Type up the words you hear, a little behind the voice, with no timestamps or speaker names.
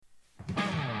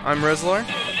I'm Rezlar.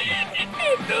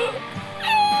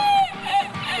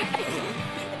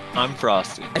 I'm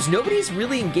Frosty. As nobody's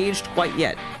really engaged quite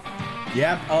yet.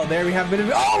 Yep. Oh, there we have a bit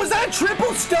of... Oh, was that a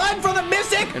triple stun for the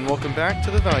Mystic? And welcome back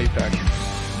to the Value Pack.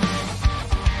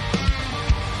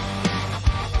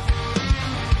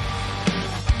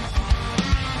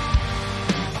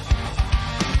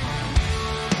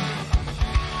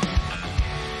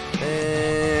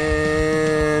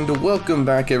 And welcome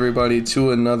back, everybody,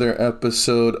 to another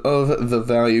episode of the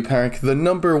Value Pack. The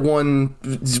number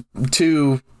 1,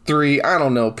 2, 3, I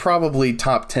don't know, probably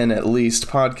top 10 at least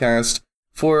podcast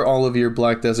for all of your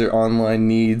Black Desert Online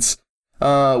needs.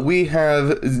 We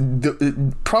have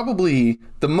probably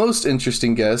the most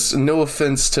interesting guest. No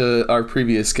offense to our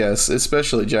previous guests,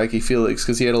 especially Jackie Felix,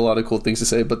 because he had a lot of cool things to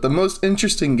say, but the most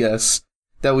interesting guest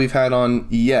that we've had on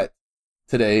yet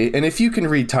today. And if you can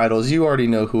read titles, you already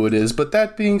know who it is. But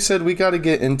that being said, we got to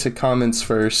get into comments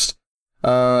first.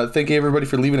 Thank you, everybody,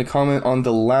 for leaving a comment on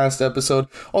the last episode.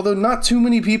 Although not too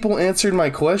many people answered my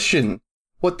question.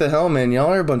 What the hell, man?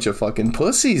 Y'all are a bunch of fucking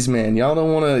pussies, man. Y'all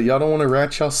don't wanna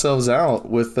rat yourselves out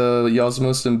with y'all's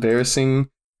most embarrassing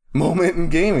moment in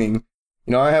gaming.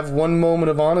 You know, I have one moment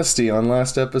of honesty on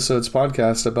last episode's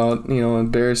podcast about, you know,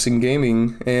 embarrassing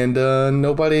gaming, and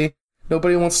nobody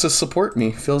wants to support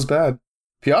me. Feels bad.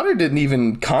 Piotr didn't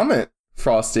even comment,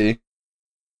 Frosty.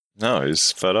 No,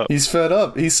 he's fed up. He's fed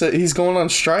up. He said he's going on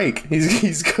strike.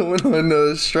 He's going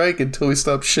on strike until we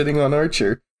stop shitting on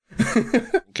Archer.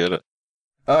 Get it.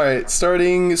 Alright,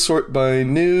 starting sort by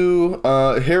new.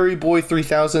 Harry Boy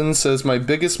 3000 says, my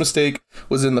biggest mistake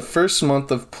was in the first month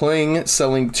of playing,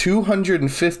 selling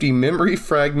 250 memory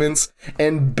fragments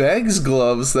and Beg's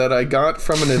gloves that I got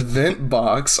from an event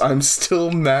box. I'm still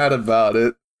mad about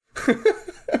it.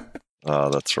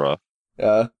 Oh, that's rough.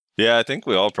 Yeah. Yeah, I think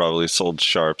we all probably sold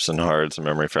sharps and hards and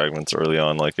memory fragments early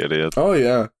on like idiots. Oh,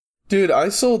 yeah. Dude, I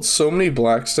sold so many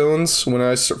Blackstones when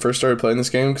I first started playing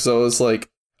this game because I was like,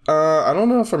 I don't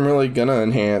know if I'm really gonna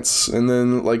enhance. And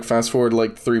then, like, fast forward,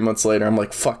 like, 3 months later, I'm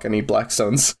like, fuck, I need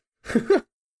Blackstones.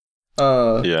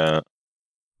 Yeah.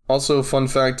 Also, fun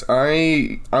fact,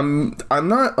 I'm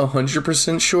not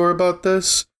 100% sure about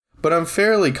this, but I'm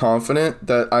fairly confident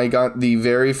that I got the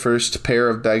very first pair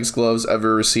of Beg's gloves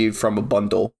ever received from a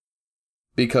bundle.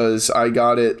 Because I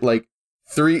got it, like,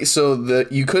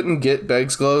 you couldn't get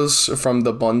Beg's gloves from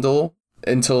the bundle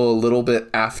until a little bit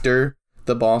after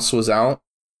the boss was out.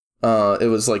 It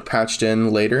was, like, patched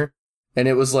in later. And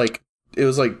it was like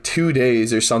 2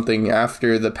 days or something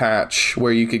after the patch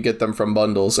where you could get them from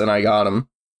bundles, and I got them.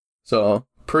 So,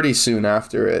 pretty soon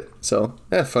after it. So,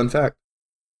 yeah, fun fact.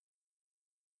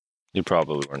 You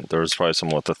probably weren't. There was probably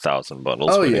someone with 1,000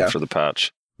 bundles waiting for the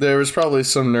patch. There was probably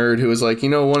some nerd who was like, you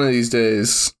know, one of these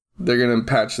days, they're going to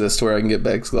patch this to where I can get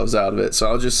Beg's gloves out of it. So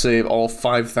I'll just save all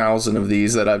 5,000 of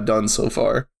these that I've done so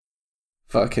far.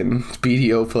 Fucking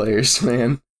BDO players,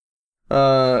 man.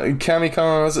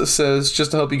 Kamikaze says,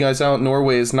 just to help you guys out,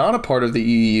 Norway is not a part of the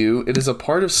EU. It is a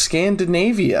part of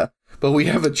Scandinavia. But we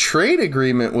have a trade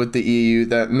agreement with the EU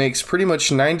that makes pretty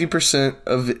much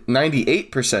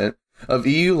 98% of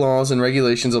EU laws and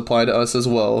regulations apply to us as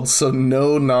well. So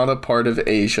no, not a part of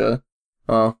Asia.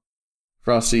 Oh,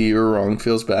 Frosty, you were wrong.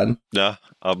 Feels bad. Yeah,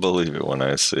 I'll believe it when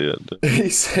I see it.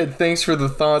 He said, thanks for the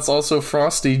thoughts. Also,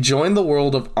 Frosty, join the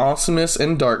world of awesomeness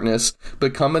and darkness.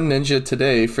 Become a ninja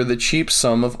today for the cheap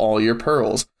sum of all your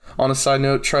pearls. On a side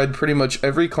note, tried pretty much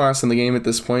every class in the game at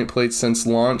this point, played since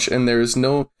launch, and there is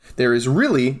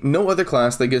really no other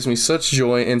class that gives me such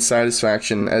joy and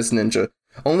satisfaction as ninja.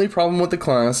 Only problem with the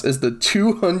class is the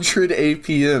 200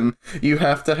 APM you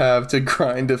have to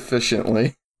grind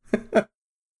efficiently.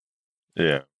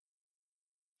 Yeah.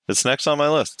 It's next on my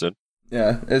list, dude.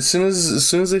 Yeah, as soon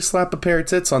as they slap a pair of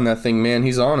tits on that thing, man,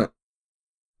 he's on it.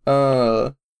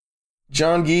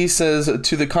 John Gee says,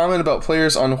 to the comment about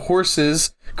players on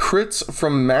horses, crits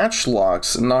from match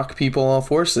locks knock people off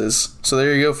horses. So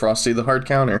there you go, Frosty, the hard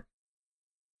counter.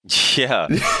 Yeah,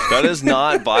 that is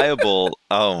not viable.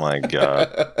 Oh my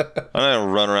god. I'm not gonna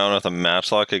run around with a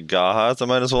matchlock at Gahaz. I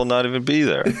might as well not even be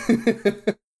there.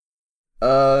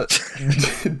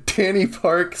 Danny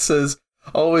Park says,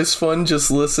 always fun just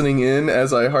listening in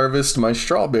as I harvest my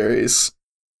strawberries.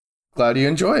 Glad you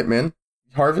enjoy it, man.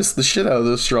 Harvest the shit out of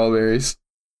those strawberries.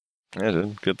 Yeah,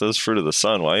 dude, get those fruit of the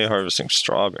sun. Why are you harvesting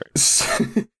strawberries?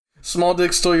 Small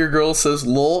Dick Stole Your Girl says,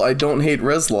 lol, I don't hate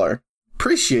Rezlar.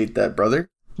 Appreciate that, brother.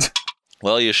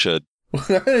 Well, you should.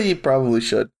 You probably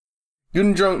should. Good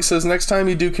and Drunk says, next time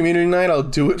you do community night, I'll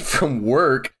do it from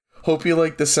work. Hope you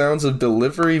like the sounds of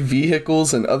delivery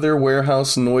vehicles and other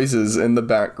warehouse noises in the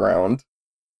background.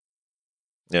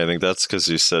 Yeah, I think that's because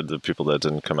you said the people that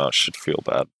didn't come out should feel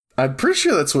bad. I'm pretty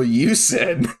sure that's what you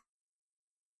said.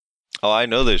 Oh, I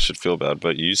know they should feel bad,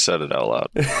 but you said it out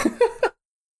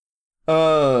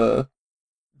loud.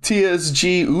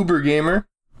 TSG Uber Gamer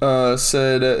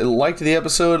said, liked the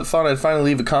episode, thought I'd finally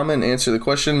leave a comment and answer the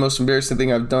question. Most embarrassing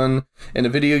thing I've done in a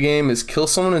video game is kill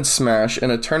someone in Smash in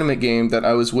a tournament game that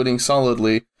I was winning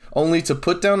solidly, only to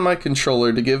put down my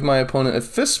controller to give my opponent a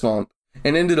fist bump,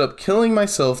 and ended up killing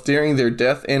myself during their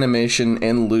death animation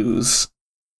and lose.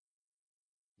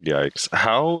 Yikes.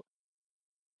 How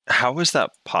is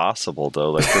that possible,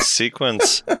 though? Like, the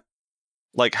sequence...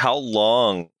 Like, how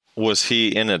long was he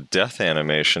in a death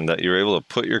animation that you're able to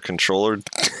put your controller...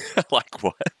 Like,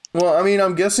 what? Well, I mean,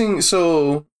 I'm guessing...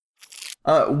 So,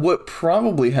 what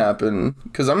probably happened...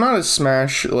 Because I'm not a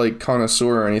Smash, like,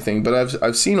 connoisseur or anything, but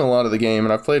I've seen a lot of the game,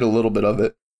 and I've played a little bit of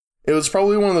it. It was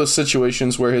probably one of those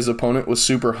situations where his opponent was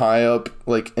super high up,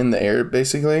 like, in the air,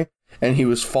 basically, and he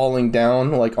was falling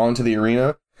down, like, onto the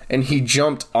arena, and he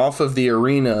jumped off of the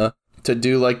arena to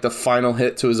do, like, the final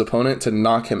hit to his opponent to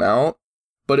knock him out.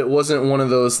 But it wasn't one of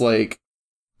those, like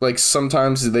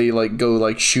sometimes they, like, go,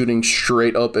 like, shooting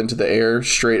straight up into the air,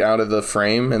 straight out of the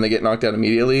frame, and they get knocked out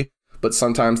immediately. But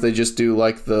sometimes they just do,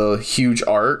 like, the huge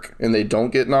arc, and they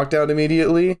don't get knocked out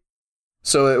immediately.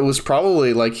 So it was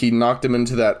probably, like, he knocked him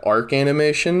into that arc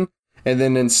animation, and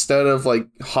then instead of, like,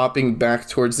 hopping back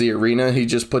towards the arena, he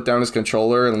just put down his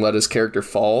controller and let his character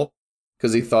fall,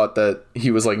 because he thought that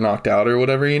he was, like, knocked out or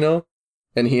whatever, you know?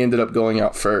 And he ended up going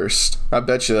out first. I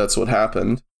bet you that's what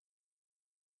happened.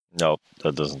 Nope,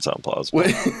 that doesn't sound plausible.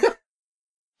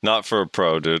 Not for a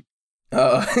pro, dude.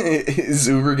 Is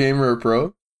Uber Gamer a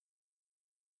pro?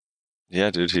 Yeah,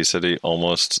 dude, he said he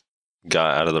almost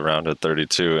got out of the round at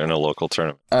 32 in a local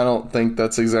tournament. I don't think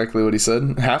that's exactly what he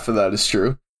said. Half of that is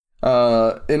true.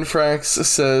 Infrax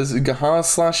says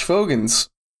Gaha/Fogans.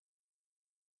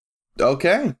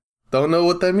 Okay. Don't know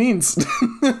what that means.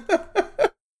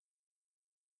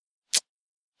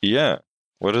 Yeah.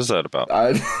 What is that about?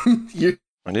 I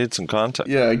need some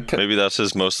context. Yeah. Maybe that's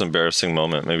his most embarrassing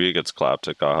moment. Maybe he gets clapped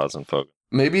at Gahas and Fogans.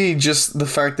 Maybe just the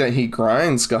fact that he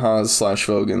grinds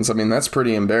Gahas/Fogans. I mean, that's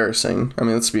pretty embarrassing. I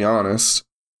mean, let's be honest.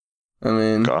 I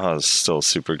mean... Gahas still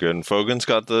super good, and Fogans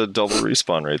got the double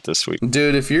respawn rate this week.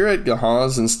 Dude, if you're at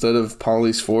Gahas instead of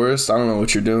Polly's Forest, I don't know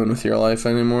what you're doing with your life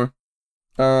anymore.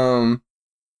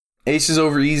 Aces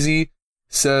Over Easy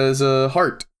says,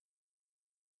 heart.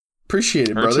 Appreciate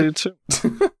it, brother. Too.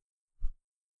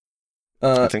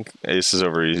 I think Aces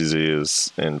Over Easy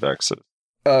is in Vexus.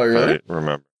 Oh, really? I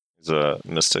remember. He's a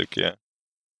mystic, yeah.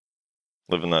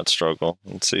 Living that struggle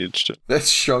in Siege, too. That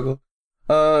struggle.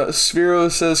 Sphero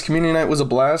says, Community Night was a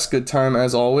blast. Good time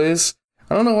as always.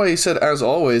 I don't know why he said as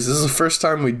always. This is the first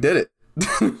time we did it.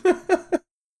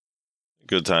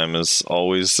 Good time is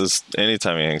always just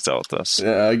anytime he hangs out with us.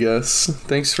 Yeah, I guess.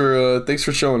 Thanks for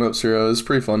showing up, Sphero. It was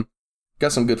pretty fun.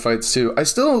 Got some good fights too. I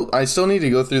still need to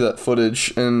go through that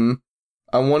footage, and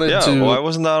I wanted to. Yeah, why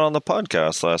wasn't that on the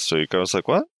podcast last week? I was like,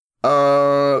 what?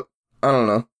 I don't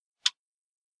know.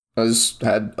 I just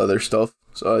had other stuff,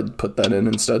 so I'd put that in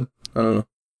instead. I don't know.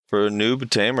 For a noob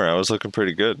tamer, I was looking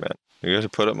pretty good, man. You got to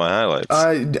put up my highlights.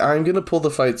 I'm gonna pull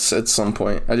the fights at some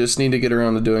point. I just need to get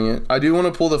around to doing it. I do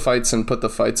want to pull the fights and put the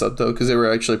fights up though, because they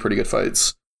were actually pretty good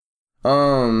fights.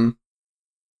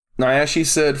 Nyashi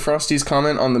said Frosty's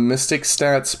comment on the Mystic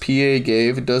stats PA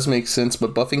gave does make sense,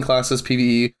 but buffing classes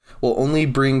PvE will only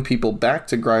bring people back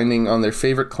to grinding on their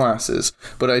favorite classes,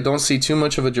 but I don't see too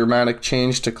much of a dramatic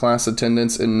change to class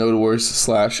attendance in Node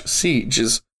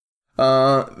Wars/Sieges.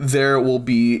 There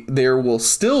will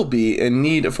still be a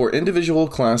need for individual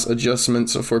class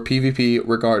adjustments for PvP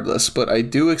regardless, but I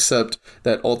do accept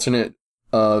that alternate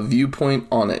viewpoint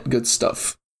on it. Good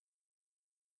stuff.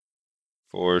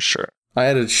 For sure. I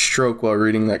had a stroke while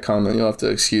reading that comment. You'll have to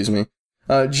excuse me.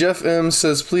 Jeff M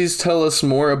says, please tell us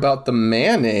more about the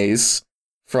mayonnaise.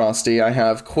 Frosty, I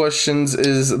have questions.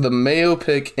 Is the mayo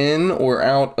pick in or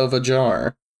out of a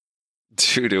jar?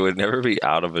 Dude, it would never be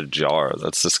out of a jar.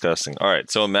 That's disgusting. All right,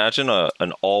 so imagine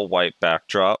an all-white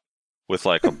backdrop with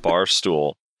like a bar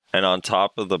stool, and on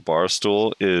top of the bar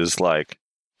stool is like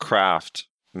Kraft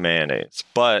mayonnaise.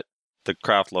 But the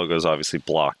Kraft logo is obviously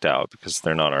blocked out because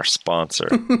they're not our sponsor.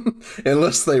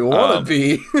 Unless they want to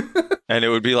be. And it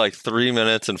would be like 3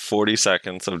 minutes and 40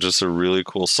 seconds of just a really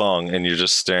cool song, and you're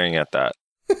just staring at that.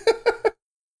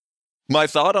 My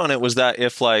thought on it was that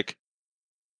if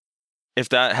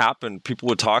that happened, people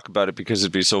would talk about it because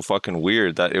it'd be so fucking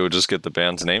weird that it would just get the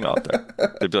band's name out there.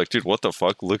 They'd be like, dude, what the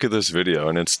fuck? Look at this video,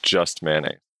 and it's just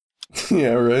mayonnaise.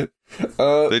 Yeah, right.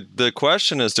 The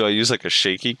question is, do I use like a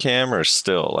shaky cam or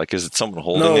still? Like, is it someone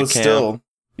holding a cam? Still.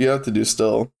 You have to do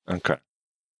still. Okay.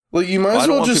 Well, you might as I don't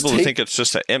well want just people to think it's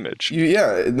just an image.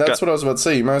 That's what I was about to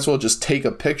say. You might as well just take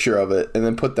a picture of it and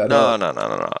then put that up.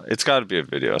 No. It's got to be a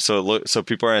video. So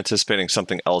people are anticipating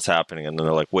something else happening, and then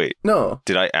they're like, "Wait, no,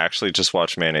 did I actually just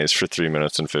watch mayonnaise for 3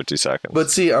 minutes and 50 seconds?"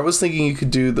 But see, I was thinking you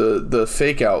could do the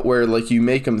fake out where like you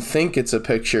make them think it's a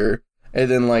picture,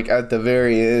 and then like at the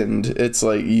very end, it's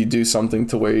like you do something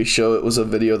to where you show it was a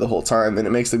video the whole time, and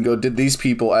it makes them go, "Did these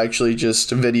people actually just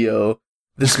video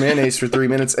this mayonnaise for 3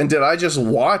 minutes? And did I just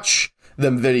watch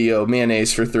them video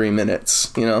mayonnaise for 3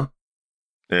 minutes?" You know?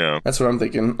 Yeah. That's what I'm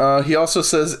thinking. He also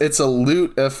says, "It's a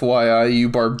lute, FYI, you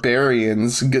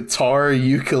barbarians. Guitar,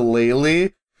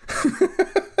 ukulele."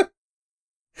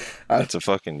 It's a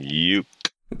fucking uke.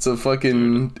 It's a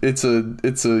fucking, it's a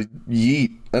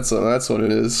yeet. That's what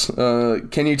it is.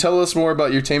 Can you tell us more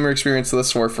about your tamer experience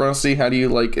thus far, Frosty? How do you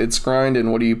like its grind,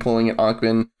 and what are you pulling at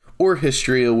Achman or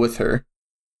Hystria with her?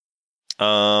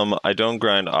 I don't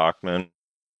grind Achman,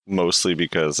 mostly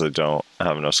because I don't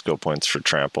have enough skill points for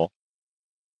trample.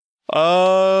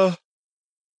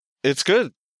 It's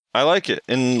good. I like it.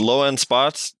 In low end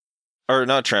spots, or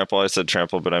not trample, I said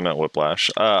trample, but I meant whiplash.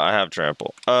 I have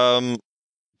trample.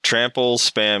 Trample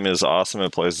spam is awesome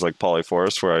at places like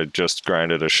Polyforest, where I just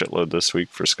grinded a shitload this week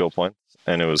for skill points,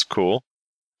 and it was cool.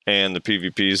 And the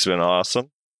PvP's been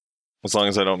awesome. As long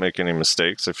as I don't make any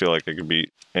mistakes, I feel like I could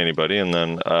beat anybody. And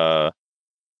then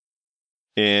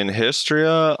in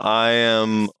Hystria,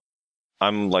 I'm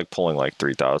like pulling like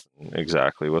 3,000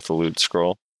 exactly with the loot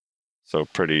scroll. So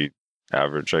pretty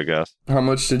average, I guess. How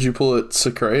much did you pull at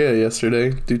Sacrea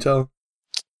yesterday? Do tell.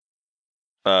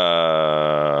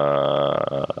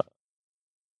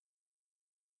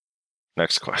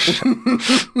 Next question.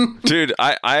 Dude,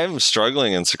 I am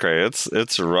struggling in Sacrea.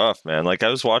 It's rough, man. Like I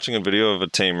was watching a video of a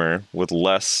tamer with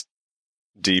less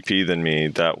DP than me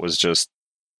that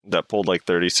pulled like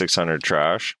 3,600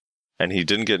 trash, and he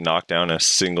didn't get knocked down a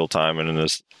single time in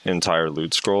this entire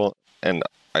loot scroll, and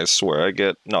I swear I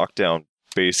get knocked down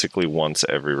basically once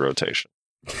every rotation.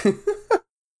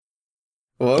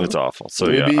 Well, it's awful. So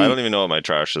maybe... yeah, I don't even know what my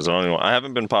trash is. I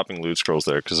haven't been popping loot scrolls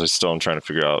there because I still am trying to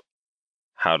figure out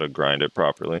how to grind it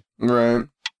properly. Right.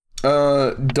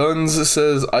 Duns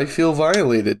says, "I feel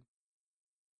violated."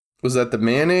 Was that the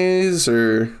mayonnaise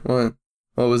or what?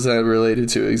 What was that related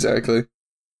to exactly?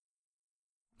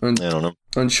 I don't know.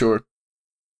 Unsure.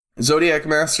 Zodiac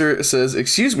Master says,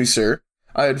 "Excuse me, sir.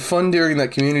 I had fun during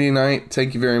that community night.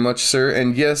 Thank you very much, sir.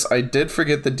 And yes, I did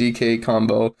forget the DK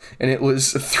combo, and it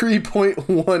was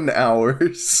 3.1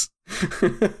 hours.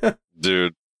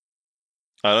 Dude,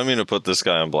 I don't mean to put this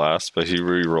guy on blast, but he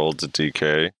re-rolled to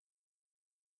DK,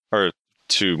 or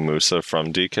to Musa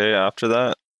from DK after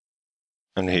that,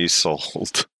 and he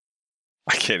sold.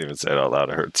 I can't even say it out loud.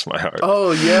 It hurts my heart.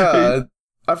 Oh, yeah.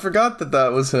 I forgot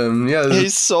that was him. Yeah, he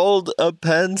sold a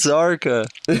Penzarka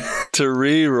to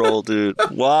re-roll, dude.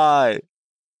 Why?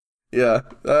 Yeah.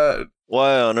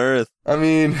 Why on earth? I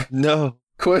mean, no.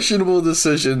 Questionable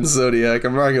decisions, Zodiac.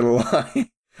 I'm not gonna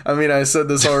lie. I mean, I said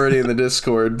this already in the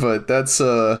Discord, but that's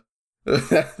a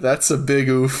big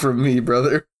oof from me,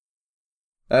 brother.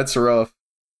 That's rough.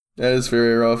 That is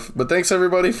very rough. But thanks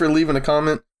everybody for leaving a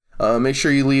comment. Make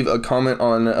sure you leave a comment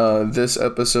on this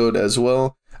episode as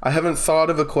well. I haven't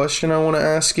thought of a question I want to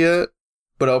ask yet,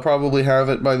 but I'll probably have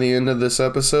it by the end of this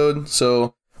episode.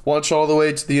 So watch all the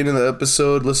way to the end of the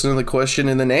episode, listen to the question,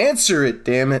 and then answer it.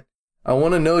 Damn it! I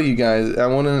want to know you guys. I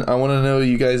want to know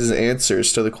you guys'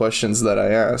 answers to the questions that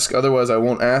I ask. Otherwise, I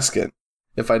won't ask it.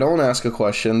 If I don't ask a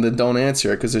question, then don't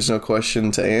answer it because there's no question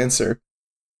to answer.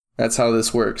 That's how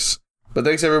this works. But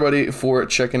thanks everybody for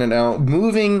checking it out.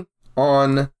 Moving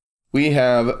on, we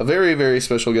have a very, very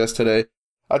special guest today.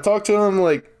 I talked to him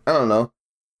like, I don't know,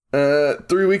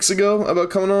 3 weeks ago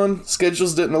about coming on.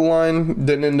 Schedules didn't align,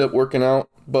 didn't end up working out,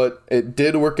 but it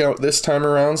did work out this time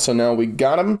around, so now we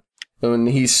got him. And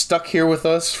he's stuck here with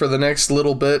us for the next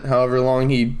little bit, however long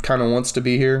he kind of wants to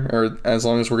be here, or as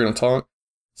long as we're going to talk.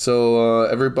 So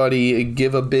everybody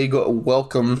give a big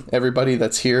welcome, everybody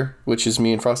that's here, which is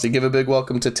me and Frosty, give a big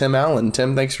welcome to Tim Allen.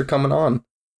 Tim, thanks for coming on.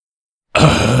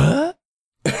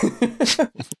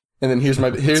 And then here's my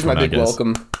big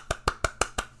welcome.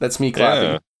 That's me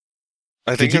clapping. Yeah.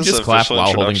 I think Did you just clap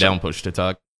while holding down push to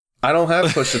talk? I don't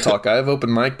have push to talk. I have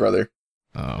open mic, brother.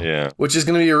 Oh. Yeah. Which is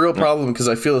going to be a real problem because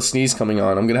I feel a sneeze coming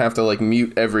on. I'm going to have to like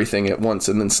mute everything at once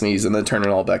and then sneeze and then turn it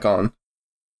all back on.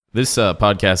 This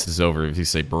podcast is over if you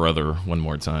say brother one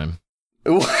more time.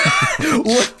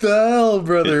 What the hell,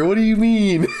 brother? What do you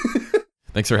mean?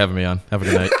 Thanks for having me on. Have a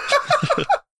good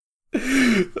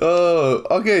night.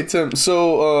 Okay, Tim.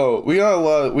 So we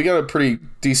got a pretty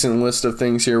decent list of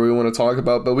things here we want to talk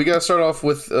about, but we got to start off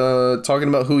with talking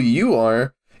about who you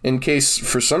are, in case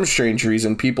for some strange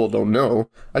reason people don't know.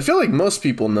 I feel like most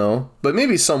people know, but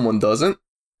maybe someone doesn't.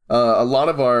 A lot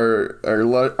of our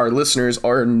listeners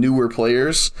are newer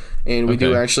players, and we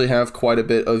do actually have quite a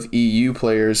bit of EU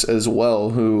players as well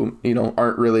who, you know,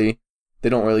 they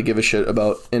don't really give a shit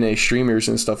about NA streamers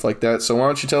and stuff like that. So why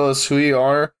don't you tell us who you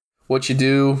are, what you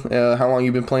do, how long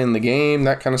you've been playing the game,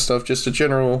 that kind of stuff, just a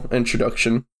general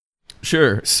introduction.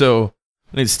 Sure. So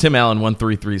it's Tim Allen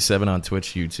 1337 on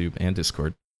Twitch, YouTube, and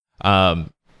Discord.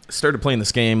 Started playing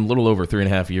this game a little over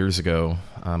 3.5 years ago.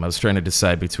 I was trying to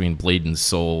decide between Blade and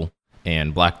Soul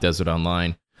and Black Desert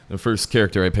Online. The first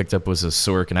character I picked up was a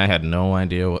Sork, and I had no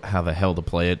idea how the hell to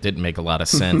play it. Didn't make a lot of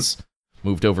sense.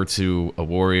 Moved over to a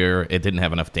Warrior. It didn't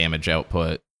have enough damage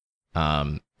output.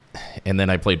 And then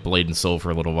I played Blade and Soul for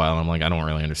a little while. I'm like, I don't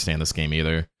really understand this game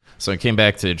either. So I came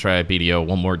back to try BDO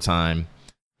one more time.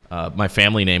 My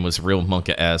family name was Real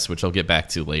Monka S, which I'll get back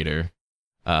to later.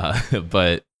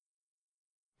 But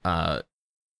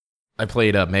I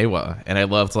played Meiwa, and I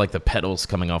loved like the petals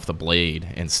coming off the blade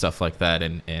and stuff like that,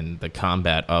 and the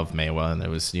combat of Meiwa, and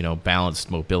there was, you know, balanced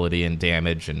mobility and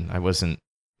damage, and I wasn't,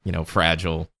 you know,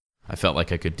 fragile. I felt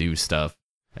like I could do stuff,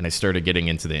 and I started getting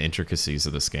into the intricacies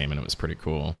of this game, and it was pretty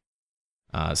cool.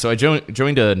 So I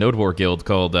joined a Node War guild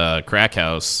called Crack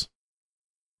House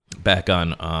back on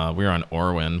we were on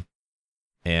Orwin,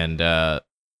 and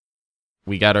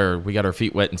we got our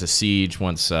feet wet into Siege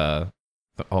once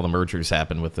all the mergers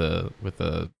happened with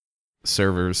the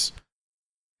servers.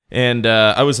 And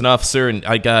I was an officer, and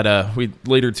I got we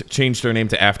later changed our name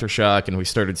to Aftershock, and we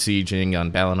started sieging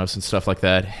on Balanos and stuff like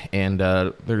that. And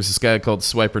there's this guy called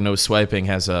Swiper No Swiping,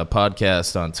 has a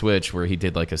podcast on Twitch where he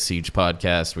did like a Siege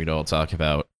podcast. We'd all talk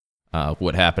about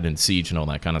what happened in Siege and all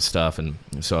that kind of stuff. And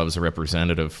so I was a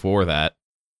representative for that.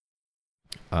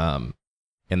 And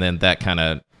then that kind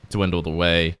of dwindled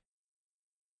away.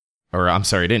 Or I'm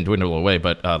sorry, it didn't dwindle away,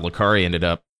 but Lucari ended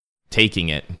up taking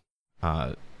it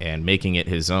and making it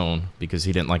his own because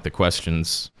he didn't like the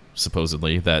questions,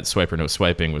 supposedly, that Swiper No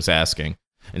Swiping was asking.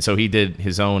 And so he did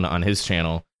his own on his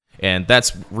channel. And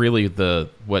that's really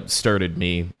what started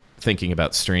me thinking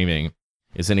about streaming,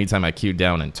 is anytime I queued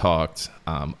down and talked,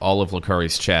 all of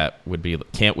Lucari's chat would be,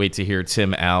 can't wait to hear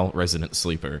Tim Al, Resident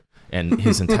Sleeper. And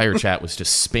his entire chat was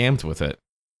just spammed with it.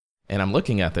 And I'm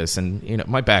looking at this, and you know,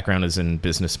 my background is in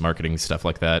business marketing, stuff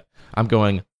like that. I'm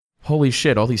going, holy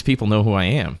shit, all these people know who I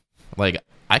am. Like,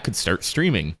 I could start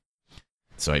streaming.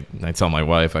 So I tell my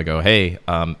wife, I go, hey,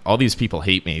 all these people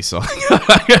hate me, so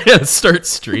I gotta start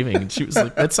streaming. And she was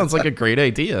like, that sounds like a great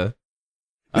idea.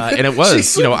 And it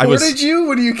was, she I supported you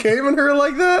when you came at her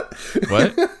like that?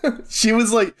 What? She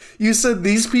was like, you said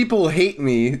these people hate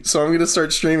me, so I'm gonna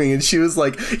start streaming. And she was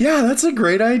like, yeah, that's a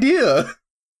great idea.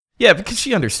 Yeah, because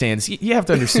she understands. You have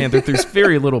to understand that there's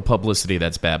very little publicity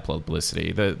that's bad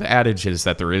publicity. The adage is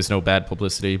that there is no bad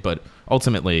publicity, but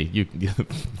ultimately,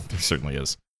 there certainly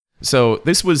is. So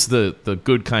this was the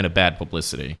good kind of bad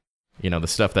publicity. You know, the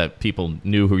stuff that people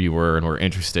knew who you were and were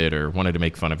interested or wanted to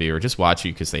make fun of you or just watch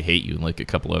you because they hate you, like a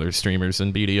couple other streamers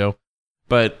in BDO.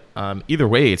 But either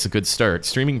way, it's a good start.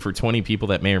 Streaming for 20 people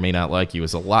that may or may not like you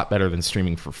is a lot better than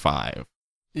streaming for 5.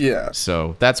 Yeah.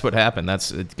 So that's what happened.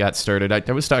 It got started.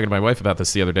 I was talking to my wife about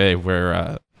this the other day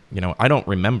where, you know, I don't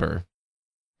remember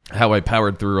how I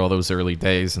powered through all those early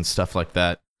days and stuff like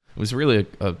that. It was really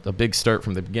a big start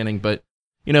from the beginning. But,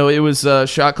 you know, it was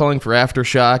shot calling for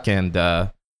Aftershock. And,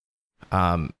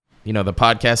 you know, the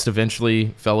podcast eventually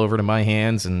fell over to my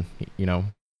hands. And, you know,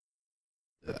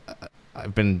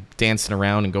 I've been dancing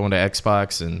around and going to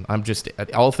Xbox. And I'm just,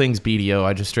 all things BDO,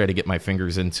 I just try to get my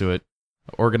fingers into it.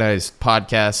 Organized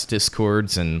podcasts,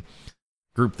 discords, and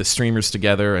group the streamers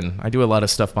together, and I do a lot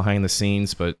of stuff behind the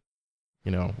scenes. But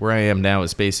you know, where I am now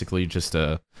is basically just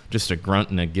a grunt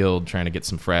in a guild trying to get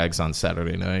some frags on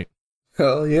Saturday night.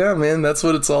 Hell yeah, man! That's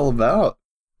what it's all about.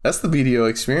 That's the BDO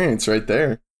experience right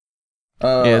there.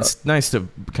 Yeah, it's nice to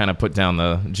kind of put down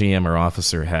the GM or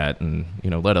officer hat and, you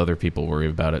know, let other people worry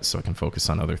about it so I can focus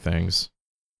on other things.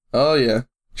 Oh yeah,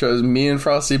 trust me and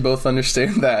Frosty both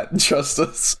understand that. Trust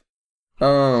us.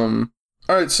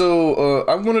 Alright, so,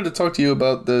 I wanted to talk to you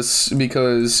about this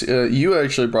because, you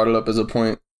actually brought it up as a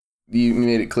point. You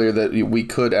made it clear that we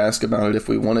could ask about it if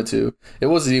we wanted to. It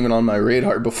wasn't even on my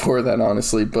radar before that,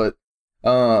 honestly, but,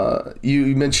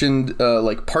 you mentioned,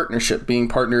 like, partnership, being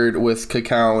partnered with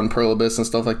Cacao and Pearl Abyss and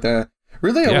stuff like that.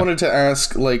 Really, I wanted to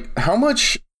ask, like, how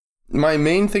much, my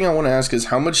main thing I want to ask is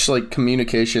how much, like,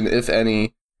 communication, if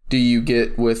any, do you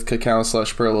get with Cacao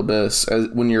 / Pearl Abyss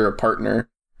when you're a partner?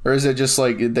 Or is it just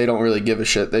like they don't really give a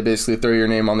shit? They basically throw your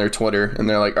name on their Twitter and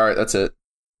they're like, all right, that's it.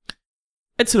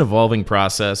 It's an evolving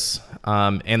process,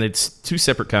 and it's two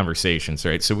separate conversations,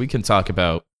 right? So we can talk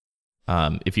about,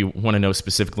 if you want to know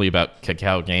specifically about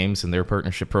Kakao Games and their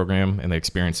partnership program and the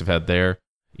experience I've had there,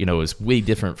 is way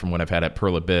different from what I've had at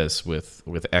Pearl Abyss with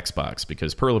Xbox,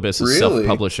 because Pearl Abyss is Really?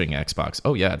 self-publishing Xbox.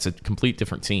 Oh yeah, it's a complete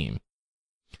different team.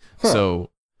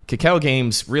 So Kakao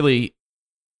Games, really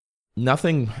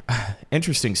nothing.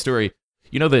 Interesting story.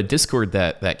 The Discord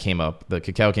that came up, the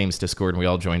Kakao Games Discord, and we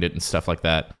all joined it and stuff like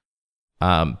that.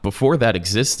 Before that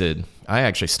existed, I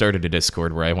actually started a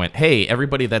Discord where I went, hey,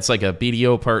 everybody that's like a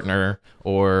BDO partner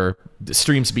or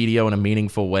streams BDO in a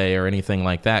meaningful way or anything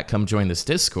like that, come join this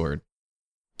Discord.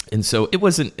 And so it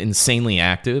wasn't insanely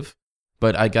active,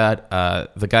 but I got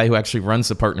the guy who actually runs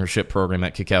the partnership program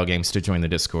at Kakao Games to join the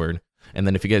Discord. And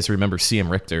then if you guys remember CM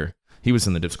Richter, he was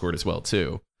in the Discord as well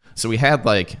too. So we had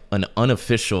like an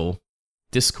unofficial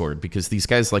Discord because these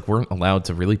guys like weren't allowed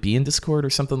to really be in Discord or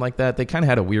something like that. They kind of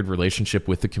had a weird relationship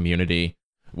with the community,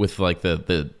 with like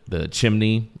the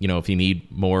chimney. If you need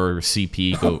more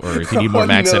CP, go, or if you need more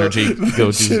max energy,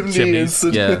 go do chimneys.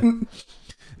 Yeah.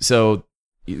 So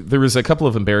there was a couple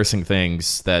of embarrassing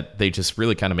things that they just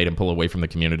really kind of made him pull away from the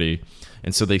community,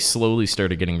 and so they slowly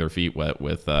started getting their feet wet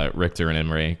with Richter and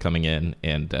Emre coming in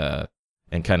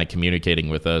and kind of communicating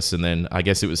with us. And then I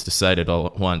guess it was decided all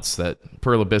at once that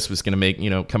Pearl Abyss was going to make,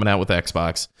 coming out with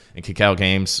Xbox, and Kakao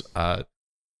Games,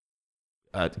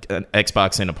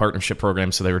 Xbox in a partnership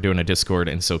program. So they were doing a Discord.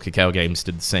 And so Kakao Games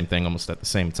did the same thing almost at the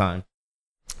same time.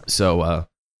 So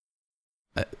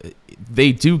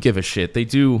they do give a shit. They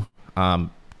do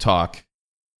talk.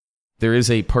 There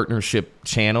is a partnership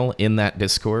channel in that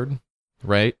Discord,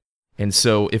 right? And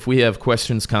so if we have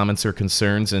questions, comments, or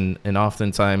concerns, and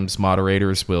oftentimes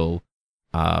moderators will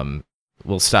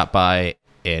stop by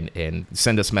and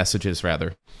send us messages,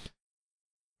 rather,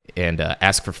 and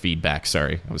ask for feedback.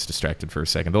 Sorry, I was distracted for a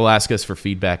second. They'll ask us for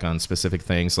feedback on specific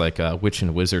things like witch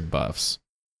and wizard buffs.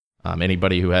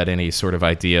 Anybody who had any sort of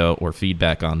idea or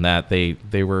feedback on that,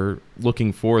 they were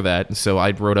looking for that. And so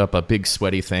I wrote up a big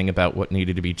sweaty thing about what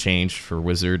needed to be changed for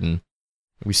wizard, and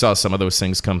we saw some of those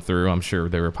things come through. I'm sure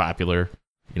they were popular,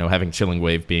 having Chilling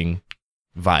Wave being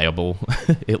viable,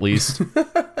 at least,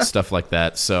 stuff like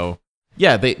that. So,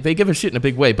 yeah, they give a shit in a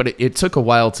big way, but it took a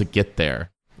while to get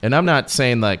there. And I'm not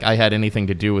saying, like, I had anything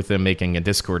to do with them making a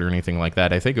Discord or anything like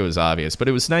that. I think it was obvious. But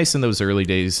it was nice in those early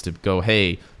days to go,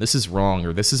 hey, this is wrong,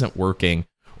 or this isn't working,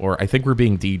 or I think we're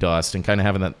being DDoSed, and kind of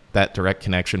having that direct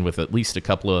connection with at least a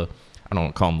couple of, I don't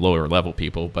want to call them lower level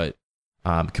people, but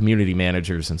community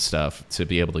managers and stuff to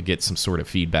be able to get some sort of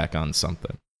feedback on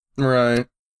something. Right.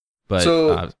 But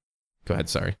so, go ahead,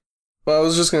 sorry. Well, I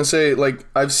was just going to say, like,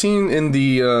 I've seen in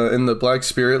the Black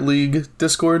Spirit League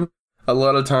Discord, a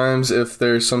lot of times if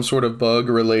there's some sort of bug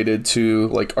related to,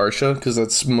 like, Arsha, because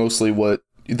that's mostly what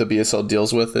the BSL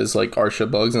deals with, is, like, Arsha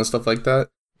bugs and stuff like that.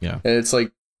 Yeah. And it's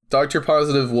like, Dr.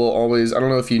 Positive will always, I don't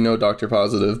know if you know Dr.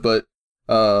 Positive, but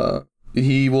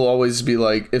he will always be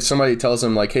like, if somebody tells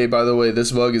him, like, hey, by the way,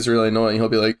 this bug is really annoying, he'll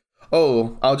be like,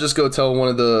 oh, I'll just go tell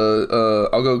I'll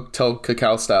go tell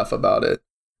Kakao staff about it.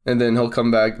 And then he'll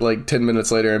come back like 10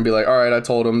 minutes later and be like, all right, I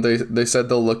told them, they said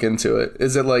they'll look into it.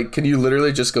 Is it like, can you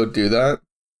literally just go do that?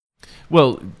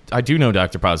 Well, I do know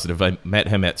Dr. Positive. I met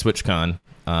him at SwitchCon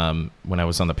when I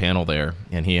was on the panel there,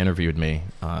 and he interviewed me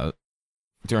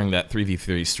during that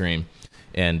 3v3 stream.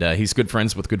 And he's good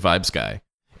friends with Good Vibes Guy.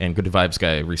 And Good Vibes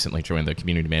Guy recently joined the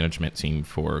community management team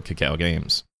for Kakao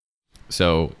Games.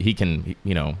 So he can,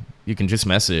 you can just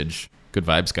message Good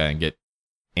Vibes Guy and get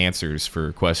answers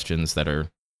for questions that are,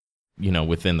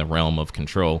 within the realm of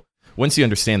control. Once you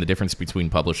understand the difference between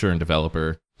publisher and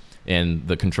developer and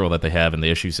the control that they have and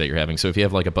the issues that you're having. So if you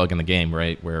have like a bug in the game,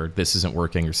 right, where this isn't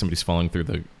working or somebody's falling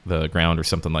through the ground or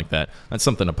something like that, that's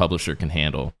something a publisher can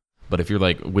handle. But if you're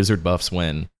like wizard buffs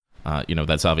win,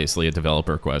 that's obviously a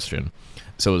developer question.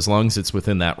 So as long as it's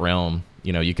within that realm,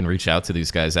 you can reach out to these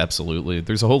guys. Absolutely.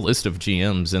 There's a whole list of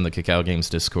GMs in the Kakao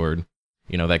Games Discord,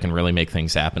 that can really make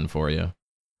things happen for you.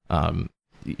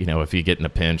 If you get in a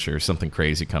pinch or something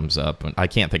crazy comes up, and I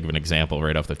can't think of an example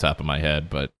right off the top of my head,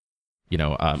 but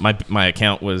my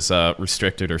account was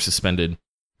restricted or suspended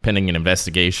pending an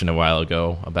investigation a while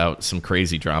ago about some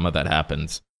crazy drama that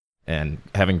happened, and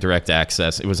having direct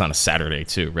access. It was on a Saturday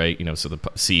too, right? So the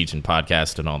Siege and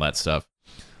podcast and all that stuff.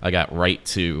 I got right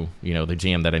to, the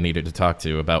GM that I needed to talk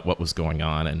to about what was going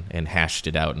on and hashed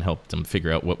it out and helped them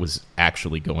figure out what was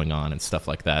actually going on and stuff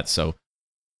like that. So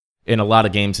in a lot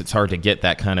of games, it's hard to get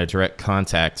that kind of direct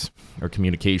contact or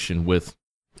communication with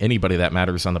anybody that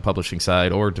matters on the publishing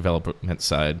side or development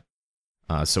side.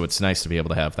 So it's nice to be able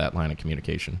to have that line of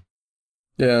communication.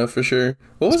 Yeah, for sure.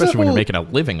 Especially when you're making a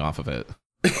living off of it.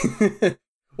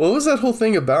 What was that whole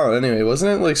thing about anyway? Wasn't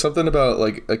it like something about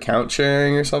like account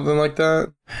sharing or something like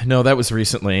that? No, that was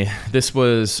recently. This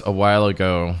was a while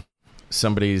ago.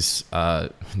 Somebody's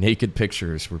naked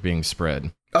pictures were being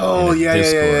spread. Oh,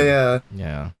 yeah.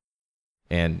 Yeah.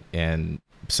 And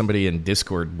somebody in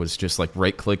Discord was just like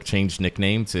right-click, change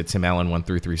nickname to Tim Allen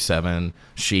 1337,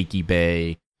 Shaky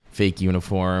Bay, fake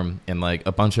uniform, and like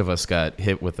a bunch of us got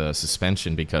hit with a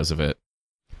suspension because of it,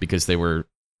 because they were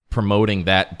promoting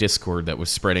that Discord that was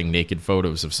spreading naked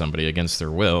photos of somebody against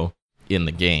their will in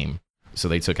the game. So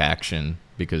they took action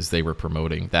because they were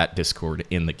promoting that Discord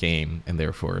in the game, and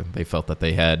therefore they felt that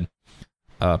they had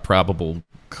probable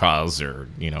cause, or,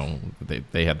 you know,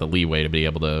 they had the leeway to be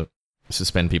able to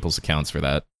suspend people's accounts for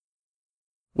that.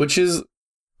 Which is,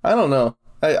 I don't know.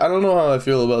 I don't know how I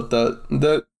feel about that.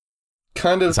 That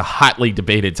kind of... It's a hotly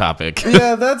debated topic.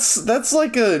 Yeah, that's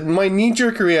like my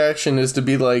knee-jerk reaction is to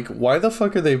be like, why the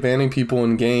fuck are they banning people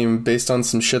in game based on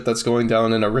some shit that's going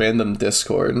down in a random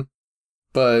Discord?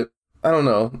 But I don't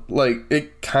know. Like,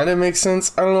 it kind of makes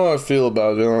sense. I don't know how I feel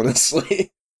about it,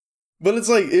 honestly. But it's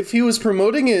like, if he was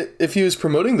promoting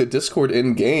the Discord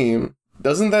in game,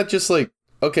 doesn't that just like,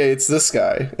 okay, it's this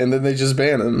guy, and then they just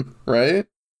ban him, right?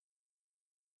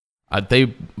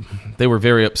 They were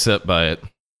very upset by it.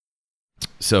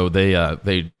 So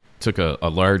they took a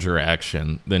larger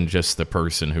action than just the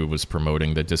person who was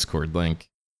promoting the Discord link,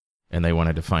 and they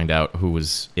wanted to find out who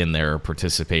was in there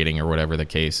participating or whatever the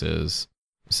case is.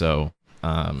 So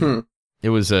it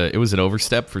was an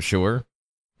overstep for sure,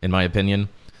 in my opinion,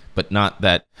 but not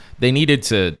that they needed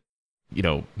to, you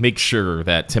know, make sure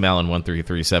that Tim Allen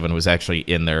 1337 was actually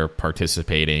in there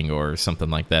participating or something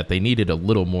like that. They needed a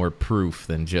little more proof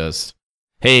than just,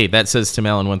 hey, that says Tim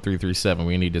Allen 1337.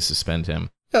 We need to suspend him.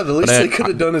 Yeah, the least they could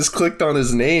have done is clicked on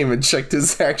his name and checked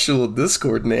his actual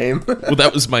Discord name. Well,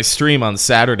 that was my stream on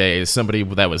Saturday. Somebody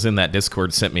that was in that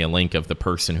Discord sent me a link of the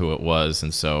person who it was,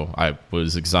 and so I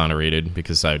was exonerated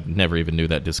because I never even knew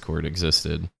that Discord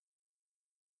existed.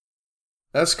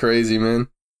 That's crazy, man.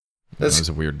 That was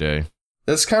a weird day.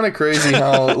 That's kind of crazy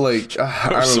how, like, I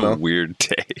don't know. A weird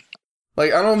day.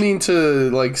 Like, I don't mean to,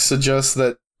 like, suggest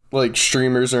that, like,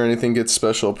 streamers or anything get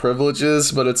special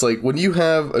privileges, but it's like, when you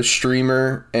have a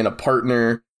streamer and a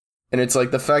partner, and it's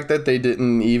like the fact that they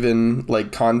didn't even,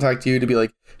 like, contact you to be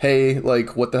like, hey,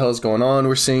 like, what the hell's going on?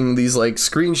 We're seeing these, like,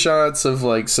 screenshots of,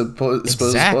 like,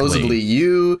 supposedly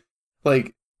you.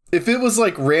 Like, if it was,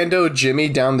 like, rando Jimmy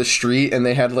down the street and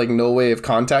they had, like, no way of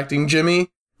contacting Jimmy,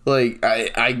 like,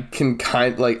 I can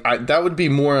that would be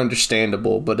more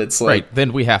understandable, but it's like... Right,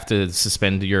 then we have to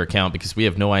suspend your account because we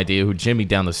have no idea who Jimmy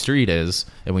down the street is,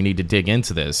 and we need to dig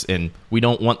into this, and we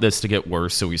don't want this to get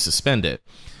worse, so we suspend it.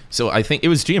 So I think it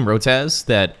was GM Rotaz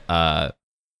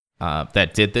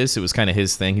that did this. It was kind of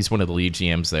his thing. He's one of the lead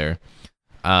GMs there.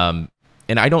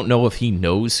 And I don't know if he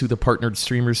knows who the partnered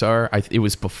streamers are. It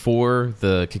was before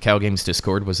the Cacao Games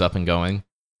Discord was up and going,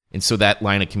 and so that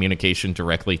line of communication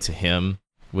directly to him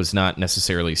was not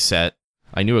necessarily set.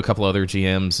 I knew a couple other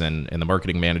GMs and the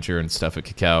marketing manager and stuff at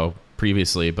Cacao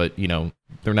previously, but, you know,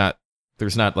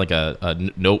 there's not like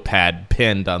a notepad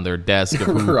pinned on their desk of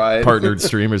who right. partnered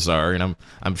streamers are, and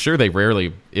I'm sure they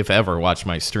rarely, if ever, watch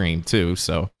my stream too.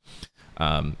 So,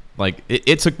 like,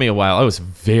 it took me a while. I was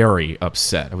very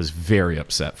upset. I was very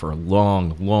upset for a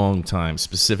long time,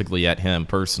 specifically at him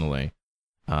personally.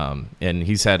 And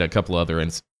he's had a couple other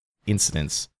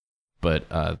incidents,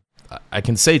 but I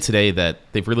can say today that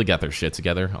they've really got their shit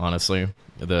together, honestly.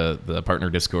 The partner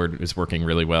Discord is working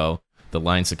really well. The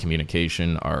lines of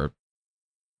communication are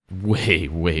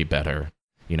way better.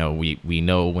 You know, we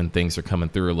know when things are coming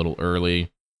through a little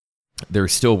early. They're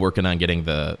still working on getting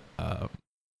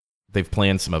they've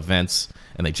planned some events,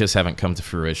 and they just haven't come to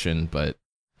fruition, but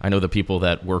I know the people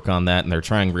that work on that, and they're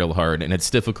trying real hard, and it's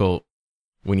difficult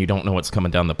when you don't know what's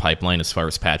coming down the pipeline as far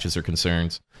as patches are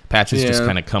concerned. Patches just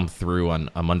kind of come through on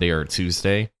a Monday or a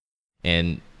Tuesday,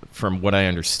 and from what I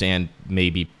understand,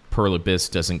 maybe Pearl Abyss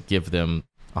doesn't give them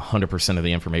 100% of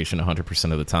the information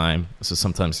 100% of the time, so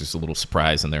sometimes there's a little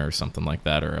surprise in there or something like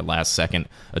that, or a last-second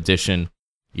addition,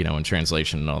 you know, in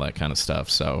translation and all that kind of stuff.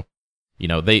 So, you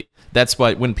know, that's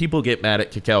why when people get mad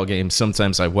at Cacao Games,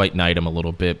 sometimes I white knight them a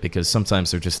little bit, because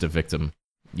sometimes they're just a victim,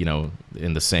 you know,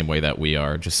 in the same way that we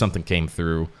are. Just something came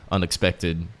through,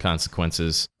 unexpected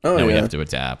consequences. Now we have to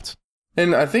adapt.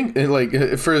 And I think, like,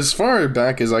 for as far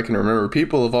back as I can remember,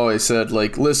 people have always said,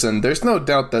 like, listen, there's no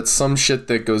doubt that some shit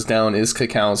that goes down is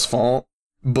Cacao's fault,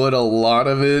 but a lot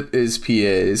of it is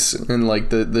PA's and, like,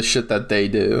 the shit that they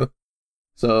do.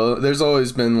 So there's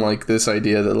always been, like, this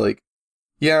idea that, like,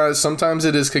 Yeah, sometimes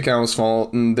it is Cacao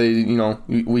fault, and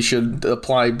we should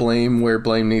apply blame where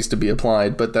blame needs to be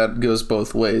applied, but that goes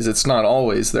both ways. It's not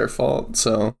always their fault.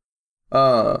 So,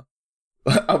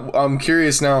 I'm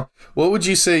curious now, what would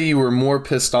you say you were more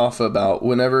pissed off about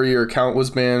whenever your account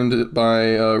was banned by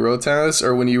Rotas,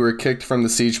 or when you were kicked from the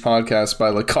Siege podcast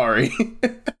by Lakari?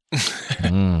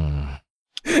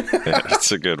 Yeah,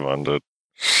 that's a good one, dude.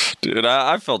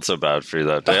 I felt so bad for you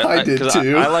that day. I did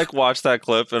too. I watched that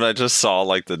clip and I just saw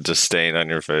the disdain on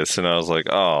your face, and I was like,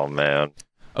 oh man.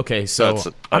 Okay, so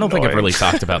I don't think I've really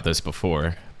talked about this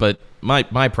before, but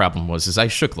my problem was I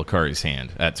shook Lakari's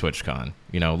hand at TwitchCon.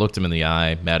 Looked him in the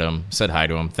eye, met him, said hi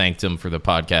to him, thanked him for the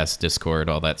podcast, Discord,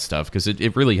 all that stuff, because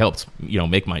it really helped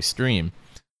make my stream.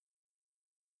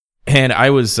 And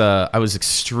I was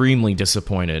extremely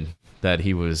disappointed that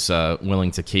he was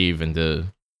willing to cave into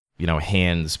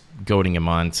hands goading him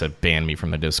on to ban me from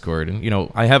the Discord.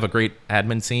 And I have a great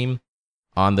admin team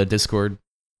on the Discord.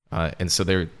 And so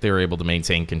they're able to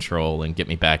maintain control and get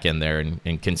me back in there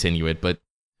and continue it. But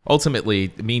ultimately,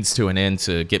 it means to an end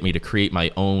to get me to create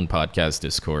my own podcast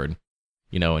Discord.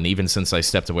 And even since I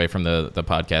stepped away from the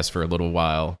podcast for a little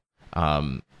while,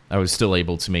 I was still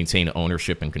able to maintain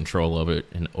ownership and control of it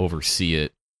and oversee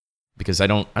it. Because I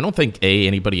don't think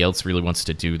anybody else really wants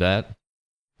to do that.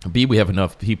 B, we have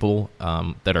enough people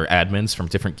that are admins from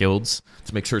different guilds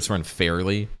to make sure it's run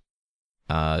fairly.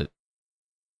 I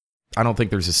don't think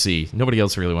there's a C. Nobody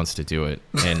else really wants to do it.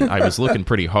 And I was looking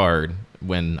pretty hard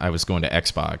when I was going to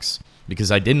Xbox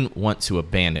because I didn't want to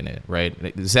abandon it, right?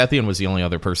 Zathian was the only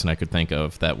other person I could think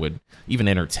of that would even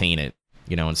entertain it,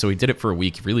 and so he did it for a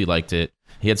week. He really liked it.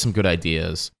 He had some good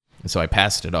ideas. And so I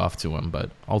passed it off to him,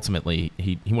 but ultimately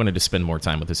he wanted to spend more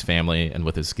time with his family and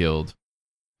with his guild.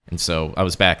 And so I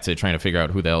was back to trying to figure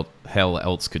out who the hell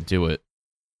else could do it.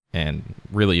 And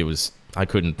really I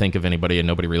couldn't think of anybody, and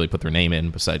nobody really put their name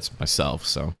in besides myself.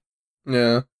 So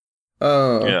yeah,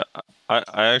 yeah.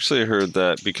 I actually heard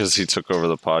that because he took over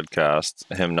the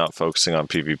podcast, him not focusing on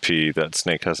PvP, that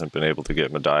Snake hasn't been able to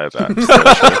get Medaya back.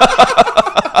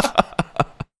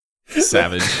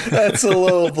 Savage. That's a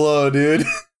low blow, dude.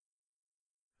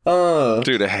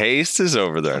 Dude, Haste is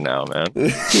over there now, man.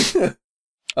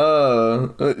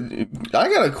 I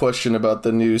got a question about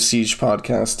the new Siege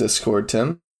podcast Discord,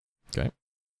 Tim. Okay.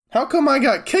 How come I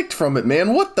got kicked from it,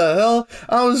 man? What the hell?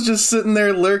 I was just sitting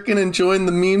there lurking, enjoying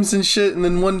the memes and shit, and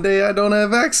then one day I don't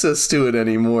have access to it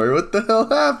anymore. What the hell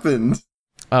happened?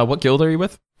 What guild are you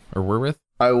with? Or were with?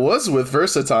 I was with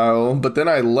Versatile, but then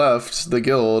I left the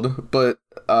guild, but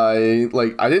I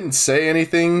didn't say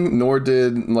anything, nor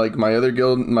did, my other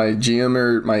guild, my GM,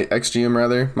 or my ex-GM,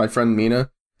 rather, my friend Mina.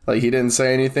 He didn't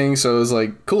say anything, so it was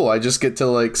cool, I just get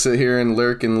to, sit here and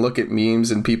lurk and look at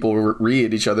memes and people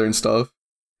read each other and stuff.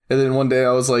 And then one day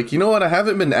I was like, you know what? I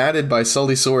haven't been added by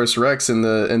Sullysaurus Rex in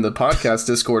the podcast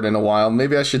Discord in a while.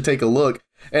 Maybe I should take a look.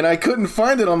 And I couldn't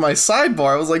find it on my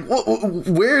sidebar. I was like,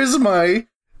 where's my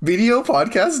BDO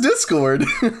podcast Discord?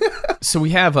 So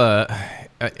we have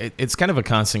it's kind of a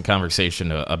constant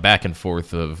conversation, a back and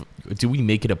forth of, do we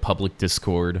make it a public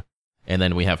Discord and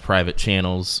then we have private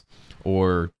channels,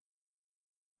 or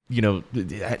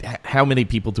how many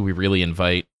people do we really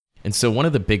invite? And so one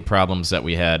of the big problems that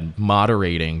we had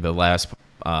moderating the last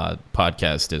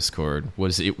podcast Discord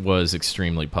was it was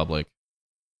extremely public.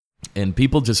 And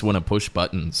people just want to push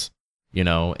buttons,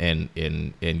 and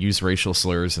use racial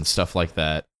slurs and stuff like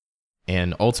that.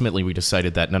 And ultimately we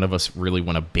decided that none of us really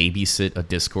want to babysit a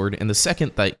Discord. And the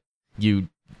second that you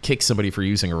kick somebody for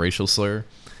using a racial slur,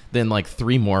 then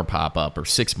 3 more pop up or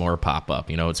 6 more pop up.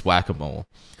 It's whack-a-mole.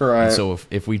 Right. And so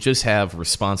if we just have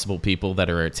responsible people that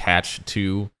are attached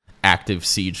to active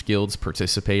Siege guilds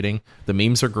participating, the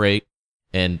memes are great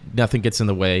and nothing gets in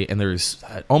the way, and there's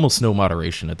almost no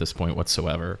moderation at this point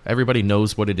whatsoever. Everybody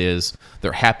knows what it is,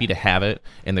 they're happy to have it,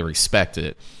 and they respect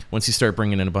it. Once you start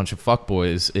bringing in a bunch of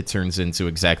fuckboys, it turns into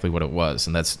exactly what it was,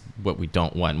 and that's what we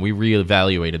don't want. We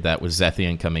reevaluated that with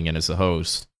Zethian coming in as the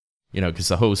host, because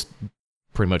the host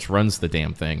pretty much runs the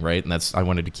damn thing, right? And I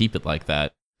wanted to keep it like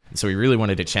that. And so we really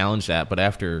wanted to challenge that, but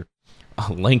after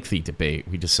a lengthy debate,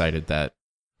 we decided that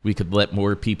we could let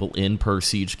more people in per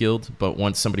Siege Guild, but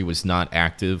once somebody was not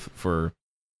active for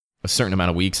a certain amount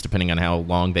of weeks, depending on how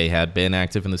long they had been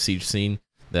active in the Siege scene,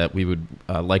 that we would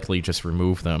likely just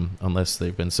remove them unless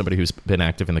they've been somebody who's been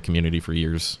active in the community for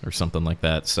years or something like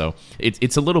that. So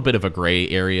it's a little bit of a gray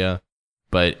area,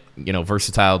 but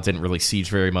Versatile didn't really Siege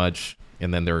very much,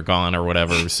 and then they were gone or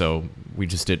whatever, so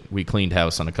we cleaned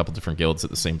house on a couple different guilds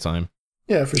at the same time.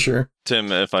 Yeah, for sure. Tim,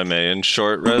 if I may, in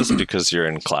short res, because you're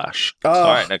in Clash. Oh,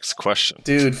 All right, next question.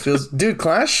 Dude,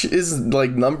 Clash is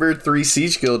like number 3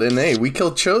 Siege guild, and hey, we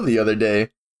killed Cho the other day.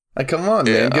 Like, come on,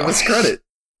 man, give us credit.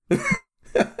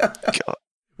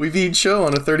 We beat Cho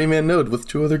on a 30-man node with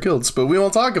 2 other guilds, but we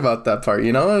won't talk about that part,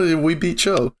 you know? We beat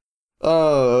Cho.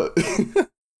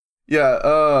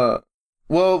 Yeah,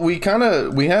 well, we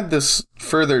had this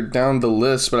further down the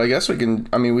list, but I guess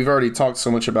we've already talked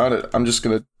so much about it. I'm just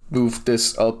gonna move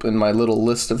this up in my little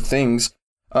list of things.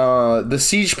 The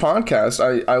Siege podcast,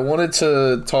 I wanted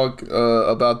to talk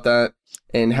about that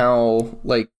and how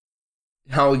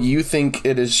you think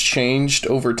it has changed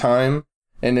over time,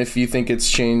 and if you think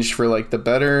it's changed for like the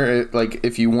better, like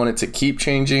if you want it to keep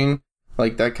changing,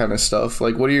 like that kind of stuff.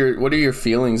 Like, what are your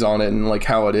feelings on it, and like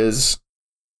how it is?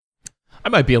 I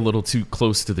might be a little too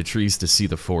close to the trees to see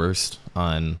the forest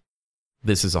on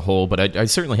this as a whole, but I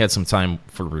certainly had some time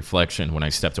for reflection when I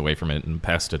stepped away from it and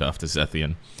passed it off to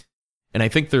Zethian. And I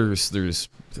think there's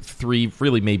 3,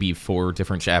 really maybe 4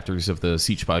 different chapters of the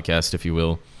Siege podcast, if you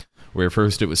will, where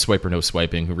first it was Swiper No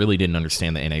Swiping, who really didn't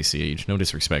understand the NACH. No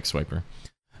disrespect, Swiper.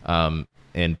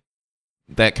 And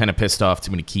that kind of pissed off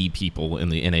too many key people in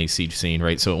the NA Siege scene,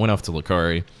 right? So it went off to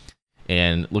Lucari.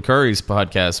 And Lucari's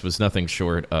podcast was nothing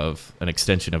short of an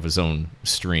extension of his own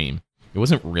stream. It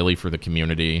wasn't really for the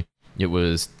community. It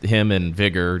was him and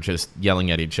Vigor just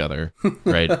yelling at each other,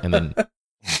 right? And then,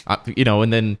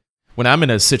 and then when I'm in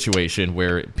a situation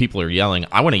where people are yelling,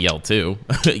 I want to yell too.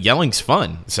 Yelling's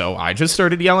fun. So I just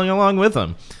started yelling along with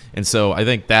them. And so I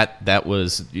think that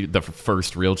was the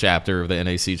first real chapter of the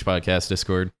NA Siege podcast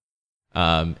Discord.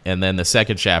 And then the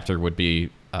second chapter would be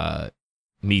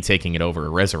me taking it over,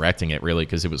 resurrecting it, really,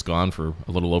 because it was gone for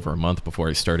a little over a month before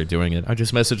I started doing it. I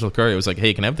just messaged Lucari. I was like,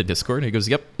 hey, can I have the Discord? And he goes,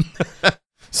 yep.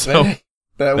 So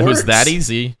that it works. was that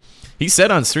easy. He said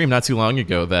on stream not too long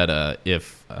ago that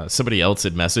if somebody else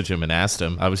had messaged him and asked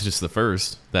him, I was just the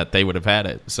first, that they would have had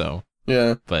it. So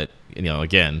yeah. But,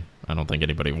 again, I don't think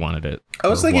anybody wanted it. I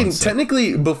was thinking,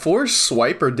 technically, before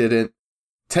Swiper did it,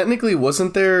 technically,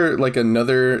 wasn't there like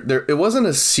it wasn't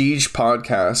a Siege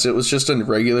podcast. It was just a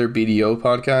regular BDO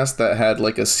podcast that had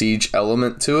like a Siege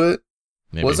element to it.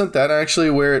 Maybe. Wasn't that actually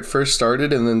where it first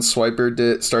started? And then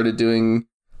Swiper started doing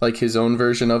like his own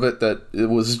version of it, that it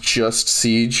was just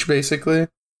Siege, basically.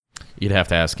 You'd have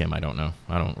to ask him. I don't know.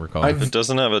 I don't recall. It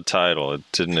doesn't have a title. It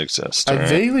didn't exist. I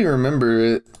vaguely remember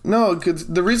it. No, 'cause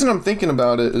the reason I'm thinking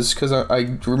about it is because I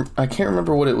can't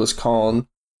remember what it was called.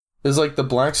 It was like the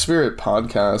Black Spirit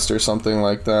podcast or something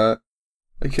like that.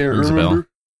 I can't remember.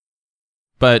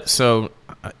 But so,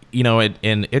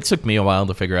 it took me a while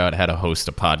to figure out how to host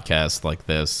a podcast like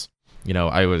this.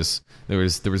 There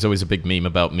was always a big meme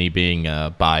about me being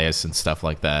biased and stuff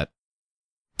like that.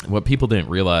 What people didn't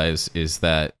realize is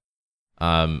that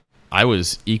I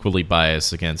was equally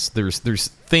biased against. There's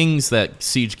things that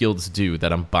Siege guilds do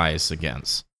that I'm biased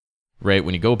against. Right?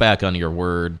 When you go back on your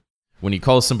word, when you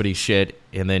call somebody shit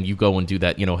and then you go and do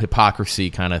that, hypocrisy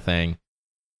kind of thing.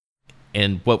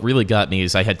 And what really got me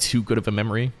is I had too good of a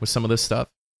memory with some of this stuff.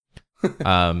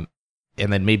 And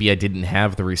then maybe I didn't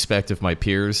have the respect of my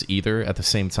peers either at the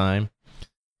same time.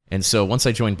 And so once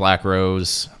I joined Black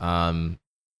Rose,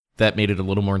 that made it a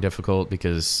little more difficult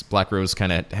because Black Rose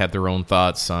kind of had their own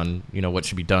thoughts on, what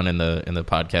should be done in the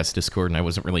podcast Discord. And I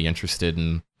wasn't really interested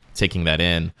in taking that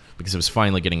in because I was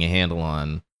finally getting a handle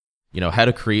on how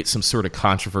to create some sort of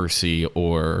controversy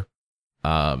or,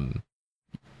 point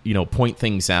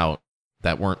things out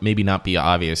that weren't maybe not be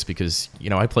obvious because,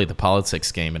 I played the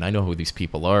politics game and I know who these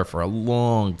people are for a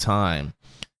long time.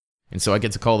 And so I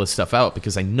get to call this stuff out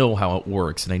because I know how it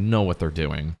works and I know what they're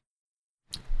doing.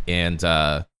 And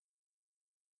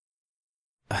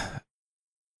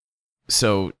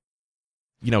so,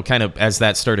 kind of as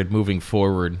that started moving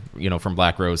forward, from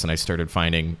Black Rose and I started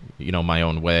finding, my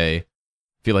own way.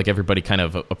 I feel like everybody kind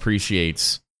of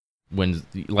appreciates when,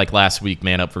 like last week,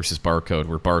 Man Up versus Barcode,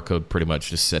 where Barcode pretty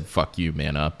much just said, fuck you,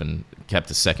 Man Up, and kept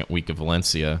the second week of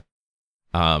Valencia.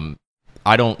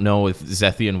 I don't know if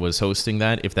Zethian was hosting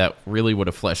that, if that really would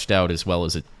have fleshed out as well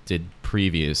as it did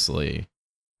previously,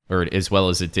 or as well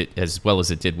as it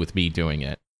did with me doing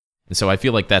it. And so I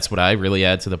feel like that's what I really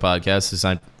add to the podcast is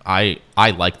I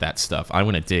like that stuff. I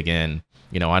want to dig in.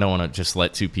 I don't want to just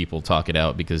let two people talk it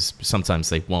out because sometimes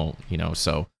they won't,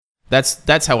 so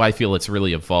that's how I feel it's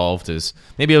really evolved is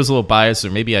maybe I was a little biased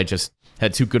or maybe I just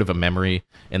had too good of a memory.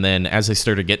 And then as I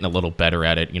started getting a little better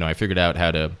at it, I figured out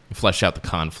how to flesh out the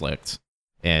conflict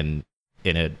and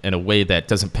in a way that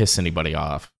doesn't piss anybody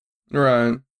off.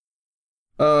 Right.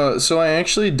 So I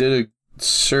actually did a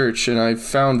search and I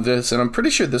found this, and I'm pretty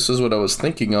sure this is what I was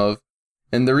thinking of.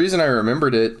 And the reason I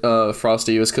remembered it,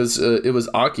 Frosty, was because it was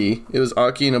Aki. It was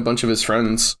Aki and a bunch of his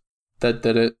friends that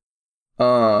did it.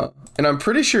 And I'm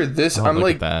pretty sure this. Oh, I'm look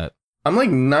like at that. I'm like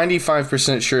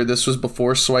 95% sure this was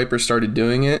before Swiper started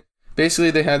doing it.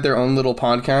 Basically, they had their own little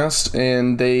podcast,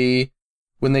 and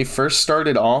when they first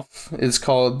started off, it's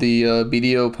called the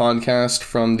BDO podcast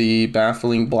from the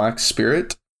Baffling Black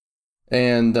Spirit.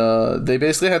 And they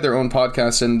basically had their own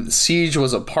podcast, and Siege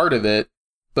was a part of it.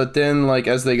 But then, like,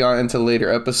 as they got into later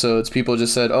episodes, people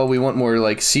just said, oh, we want more,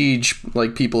 like, Siege,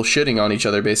 like, people shitting on each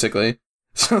other, basically.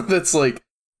 So that's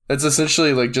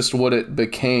essentially, like, just what it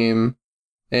became.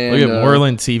 And, Look at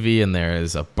Moreland TV in there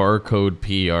as a barcode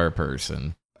PR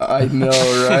person. I know,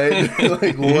 right?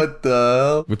 Like, what the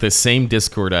hell? With the same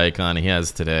Discord icon he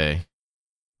has today.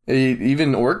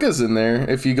 Even Orca's in there.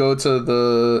 If you go to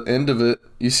the end of it,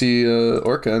 you see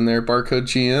Orca in there, barcode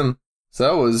GM. So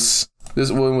that was...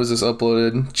 When was this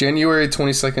uploaded? January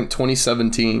 22nd,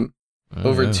 2017.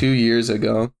 Over 2 years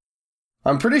ago.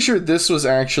 I'm pretty sure this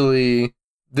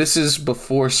is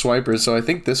before Swiper, so I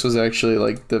think this was actually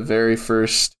like the very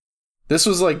first. This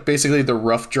was like basically the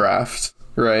rough draft,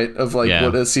 right? Of like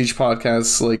what a Siege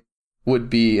podcast like would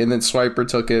be. And then Swiper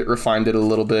took it, refined it a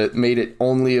little bit, made it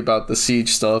only about the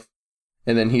Siege stuff.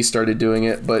 And then he started doing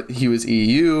it, but he was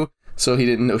EU, so he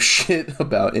didn't know shit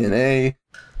about NA.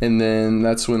 And then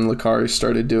that's when Lakari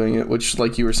started doing it, which,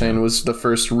 like you were saying, was the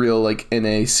first real, like,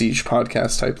 NA Siege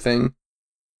podcast type thing.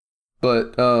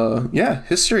 But, yeah,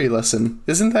 history lesson.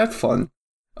 Isn't that fun?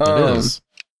 It is.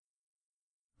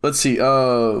 Let's see.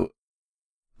 Yeah,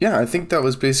 I think that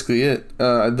was basically it.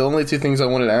 The only two things I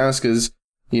wanted to ask is,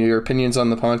 your opinions on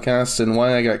the podcast and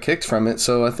why I got kicked from it.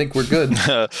 So I think we're good.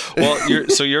 Well,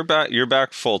 you're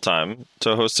back full time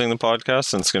to hosting the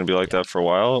podcast, and it's going to be like that for a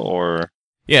while, or...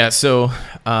 Yeah, so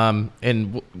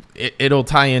it'll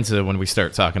tie into when we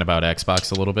start talking about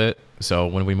Xbox a little bit. So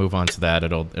when we move on to that,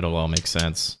 it'll all make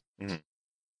sense. Mm-hmm.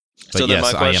 But so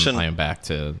yes, I am back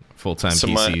to full-time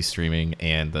PC streaming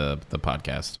and the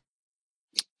podcast.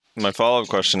 My follow-up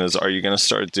question is: are you going to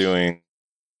start doing?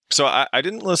 So I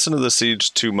didn't listen to the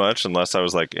Siege too much unless I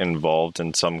was like involved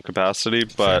in some capacity.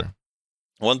 But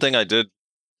one thing I did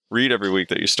read every week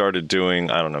that you started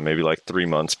doing, I don't know, maybe like 3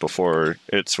 months before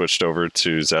it switched over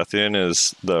to Zethian,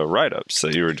 is the write-ups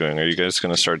that you were doing. Are you guys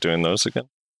going to start doing those again?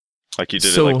 Like you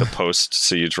did in like the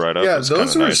post-Siege write-up? Yeah,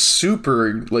 those were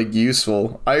super like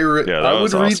useful. That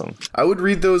was awesome. I would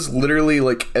read those literally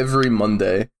like every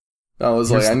Monday. I was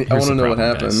I want to know what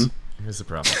happened. Guys. Here's the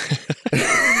problem.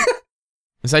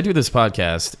 As I do this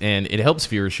podcast, and it helps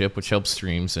viewership, which helps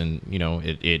streams, and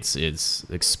it's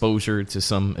exposure to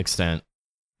some extent.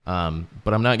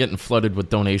 But I'm not getting flooded with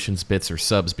donations, bits, or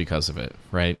subs because of it,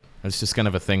 right? It's just kind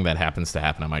of a thing that happens to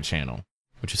happen on my channel,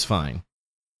 which is fine.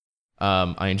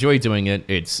 I enjoy doing it.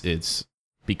 It's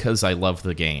because I love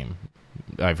the game,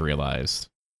 I've realized.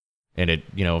 And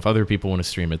if other people want to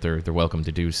stream it, they're welcome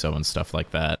to do so and stuff like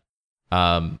that.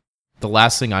 The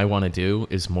last thing I want to do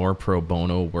is more pro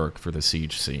bono work for the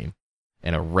Siege scene.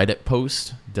 And a Reddit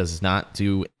post does not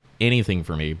do anything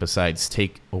for me besides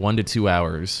take 1 to 2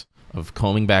 hours of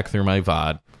combing back through my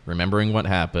VOD, remembering what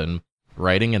happened,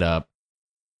 writing it up,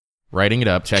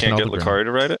 checking all the... Can't get Lakari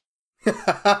to write it?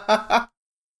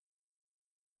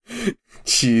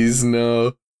 Jeez,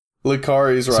 no.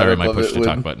 Lakari's right. Sorry, my push to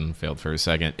talk button failed for a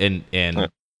second. And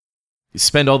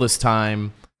spend all this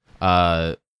time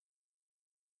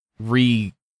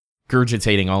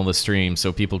regurgitating all the streams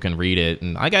so people can read it.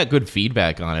 And I got good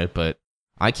feedback on it, but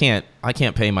I can't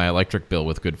pay my electric bill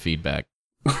with good feedback.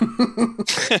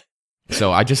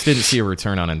 So I just didn't see a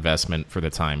return on investment for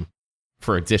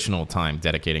additional time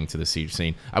dedicating to the Siege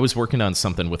scene. I was working on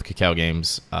something with Cacao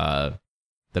Games that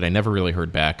I never really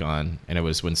heard back on, and it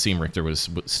was when Seam Richter was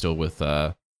still with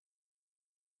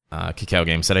Cacao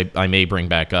Games that I may bring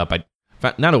back up.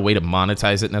 Not a way to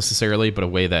monetize it necessarily, but a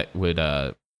way that would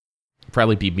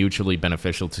probably be mutually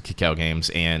beneficial to Cacao Games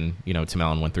and to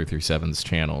Malin 1337's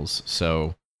channels.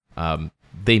 So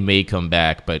they may come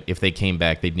back, but if they came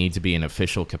back, they'd need to be in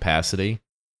official capacity,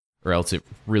 or else it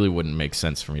really wouldn't make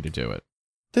sense for me to do it.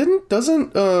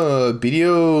 Doesn't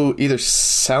BDO either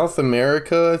South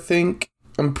America, I think?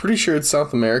 I'm pretty sure it's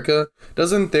South America.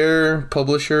 Doesn't their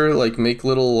publisher like make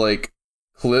little like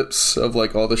clips of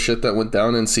like all the shit that went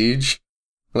down in Siege?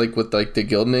 Like with like the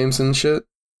guild names and shit?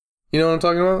 You know what I'm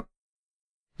talking about?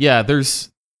 Yeah, there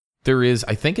is,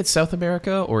 I think it's South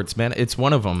America, or it's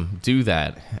one of them do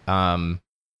that. And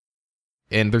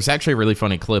there's actually a really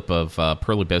funny clip of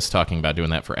Pearl Abyss talking about doing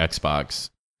that for Xbox.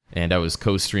 And I was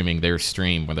co-streaming their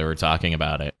stream when they were talking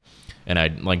about it. And I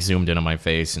like zoomed in on my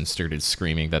face and started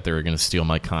screaming that they were going to steal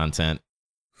my content.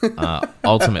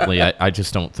 Ultimately, I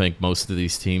just don't think most of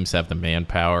these teams have the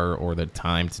manpower or the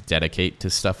time to dedicate to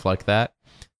stuff like that.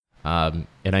 And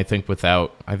I think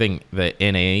the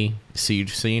NA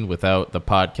Siege scene without the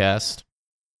podcast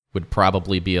would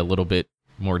probably be a little bit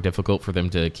more difficult for them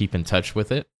to keep in touch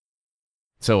with it.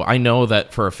 So I know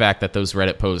that for a fact that those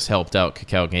Reddit posts helped out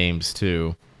Kakao Games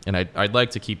too, and I'd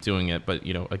like to keep doing it, but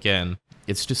again,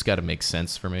 it's just got to make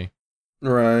sense for me.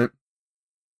 Right.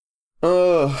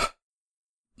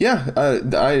 Yeah,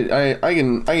 I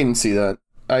can see that.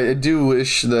 I do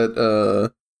wish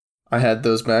that I had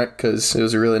those back because it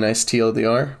was a really nice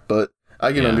TLDR, but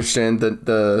I can understand that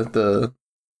the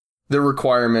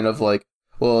requirement of like,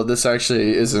 well, this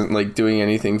actually isn't like doing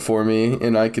anything for me,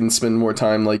 and I can spend more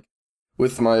time like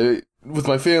with my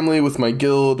family, with my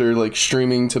guild, or like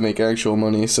streaming to make actual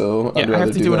money. So yeah, I'd rather I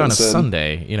have to do it on instead. a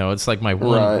Sunday. It's like my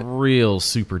one real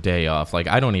super day off. Like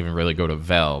I don't even really go to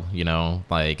Vel.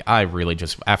 Like I really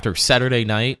just after Saturday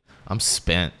night, I'm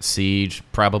spent. Siege,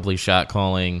 probably shot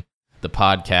calling, the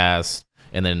podcast,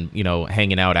 and then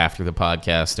hanging out after the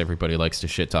podcast. Everybody likes to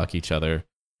shit talk each other,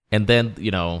 and then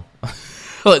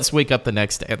let's wake up the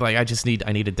next day. Like I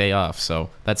need a day off.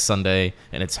 So that's Sunday,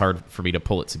 and it's hard for me to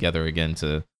pull it together again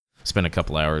to spend a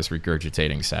couple hours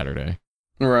regurgitating Saturday.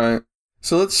 Right.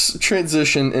 So let's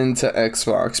transition into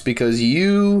Xbox, because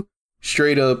you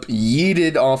straight up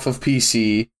yeeted off of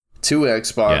PC to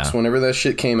Xbox whenever that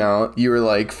shit came out. You were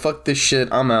like, fuck this shit,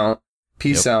 I'm out.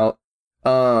 Peace out.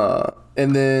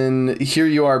 And then here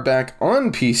you are back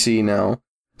on PC now.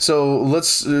 So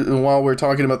let's, while we're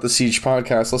talking about the Siege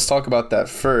podcast, let's talk about that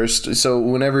first. So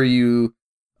whenever you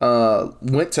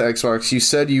went to Xbox, you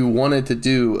said you wanted to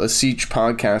do a Siege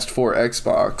podcast for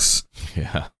Xbox.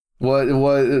 Yeah. What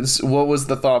was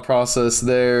the thought process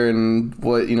there, and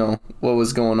what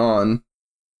was going on?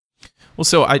 Well,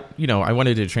 so I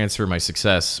wanted to transfer my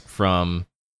success from.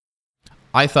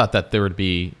 I thought that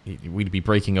we'd be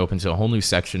breaking open to a whole new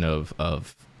section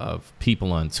of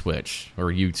people on Twitch or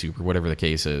YouTube or whatever the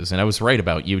case is, and I was right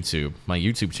about YouTube. My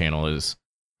YouTube channel is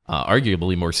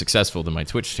arguably more successful than my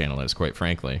Twitch channel is, quite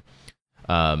frankly,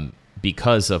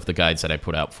 because of the guides that I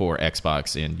put out for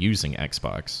Xbox and using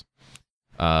Xbox.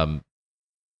 But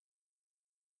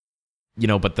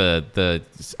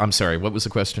I'm sorry, what was the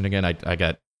question again? I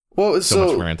got so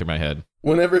much ran through my head.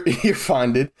 Whenever you're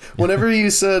finding, whenever you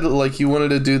said like you wanted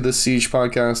to do the Siege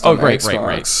podcast on Xbox.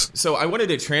 Right. So I wanted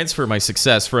to transfer my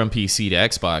success from PC to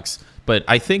Xbox, but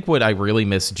I think what I really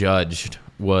misjudged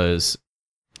was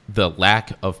the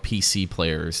lack of PC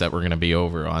players that were going to be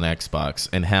over on Xbox,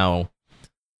 and how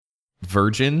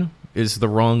virgin is the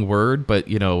wrong word, but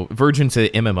virgin to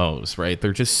MMOs, right?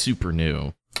 They're just super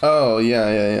new. Oh,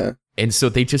 yeah. And so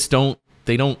they just don't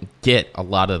get a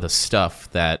lot of the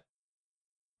stuff that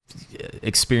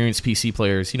experienced PC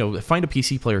players, find a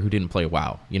PC player who didn't play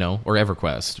WoW, or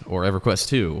EverQuest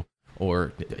 2,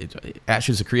 or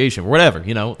Ashes of Creation, or whatever,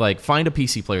 like find a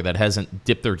PC player that hasn't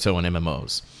dipped their toe in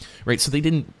MMOs, right? So they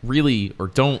didn't really, or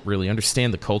don't really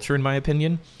understand the culture, in my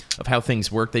opinion, of how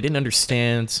things work. They didn't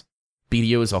understand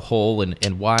BDO as a whole,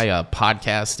 and why a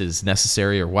podcast is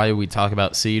necessary, or why we talk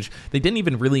about Siege. They didn't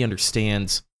even really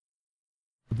understand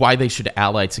why they should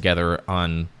ally together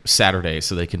on Saturday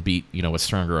so they can beat, a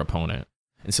stronger opponent.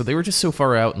 And so they were just so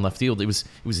far out in left field. It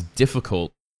was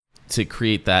difficult to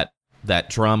create that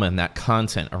drama and that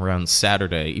content around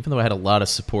Saturday, even though I had a lot of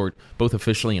support, both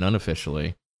officially and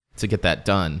unofficially, to get that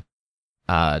done.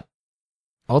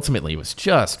 Ultimately, it was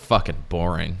just fucking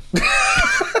boring.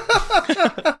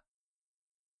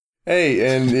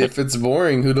 Hey, and if it's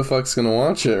boring, who the fuck's gonna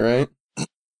watch it, right?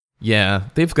 Yeah,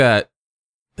 they've got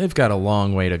a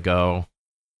long way to go.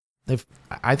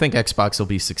 I think Xbox will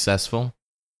be successful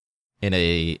in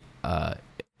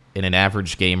an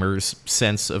average gamer's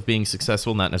sense of being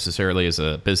successful, not necessarily as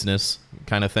a business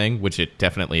kind of thing, which it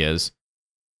definitely is.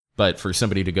 But for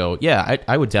somebody to go, yeah,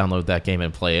 I would download that game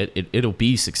and play it. It'll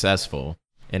be successful,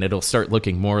 and it'll start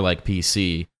looking more like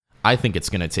PC. I think it's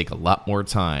going to take a lot more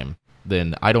time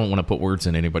than, I don't want to put words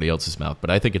in anybody else's mouth,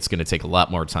 but I think it's going to take a lot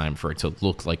more time for it to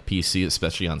look like PC,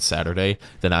 especially on Saturday,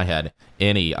 than I had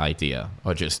any idea,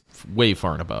 or just way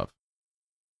far and above.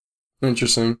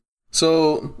 Interesting.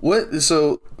 So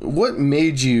what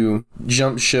made you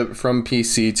jump ship from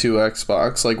PC to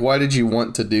Xbox? Like, why did you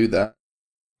want to do that?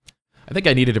 I think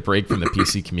I needed a break from the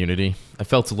PC community. I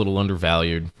felt a little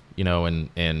undervalued,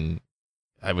 and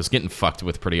I was getting fucked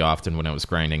with pretty often when I was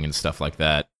grinding and stuff like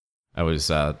that. I was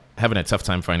having a tough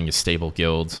time finding a stable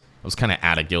guild. I was kind of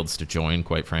out of guilds to join,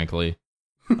 quite frankly.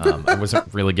 I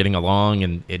wasn't really getting along,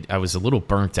 and I was a little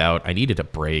burnt out. I needed a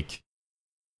break.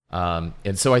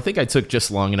 And so I think I took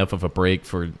just long enough of a break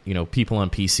for, people on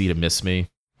PC to miss me.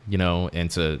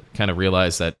 and to kind of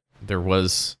realize that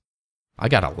I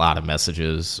got a lot of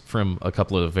messages from a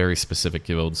couple of very specific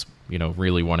guilds,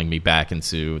 really wanting me back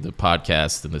into the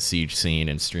podcast and the Siege scene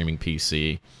and streaming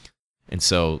PC. And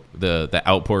so the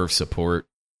outpour of support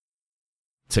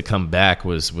to come back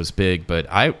was big, but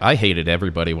I hated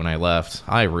everybody when I left.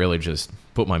 I really just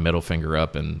put my middle finger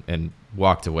up and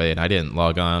walked away, and I didn't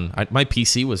log on. My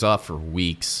PC was off for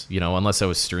weeks, unless I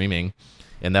was streaming,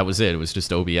 and that was it. It was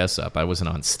just OBS up. I wasn't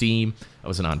on Steam. I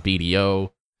wasn't on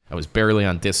BDO. I was barely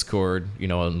on Discord,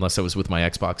 unless I was with my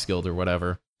Xbox guild or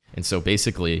whatever. And so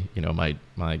basically,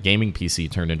 my gaming PC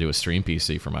turned into a stream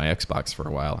PC for my Xbox for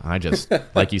a while. I just,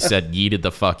 like you said, yeeted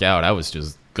the fuck out. I was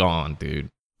just gone, dude.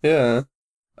 Yeah.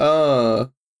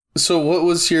 So what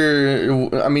was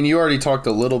your, I mean, you already talked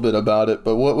a little bit about it,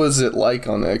 but what was it like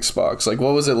on the Xbox? Like,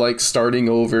 what was it like starting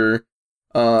over?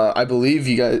 I believe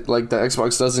you guys, like, the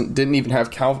Xbox didn't even have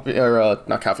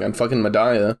not Calpheon, fucking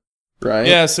Medaya, right?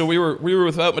 Yeah, so we were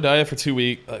without Medaya for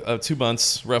 2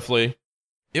 months, roughly.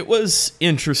 It was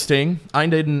interesting.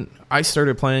 I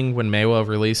started playing when Meiwa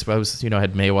released, but I was,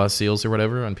 had Meiwa seals or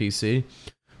whatever on PC.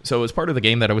 So it was part of the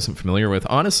game that I wasn't familiar with.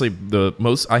 Honestly,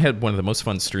 I had one of the most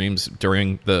fun streams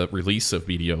during the release of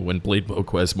BDO when Blade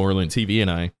Boquest, Moreland TV, and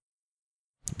I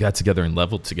got together and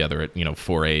leveled together at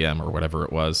 4 a.m. or whatever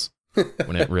it was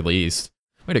when it released.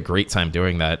 We had a great time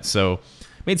doing that. So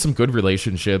made some good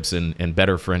relationships and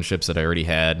better friendships that I already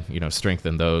had.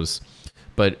 Strengthened those.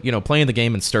 But playing the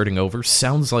game and starting over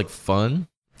sounds like fun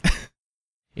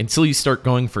until you start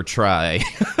going for try.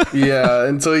 Yeah,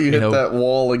 until you hit that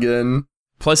wall again.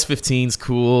 Plus 15's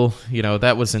cool,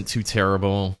 that wasn't too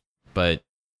terrible, but,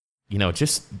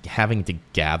 just having to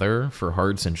gather for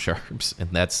hards and sharps,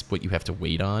 and that's what you have to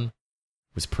wait on,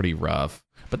 was pretty rough.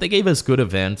 But they gave us good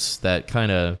events that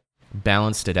kind of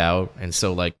balanced it out, and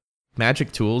so, like,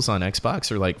 magic tools on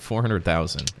Xbox are like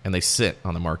 400,000, and they sit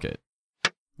on the market.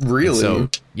 Really?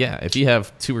 And so, yeah, if you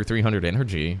have 200 or 300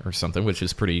 energy or something, which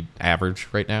is pretty average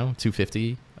right now,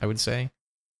 250, I would say,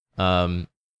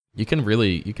 you can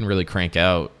really crank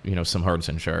out, some hards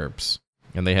and sharps.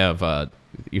 And they have,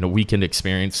 weekend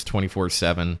experience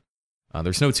 24/7.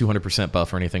 There's no 200%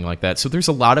 buff or anything like that. So there's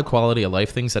a lot of quality of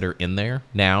life things that are in there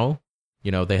now.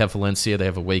 They have Valencia, they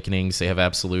have Awakenings, they have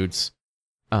Absolutes,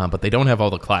 but they don't have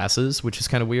all the classes, which is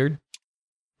kind of weird.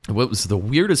 What was the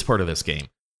weirdest part of this game?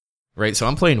 Right, so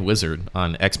I'm playing Wizard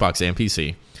on Xbox and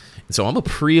PC. And so I'm a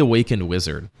pre-awakened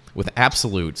Wizard with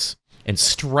Absolutes, and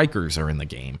Strikers are in the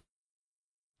game.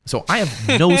 So I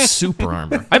have no super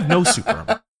armor.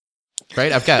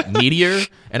 Right? I've got Meteor,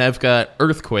 and I've got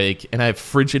Earthquake, and I have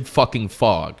Frigid fucking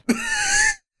Fog.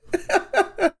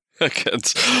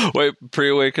 Wait,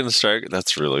 pre-awakened Striker?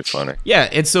 That's really funny. Yeah,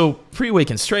 and so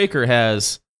pre-awakened Striker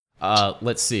has,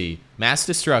 let's see, Mass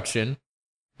Destruction,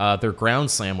 their Ground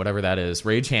Slam, whatever that is,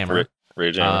 Rage Hammer.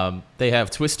 Rage Hammer. They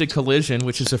have Twisted Collision,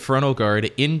 which is a frontal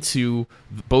guard into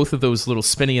both of those little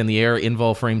spinny in the air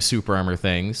invol frame super armor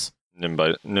things.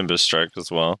 Nimbus Strike as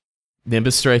well.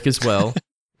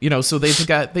 So they've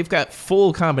got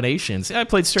full combinations. I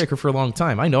played Striker for a long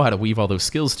time. I know how to weave all those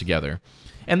skills together.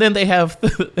 And then they have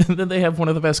one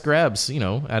of the best grabs,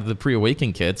 out of the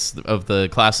pre-awaken kits of the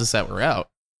classes that were out.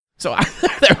 So I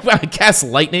cast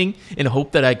Lightning and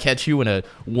hope that I catch you in a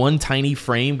one tiny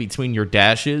frame between your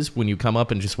dashes when you come up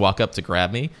and just walk up to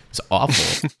grab me. It's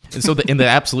awful. And so the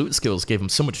absolute skills gave him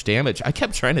so much damage. I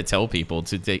kept trying to tell people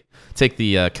to take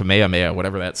the Kamehameha,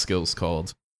 whatever that skill's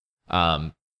called.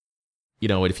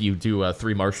 If you do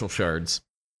 3 Martial Shards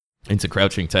into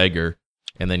Crouching Tiger,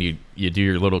 and then you do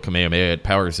your little Kamehameha, it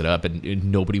powers it up, and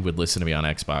nobody would listen to me on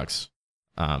Xbox.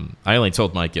 I only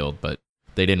told my guild, but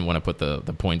they didn't want to put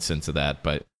the points into that.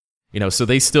 But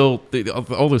so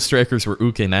all those strikers were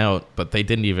ooking out, but they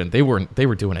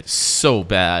were doing it so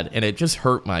bad, and it just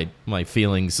hurt my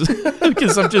feelings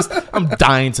because I'm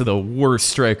dying to the worst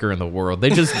striker in the world. They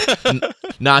just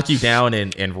knock you down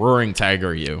and roaring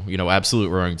tiger you, absolute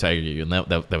roaring tiger you, and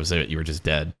that was it. You were just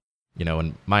dead.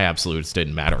 And my absolutes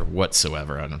didn't matter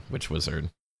whatsoever on which wizard.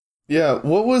 Yeah,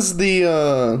 what was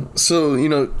the so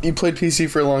you played PC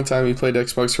for a long time, you played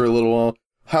Xbox for a little while.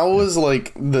 How was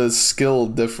like the skill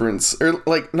difference, or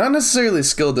like not necessarily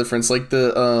skill difference, like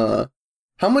the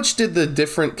how much did the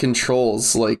different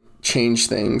controls like change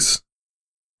things?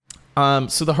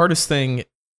 So the hardest thing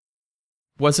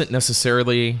wasn't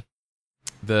necessarily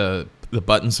the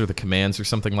buttons or the commands or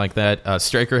something like that.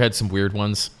 Striker had some weird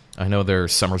ones. I know their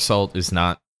somersault is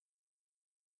not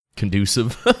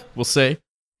conducive, we'll say.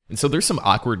 And so there's some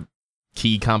awkward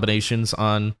key combinations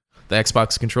on the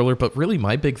Xbox controller, but really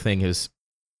my big thing is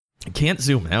I can't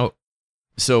zoom out.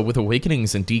 So with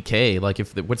Awakenings and DK, like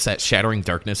what's that, Shattering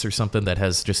Darkness or something that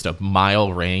has just a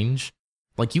mile range?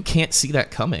 Like you can't see that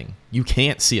coming. You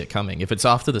can't see it coming. If it's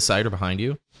off to the side or behind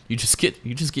you, you just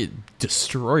get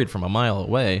destroyed from a mile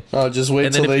away. Oh, just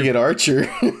wait till they get Archer.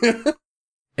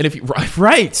 And if you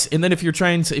right, and then if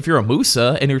you're a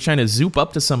Musa and you're trying to zoop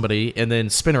up to somebody and then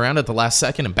spin around at the last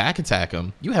second and back attack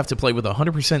them, you have to play with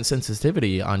 100%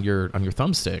 sensitivity on your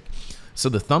thumbstick. So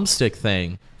the thumbstick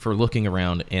thing for looking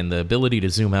around and the ability to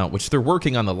zoom out, which they're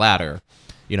working on the latter.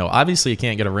 You know, obviously you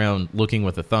can't get around looking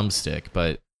with a thumbstick,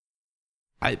 but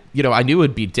I knew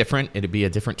it'd be different. It'd be a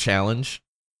different challenge.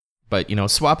 But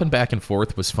swapping back and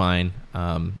forth was fine.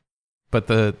 But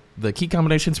the key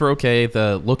combinations were okay.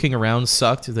 The looking around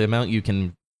sucked. The amount you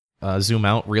can zoom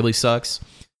out really sucks.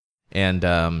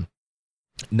 And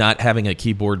not having a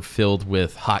keyboard filled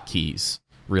with hotkeys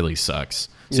really sucks.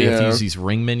 So you have to use these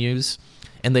ring menus,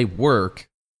 and they work.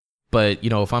 But,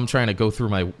 if I'm trying to go through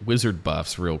my wizard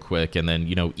buffs real quick and then,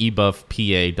 E-buff,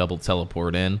 PA, double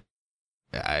teleport in,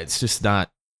 it's just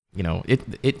not,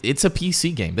 it's a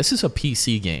PC game. This is a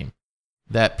PC game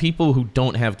that people who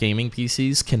don't have gaming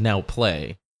PCs can now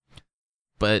play.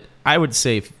 But I would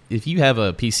say if you have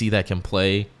a PC that can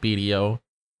play BDO,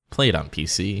 play it on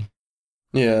PC.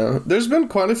 Yeah, there's been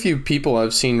quite a few people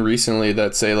I've seen recently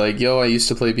that say like, yo, I used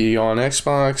to play BDO on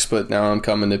Xbox, but now I'm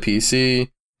coming to PC.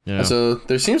 Yeah. So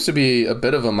there seems to be a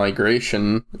bit of a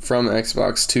migration from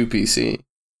Xbox to PC.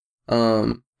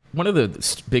 One of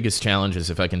the biggest challenges,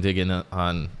 if I can dig in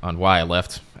on why I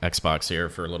left Xbox here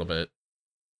for a little bit,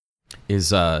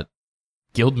 is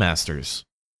Guildmasters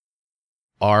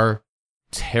are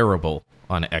terrible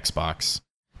on Xbox.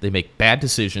 They make bad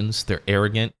decisions. They're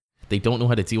arrogant. They don't know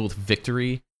how to deal with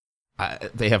victory.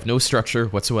 They have no structure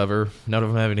whatsoever. None of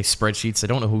them have any spreadsheets. They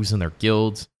don't know who's in their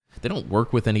guilds. They don't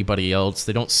work with anybody else.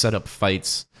 They don't set up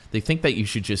fights. They think that you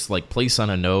should just like place on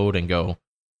a node and go,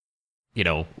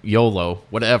 YOLO,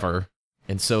 whatever.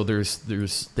 And so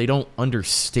they don't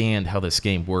understand how this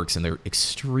game works, and they're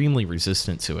extremely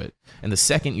resistant to it. And the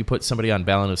second you put somebody on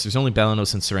Balanos, there's only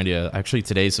Balanos and Serendia. Actually,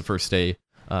 today's the first day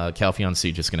Calpheon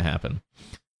Siege is going to happen.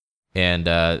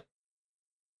 And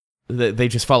they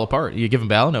just fall apart. You give them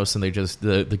Balanos, and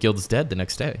the guild is dead the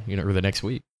next day, or the next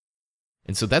week.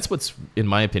 And so that's what's, in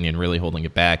my opinion, really holding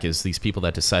it back, is these people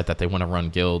that decide that they want to run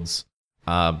guilds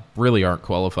really aren't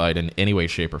qualified in any way,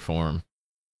 shape, or form.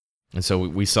 And so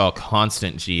we saw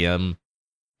constant GM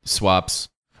swaps.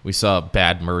 We saw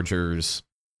bad mergers,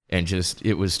 and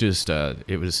it was just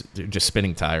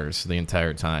spinning tires the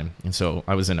entire time. And so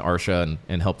I was in Arsha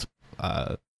and helped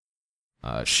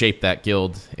shape that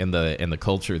guild and the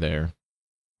culture there.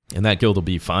 And that guild will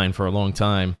be fine for a long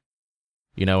time.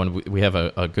 And we have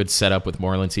a good setup with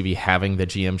Moreland TV having the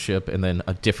GM ship, and then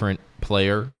a different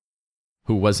player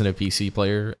who wasn't a PC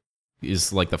player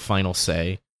is like the final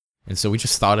say. And so we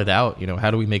just thought it out,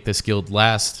 how do we make this guild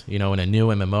last, in a new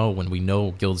MMO when we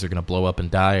know guilds are going to blow up and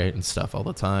die and stuff all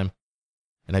the time.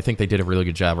 And I think they did a really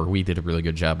good job, or we did a really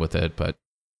good job with it. But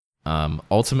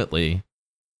ultimately,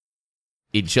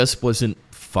 it just wasn't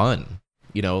fun.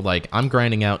 Like I'm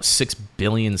grinding out 6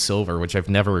 billion silver, which I've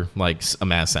never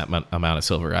amassed that amount of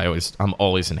silver. I'm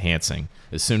always enhancing.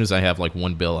 As soon as I have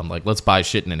 1 bill, I'm like, let's buy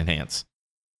shit and enhance.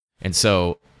 And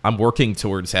so I'm working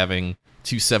towards having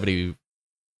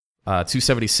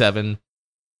 277,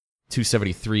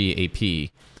 273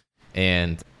 AP,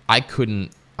 and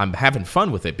I'm having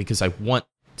fun with it because I want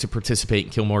to participate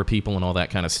and kill more people and all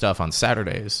that kind of stuff on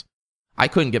Saturdays. I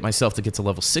couldn't get myself to get to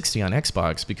level 60 on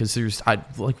Xbox because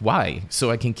why? So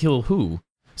I can kill who?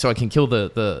 So I can kill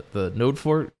the node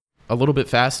fort a little bit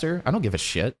faster? I don't give a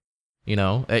shit.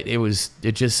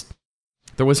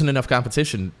 There wasn't enough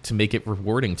competition to make it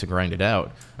rewarding to grind it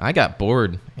out. I got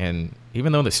bored, and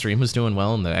even though the stream was doing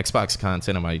well and the Xbox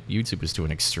content on my YouTube was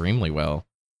doing extremely well,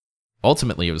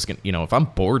 ultimately it was going to, if I'm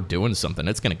bored doing something,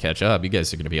 it's going to catch up. You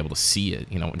guys are going to be able to see it,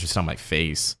 just on my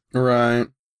face. Right.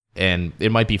 And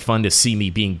it might be fun to see me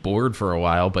being bored for a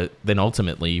while, but then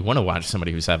ultimately you want to watch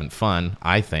somebody who's having fun.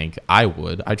 I think I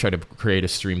would. I try to create a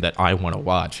stream that I want to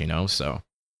watch, so.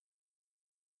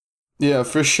 Yeah,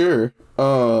 for sure.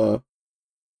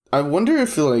 I wonder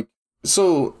if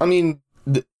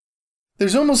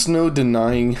there's almost no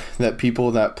denying that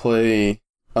people that play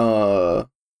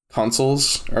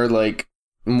consoles are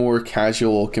more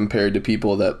casual compared to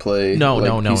people that play No.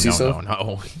 They're not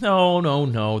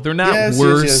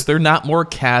worse. Yes. They're not more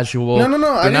casual.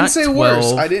 No. I didn't say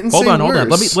worse. I didn't say worse. Hold on.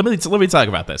 Let me talk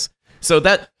about this. So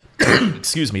that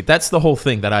excuse me, that's the whole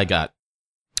thing that I got.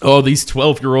 Oh, these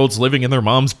 12-year-olds living in their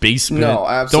mom's basement no,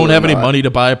 absolutely don't have any not. money to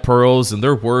buy pearls, and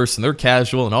they're worse, and they're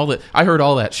casual, and all that. I heard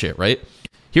all that shit, right?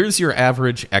 Here's your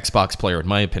average Xbox player, in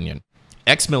my opinion.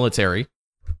 Ex-military,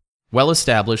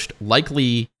 well-established,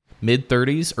 likely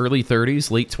mid-30s, early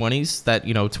 30s, late 20s, that,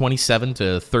 27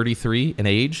 to 33 in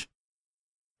age.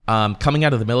 Coming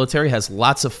out of the military, has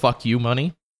lots of fuck you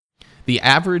money. The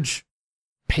average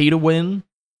pay-to-win.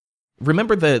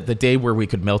 Remember the day where we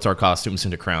could melt our costumes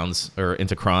into crowns or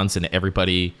into crons and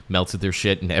everybody melted their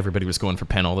shit and everybody was going for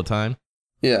pen all the time?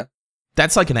 Yeah.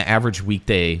 That's like an average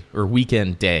weekday or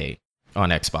weekend day on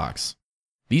Xbox.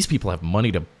 These people have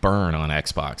money to burn on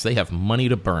Xbox. They have money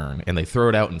to burn, and they throw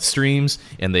it out in streams,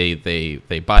 and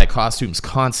they buy costumes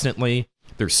constantly.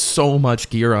 There's so much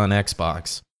gear on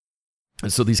Xbox.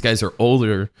 And so these guys are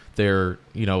older. They're,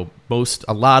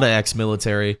 a lot of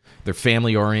ex-military. They're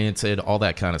family-oriented, all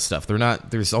that kind of stuff.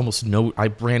 There's almost no, I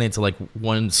ran into like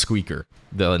one squeaker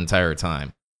the entire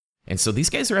time. And so these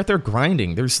guys are out there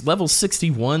grinding. There's level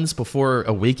 61s before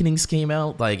Awakenings came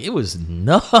out. Like, it was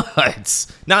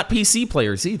nuts. Not PC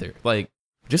players either. Like,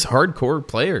 just hardcore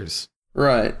players.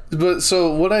 Right. But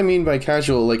so what I mean by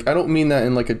casual, like, I don't mean that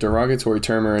in like a derogatory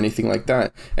term or anything like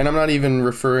that. And I'm not even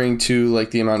referring to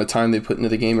like the amount of time they put into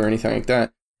the game or anything like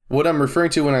that. What I'm referring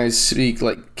to when I speak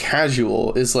like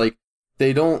casual is like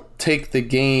they don't take the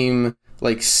game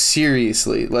like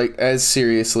seriously, like as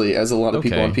seriously as a lot of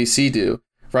people on PC do.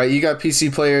 Right, you got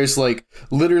PC players like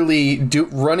literally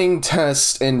running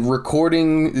tests and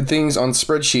recording things on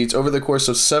spreadsheets over the course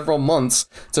of several months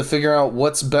to figure out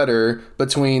what's better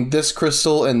between this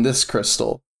crystal and this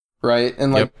crystal, right?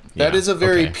 And like that is a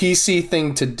very PC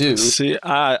thing to do. See,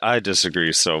 I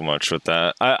disagree so much with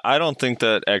that. I don't think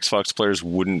that Xbox players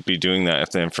wouldn't be doing that if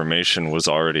the information was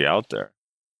already out there.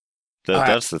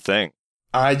 That's the thing.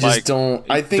 I just don't.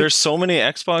 I think there's so many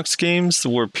Xbox games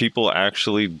where people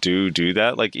actually do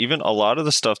that. Like even a lot of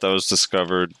the stuff that was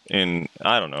discovered in,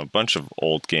 I don't know, a bunch of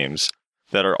old games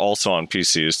that are also on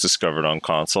PC is discovered on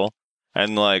console.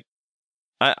 And like,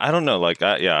 I don't know. Like,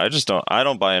 I just don't. I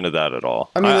don't buy into that at all.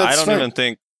 I mean, I don't even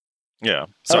think. Yeah,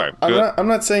 sorry. I'm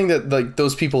not saying that like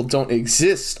those people don't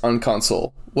exist on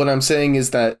console. What I'm saying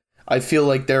is that I feel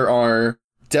like there are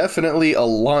definitely a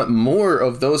lot more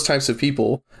of those types of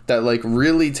people that like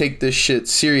really take this shit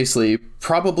seriously,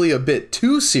 probably a bit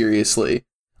too seriously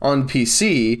on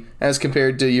PC as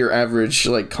compared to your average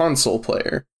like console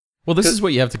player. Well, this is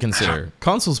what you have to consider.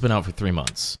 Console's been out for 3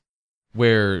 months,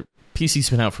 where PC's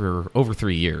been out for over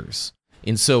 3 years.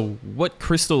 And so what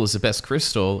crystal is the best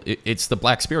crystal? It's the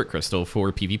Black Spirit crystal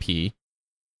for PvP,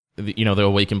 the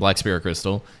Awakened Black Spirit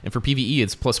crystal. And for PvE,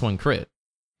 it's +1 crit.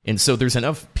 And so there's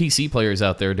enough PC players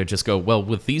out there to just go, well,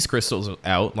 with these crystals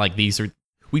out, like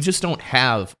we just don't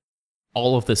have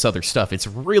all of this other stuff. It's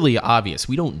really obvious.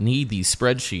 We don't need these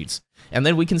spreadsheets. And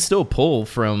then we can still pull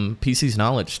from PC's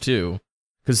knowledge too.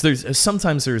 Because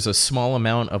sometimes there's a small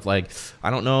amount of like,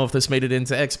 I don't know if this made it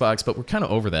into Xbox, but we're kind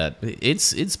of over that.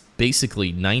 It's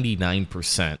basically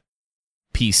 99%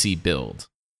 PC build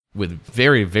with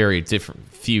very, very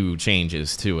different few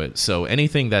changes to it. So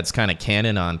anything that's kind of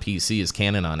canon on PC is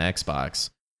canon on Xbox.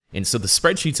 And so the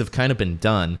spreadsheets have kind of been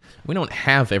done. We don't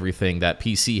have everything that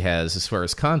PC has as far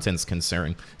as content's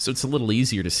concerned. So it's a little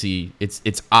easier to see.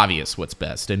 It's obvious what's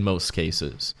best in most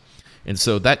cases. And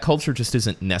so that culture just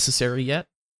isn't necessary yet.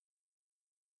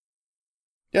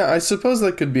 Yeah, I suppose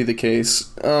that could be the case.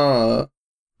 But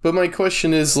my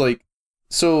question is like,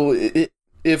 so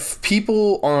if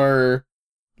people are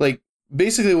like,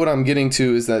 basically what I'm getting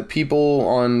to is that people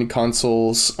on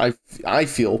consoles, I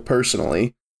feel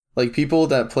personally, like people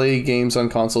that play games on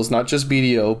consoles, not just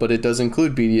BDO, but it does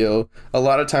include BDO, a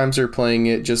lot of times they're playing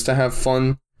it just to have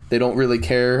fun. They don't really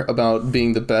care about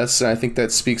being the best. And I think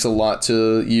that speaks a lot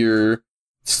to your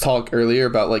talk earlier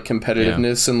about like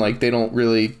competitiveness and like they don't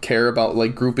really care about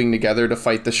like grouping together to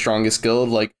fight the strongest guild.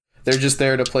 Like they're just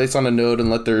there to place on a node and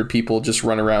let their people just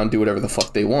run around, do whatever the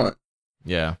fuck they want.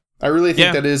 Yeah. I really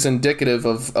think that is indicative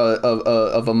of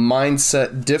a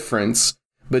mindset difference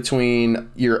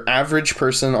between your average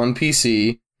person on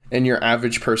PC and your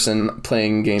average person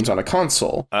playing games on a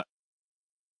console.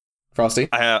 Frosty?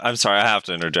 I'm sorry, I have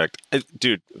to interject.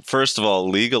 Dude, first of all,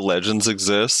 League of Legends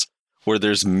exists where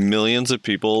there's millions of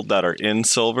people that are in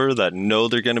silver, that know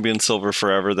they're going to be in silver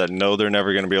forever, that know they're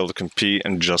never going to be able to compete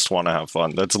and just want to have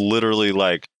fun. That's literally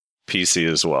like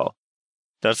PC as well.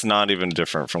 That's not even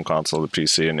different from console to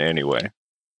PC in any way.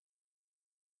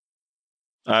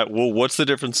 Well, what's the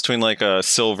difference between like a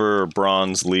silver or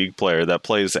bronze league player that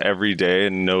plays every day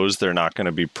and knows they're not going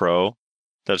to be pro,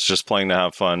 that's just playing to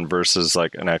have fun, versus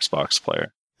like an Xbox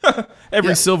player?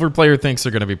 Every silver player thinks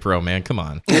they're going to be pro, man. Come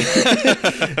on.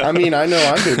 I mean, I know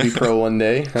I'm going to be pro one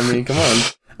day. I mean, come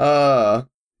on.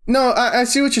 No, I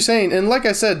see what you're saying, and like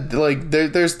I said, like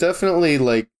there's definitely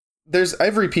like there's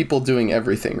every people doing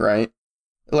everything, right?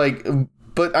 Like,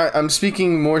 but I'm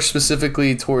speaking more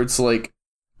specifically towards like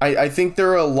I think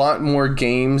there are a lot more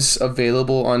games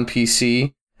available on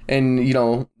PC, and you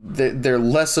know they're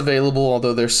less available,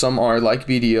 although there's some are like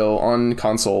BDO on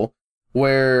console,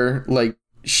 where like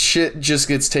shit just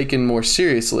gets taken more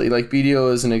seriously. Like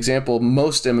BDO is an example.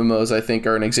 Most MMOs I think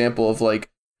are an example of like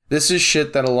this is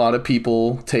shit that a lot of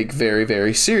people take very,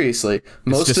 very seriously.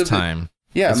 It's just time.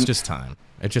 It's just time.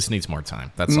 It just needs more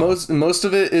time. That's all. Most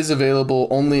of it is available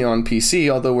only on PC,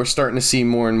 although we're starting to see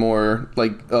more and more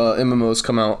like MMOs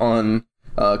come out on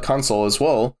console as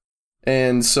well.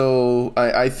 And so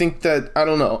I think that I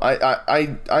don't know.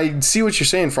 I see what you're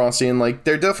saying, Frosty, and like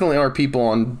there definitely are people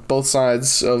on both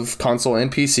sides of console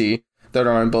and PC that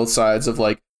are on both sides of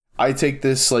like I take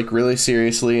this like really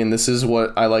seriously, and this is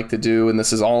what I like to do, and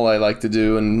this is all I like to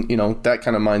do, and you know that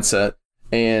kind of mindset.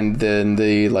 And then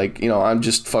they like, you know, I'm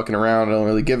just fucking around. I don't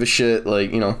really give a shit.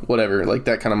 Like, you know, whatever. Like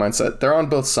that kind of mindset. They're on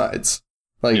both sides.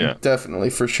 Like, definitely,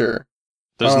 for sure.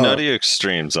 There's nutty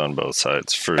extremes on both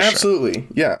sides, for sure. Absolutely.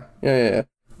 Yeah.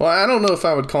 Well, I don't know if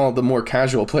I would call the more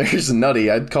casual players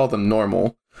nutty. I'd call them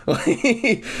normal.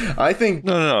 I think...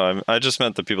 No. I just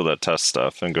meant the people that test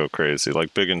stuff and go crazy,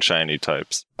 like big and shiny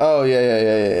types. Oh,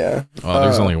 yeah. Oh,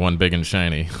 there's only one big and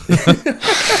shiny.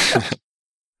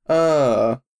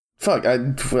 Fuck, I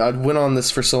went on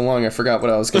this for so long I forgot what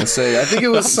I was going to say. I think it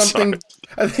was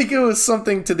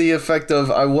something to the effect of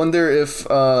I wonder if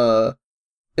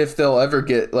they'll ever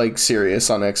get like serious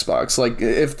on Xbox. Like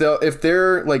if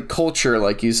their like culture,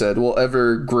 like you said, will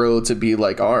ever grow to be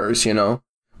like ours, you know?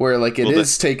 Where like it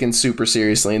is taken super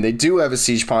seriously, and they do have a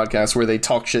Siege podcast where they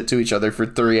talk shit to each other for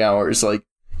 3 hours, like,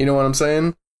 you know what I'm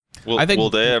saying? Will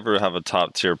they ever have a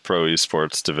top tier pro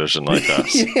esports division like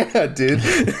us? Yeah, dude.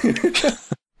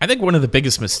 I think one of the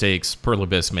biggest mistakes Pearl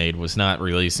Abyss made was not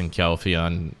releasing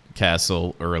Calpheon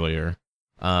Castle earlier.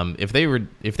 If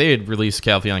they had released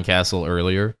Calpheon Castle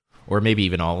earlier, or maybe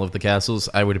even all of the castles,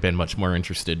 I would have been much more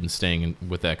interested in staying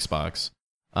with Xbox.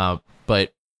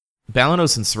 But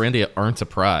Balanos and Serendia aren't a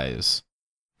prize.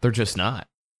 They're just not.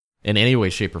 In any way,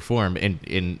 shape, or form. And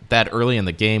in that early in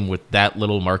the game, with that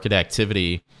little market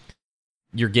activity,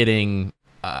 you're getting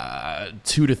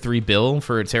 2 to 3 bill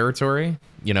for a territory,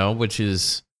 you know, which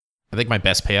is... I think my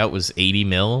best payout was 80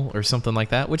 mil or something like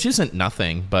that, which isn't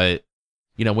nothing, but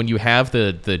you know, when you have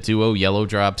the duo yellow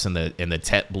drops and the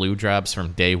Tet blue drops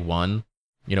from day one,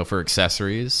 you know, for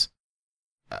accessories,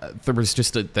 there was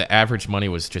just the average money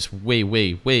was just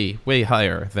way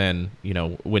higher than, you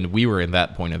know, when we were in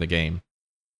that point of the game.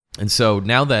 And so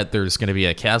now that there's going to be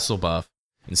a castle buff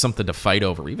and something to fight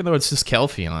over, even though it's just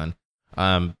Calpheon,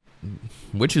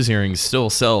 Witch's Earrings still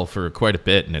sell for quite a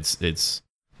bit, and it's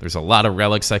there's a lot of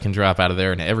relics I can drop out of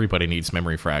there, and everybody needs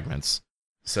memory fragments.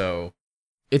 So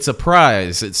it's a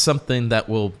prize. It's something that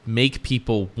will make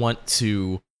people want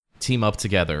to team up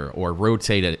together or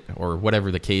rotate it or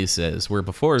whatever the case is, where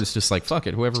before it's just like, fuck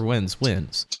it, whoever wins,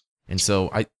 wins. And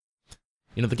so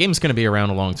the game's going to be around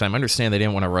a long time. I understand they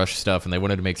didn't want to rush stuff, and they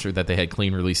wanted to make sure that they had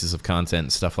clean releases of content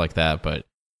and stuff like that, but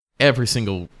every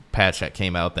single patch that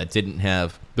came out that didn't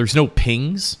have... There's no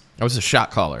pings. I was a shot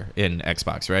caller in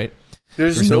Xbox, right?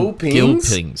 There's no pings? Guild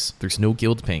pings. There's no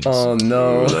guild pings. Oh,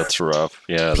 no. Ooh, that's rough.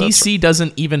 Yeah. PC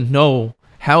doesn't even know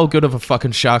how good of a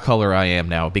fucking shot caller I am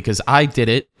now, because I did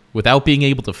it without being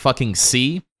able to fucking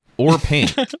see or ping.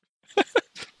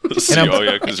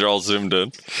 Because you're all zoomed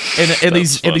in. And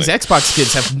these Xbox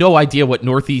kids have no idea what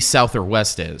northeast, south, or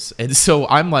west is. And so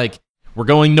I'm like, we're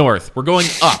going north. We're going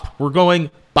up. We're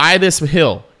going by this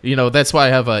hill. You know, that's why I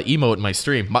have an emote in my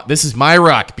stream. This is my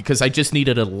rock, because I just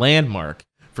needed a landmark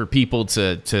for people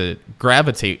to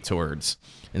gravitate towards.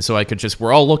 And so I could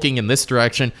we're all looking in this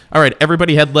direction. All right,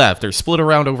 everybody head left. They're split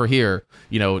around over here.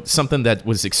 You know, something that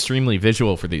was extremely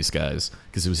visual for these guys,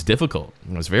 because it was difficult.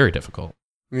 It was very difficult.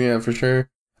 Yeah, for sure.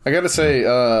 I gotta say,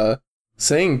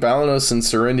 saying Balanos and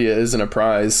Serendia isn't a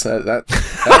prize.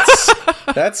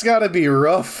 That's gotta be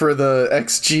rough for the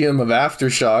ex-GM of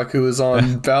Aftershock who was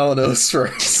on Balanos for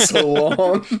so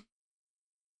long.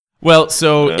 Well,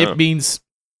 so it means...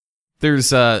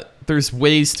 There's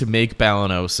ways to make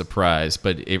Balanos a prize,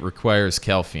 but it requires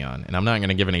Calpheon, and I'm not going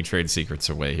to give any trade secrets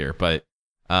away here. But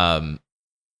when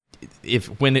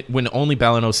only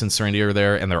Balanos and Serendia are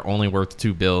there, and they're only worth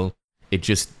 2 bill,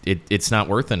 it's not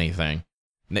worth anything.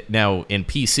 Now in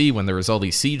PC, when there was all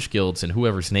these siege guilds, and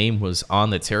whoever's name was on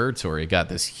the territory got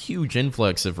this huge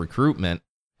influx of recruitment,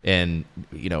 and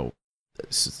you know,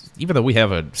 even though we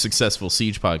have a successful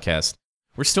siege podcast,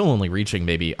 we're still only reaching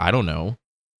maybe, I don't know,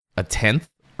 a 10th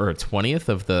or a 20th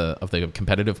of the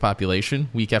competitive population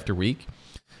week after week.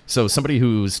 So somebody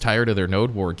who's tired of their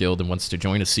Node War guild and wants to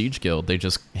join a Siege guild, they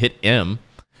just hit M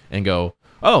and go,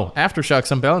 oh,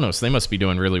 Aftershocks on Balanos, they must be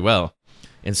doing really well.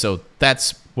 And so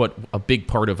that's what a big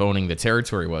part of owning the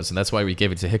territory was, and that's why we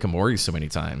gave it to Hikamori so many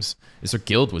times, is their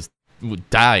guild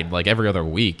died like every other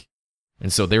week.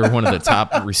 And so they were one of the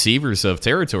top receivers of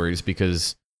territories,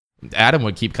 because Adam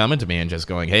would keep coming to me and just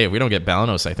going, hey, if we don't get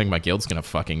Balanos, I think my guild's going to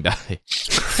fucking die.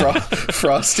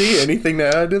 Frosty, anything to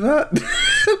add to that?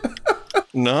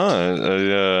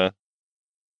 No,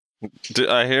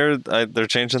 I hear they're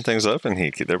changing things up in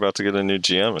Hiki. They're about to get a new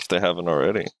GM if they haven't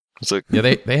already. It's like,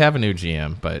 yeah, they have a new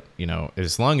GM, but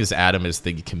as long as Adam is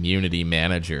the community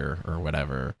manager or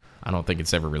whatever, I don't think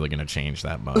it's ever really going to change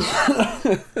that much.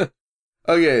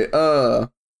 Okay,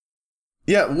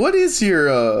 yeah, what is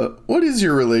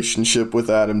your relationship with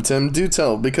Adam, Tim? Do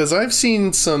tell, because I've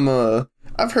seen some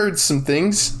I've heard some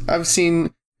things. I've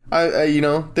seen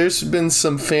there's been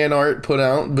some fan art put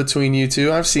out between you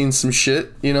two. I've seen some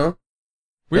shit, We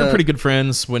were pretty good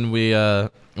friends when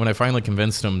I finally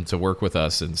convinced him to work with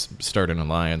us and start an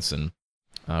alliance, and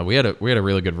we had a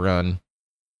really good run.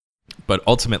 But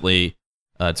ultimately,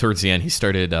 towards the end, he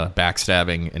started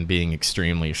backstabbing and being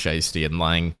extremely shisty and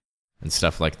lying and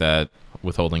stuff like that,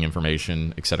 withholding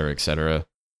information, etc.,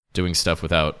 doing stuff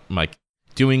without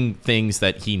doing things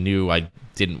that he knew I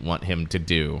didn't want him to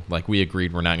do. Like, we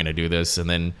agreed we're not going to do this, and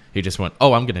then he just went,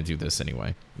 oh, I'm going to do this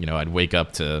anyway. I'd wake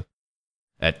up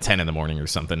at 10 in the morning or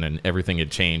something, and everything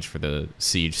had changed for the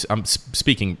siege. I'm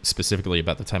speaking specifically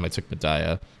about the time I took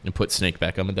Medaya and put Snake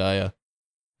back on Medaya.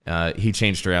 He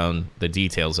changed around the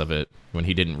details of it when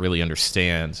he didn't really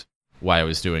understand why I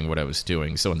was doing what I was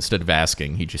doing. So instead of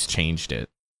asking, he just changed it.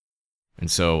 And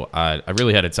so I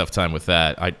really had a tough time with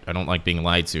that. I don't like being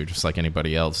lied to, just like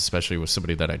anybody else, especially with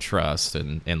somebody that I trust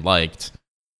and liked.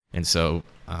 And so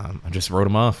I just wrote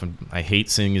him off, and I hate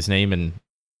seeing his name in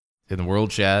the world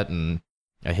chat, and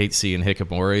I hate seeing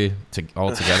Hikamori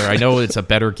all together. I know it's a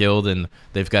better guild, and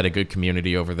they've got a good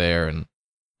community over there,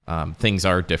 and things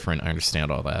are different. I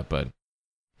understand all that, but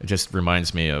it just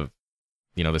reminds me of,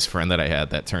 this friend that I had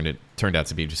that turned out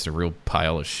to be just a real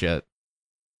pile of shit.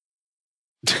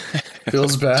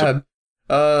 Feels bad.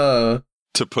 To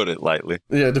put it lightly.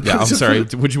 Yeah, I'm sorry.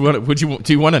 Do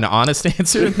you want an honest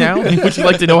answer now? Would you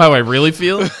like to know how I really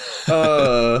feel?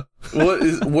 What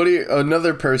are you,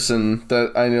 another person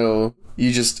that I know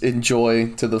you just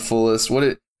enjoy to the fullest? What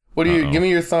are you? Give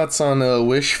me your thoughts on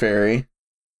Wish Fairy.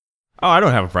 Oh, I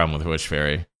don't have a problem with Wish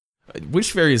Fairy.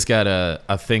 Wish Fairy's got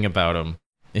a thing about him.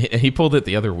 He pulled it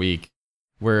the other week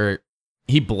where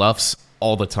he bluffs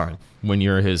all the time when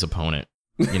you're his opponent.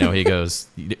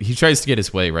 He tries to get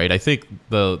his way, right? I think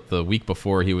the week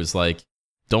before he was like,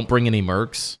 don't bring any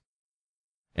mercs.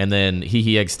 And then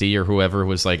XD or whoever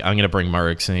was like, I'm going to bring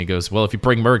mercs. And he goes, well, if you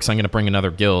bring mercs, I'm going to bring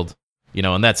another guild.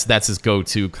 And that's his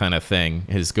go-to kind of thing.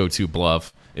 His go-to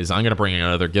bluff is, I'm going to bring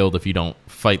another guild if you don't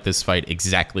fight this fight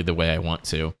exactly the way I want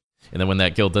to. And then when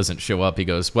that guild doesn't show up, he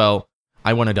goes, well,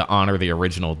 I wanted to honor the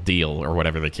original deal, or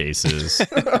whatever the case is.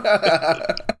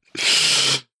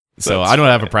 So I don't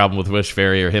have a problem with Wish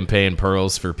Fairy or him paying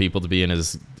pearls for people to be in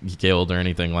his guild or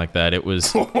anything like that. It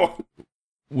was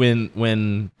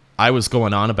when I was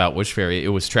going on about Wish Fairy, it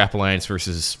was Trap Alliance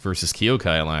versus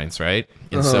Kyokai Alliance, right?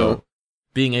 And so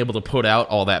being able to put out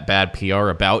all that bad PR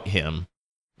about him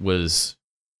was,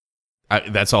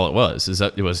 that's all it was.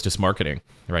 It was just marketing,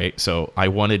 right? So I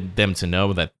wanted them to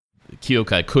know that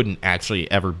Kyokai couldn't actually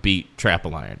ever beat Trap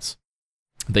Alliance.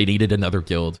 They needed another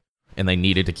guild, and they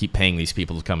needed to keep paying these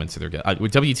people to come into their guild.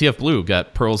 WTF Blue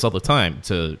got pearls all the time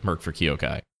to merc for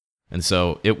Kyokai. And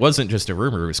so it wasn't just a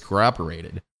rumor, it was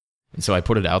corroborated. And so I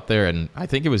put it out there, and I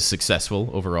think it was successful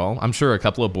overall. I'm sure a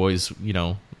couple of boys,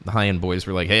 the high-end boys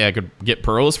were like, hey, I could get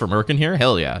pearls for merc in here?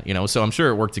 Hell yeah. So I'm sure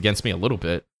it worked against me a little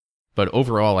bit. But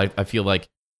overall, I feel like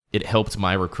it helped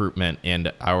my recruitment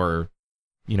and our,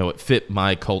 it fit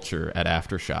my culture at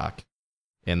Aftershock.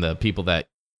 And the people that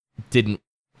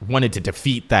wanted to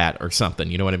defeat that or something,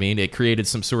 you know what I mean? It created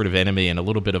some sort of enemy and a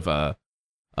little bit of a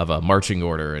marching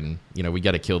order. And, we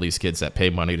got to kill these kids that pay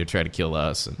money to try to kill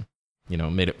us, and,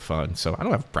 made it fun. So I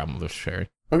don't have a problem with Wish Fairy.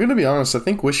 I'm going to be honest. I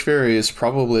think Wish Fairy is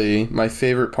probably my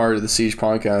favorite part of the Siege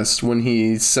podcast, when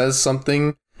he says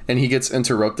something and he gets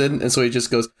interrupted, and so he just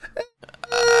goes,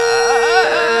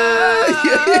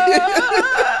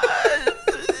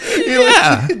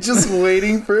 yeah. Just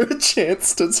waiting for a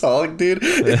chance to talk, dude.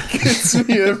 It gets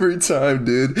me every time,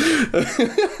 dude.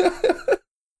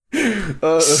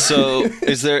 So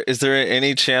is there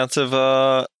any chance of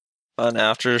an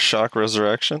Aftershock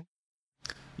resurrection?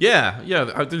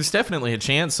 Yeah. There's definitely a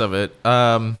chance of it.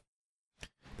 That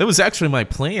was actually my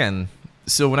plan.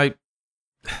 So when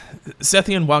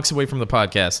Sethian walks away from the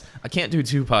podcast, I can't do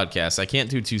 2 podcasts. I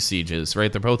can't do 2 sieges,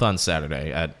 right? They're both on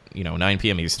Saturday at 9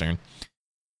 p.m. Eastern.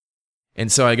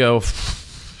 And so I go,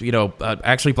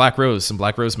 actually some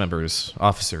Black Rose members,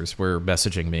 officers, were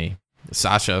messaging me.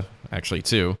 Sasha, actually,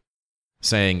 too,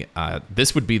 saying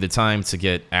this would be the time to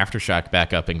get Aftershock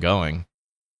back up and going.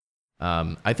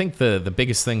 I think the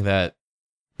biggest thing that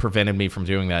prevented me from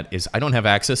doing that is I don't have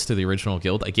access to the original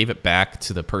guild. I gave it back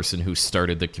to the person who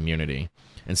started the community.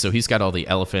 And so he's got all the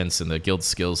elephants and the guild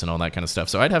skills and all that kind of stuff.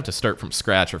 So I'd have to start from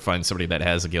scratch or find somebody that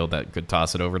has a guild that could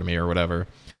toss it over to me or whatever.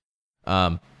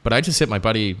 But I just hit my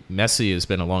buddy Messi, who's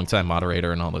been a long time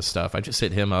moderator and all this stuff. I just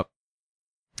hit him up.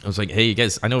 I was like, hey, you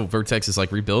guys, I know Vertex is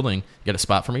like rebuilding. You got a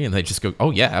spot for me? And they just go,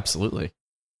 oh, yeah, absolutely.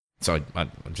 So I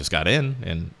just got in,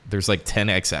 and there's like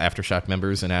 10x Aftershock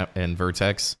members in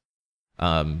Vertex.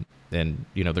 And,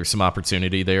 there's some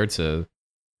opportunity there to,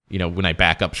 when I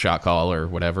back up shot call or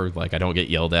whatever, like I don't get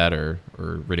yelled at or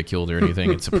ridiculed or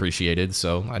anything. It's appreciated.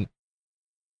 So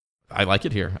I like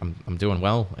it here. I'm doing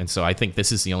well. And so I think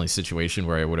this is the only situation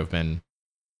where I would have been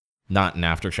not in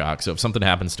Aftershock. So if something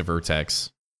happens to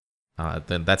Vertex,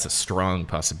 then that's a strong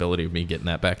possibility of me getting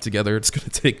that back together. It's going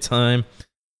to take time.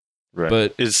 Right.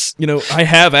 But, I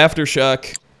have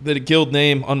Aftershock, the guild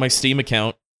name, on my Steam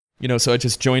account. So I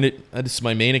just joined it. It's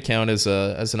my main account as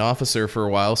an officer for a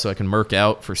while, so I can merc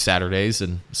out for Saturdays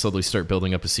and slowly start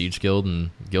building up a siege guild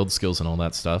and guild skills and all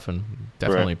that stuff, and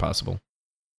definitely possible.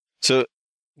 So,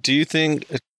 do you think?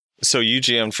 So you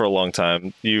GM'd for a long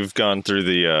time. You've gone through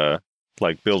the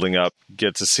building up,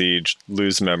 get to siege,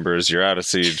 lose members. You're out of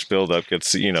siege, build up,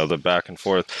 gets the back and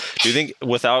forth. Do you think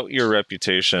without your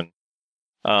reputation,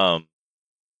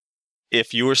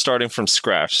 if you were starting from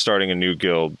scratch, starting a new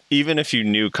guild, even if you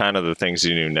knew kind of the things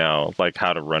you knew now, like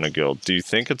how to run a guild, do you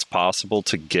think it's possible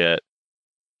to get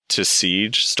to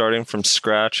siege starting from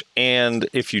scratch? And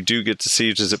if you do get to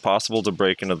siege, is it possible to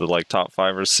break into the top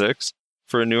 5 or 6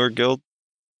 for a newer guild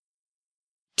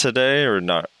today, or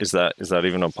not? Is that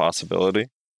even a possibility?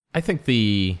 I think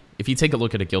if you take a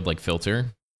look at a guild like Filter,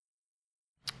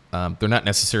 they're not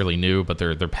necessarily new, but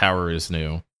their power is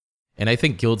new. And I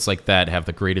think guilds like that have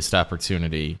the greatest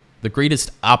opportunity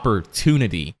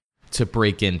to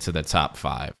break into the top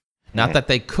 5. Not that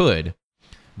they could,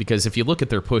 because if you look at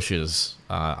their pushes,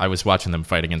 I was watching them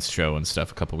fight against Show and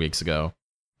stuff a couple weeks ago.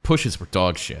 Pushes were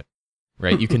dog shit,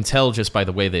 right? You can tell just by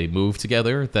the way they move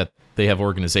together that they have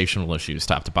organizational issues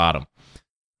top to bottom.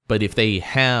 But if they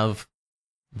have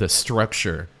the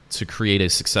structure to create a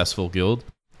successful guild,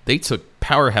 they took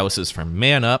powerhouses from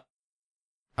Man Up,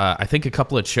 I think a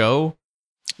couple of Cho.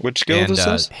 Which guild is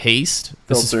this? Haste.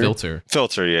 This is Filter.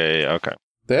 Filter, yeah, okay.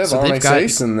 They have Onyx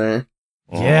Ace in there.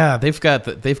 Yeah, they've got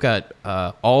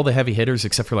all the heavy hitters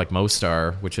except for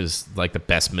Mostar, which is like the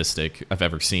best Mystic I've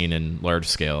ever seen in large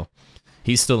scale.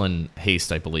 He's still in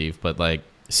Haste, I believe, but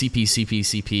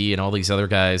CP, and all these other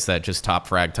guys that just top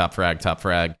frag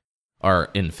are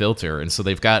in Filter, and so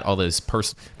they've got all this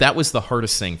That was the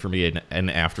hardest thing for me in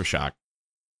Aftershock.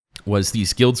 Was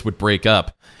these guilds would break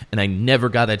up, and I never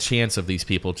got a chance of these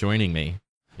people joining me.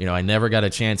 I never got a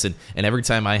chance, and every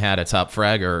time I had a top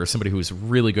fragger or somebody who was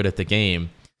really good at the game,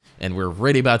 and we're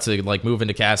ready about to move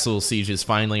into castle sieges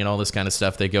finally and all this kind of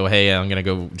stuff, they go, hey, I'm gonna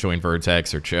go join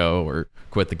Vertex or Cho or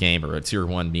quit the game or a tier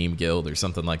 1 meme guild or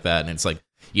something like that. And it's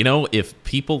if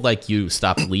people like you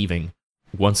stop leaving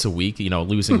once a week,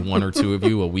 losing 1 or 2 of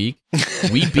you a week,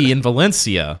 we'd be in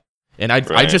Valencia. And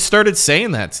I just started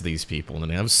saying that to these people,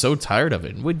 and I was so tired of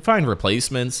it. And we'd find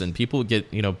replacements, and people would get,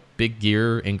 big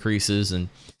gear increases. And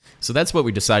so that's what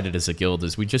we decided as a guild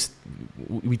is we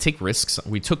take risks.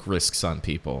 We took risks on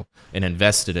people and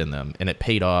invested in them, and it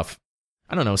paid off,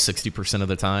 60% of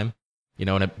the time.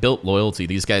 And it built loyalty.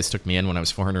 These guys took me in when I was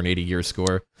 480 year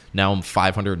score. Now I'm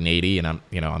 580, and I'm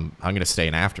going to stay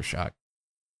in Aftershock.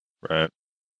 Right.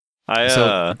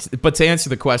 But to answer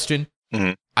the question,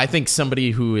 mm-hmm. I think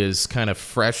somebody who is kind of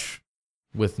fresh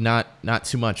with not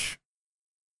too much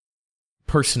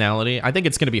personality, I think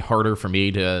it's going to be harder for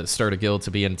me to start a guild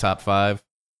to be in top 5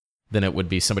 than it would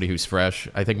be somebody who's fresh.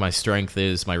 I think my strength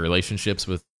is my relationships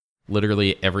with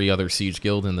literally every other siege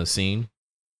guild in the scene.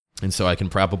 And so I can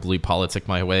probably politic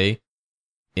my way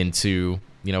into,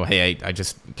 hey, I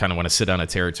just kind of want to sit on a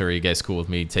territory. You guys cool with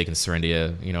me taking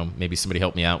Serendia? Maybe somebody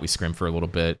help me out. We scrim for a little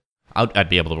bit. I'd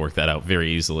be able to work that out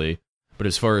very easily. But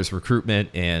as far as recruitment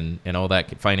and all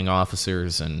that, finding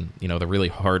officers and, the really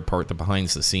hard part, the behind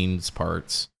the scenes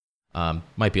parts,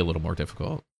 might be a little more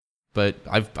difficult. But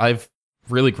I've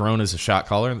really grown as a shot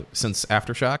caller since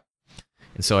Aftershock.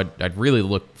 And so I'd really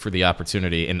look for the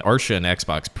opportunity, and Arsha and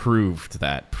Xbox proved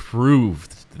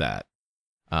that.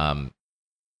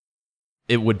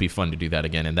 It would be fun to do that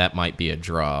again, and that might be a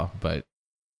draw, but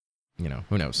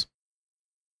who knows?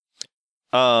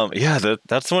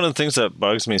 That's one of the things that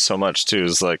bugs me so much too.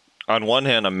 Is like, on one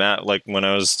hand, I'm mad. Like when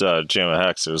I was GM of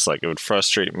Hex, it was like it would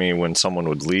frustrate me when someone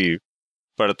would leave,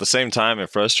 but at the same time, it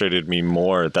frustrated me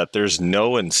more that there's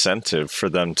no incentive for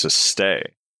them to stay.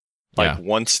 Like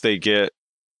once they get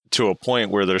to a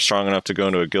point where they're strong enough to go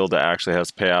into a guild that actually has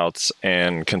payouts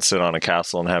and can sit on a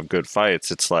castle and have good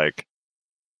fights, it's like,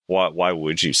 why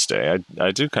would you stay?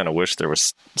 I do kind of wish there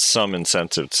was some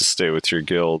incentive to stay with your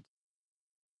guild.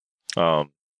 Kind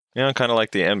of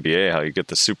like the NBA, how you get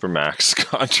the Supermax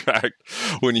contract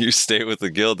when you stay with the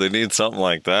guild. They need something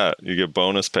like that. You get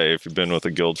bonus pay if you've been with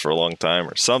a guild for a long time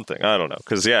or something. I don't know.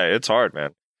 Because, it's hard,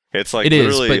 man. It's like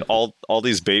literally all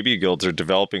these baby guilds are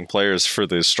developing players for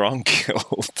the strong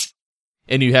guilds.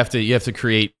 And you have to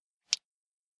create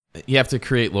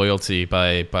loyalty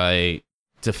by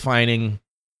defining.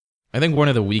 I think one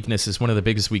of the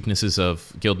biggest weaknesses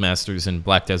of Guildmasters in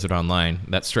Black Desert Online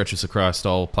that stretches across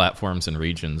all platforms and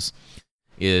regions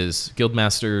is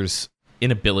Guildmasters'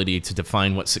 inability to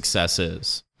define what success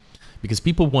is. Because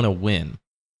people want to win,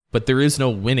 but there is no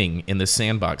winning in this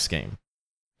sandbox game.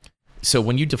 So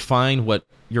when you define what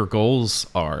your goals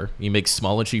are, you make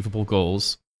small achievable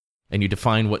goals, and you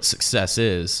define what success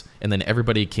is, and then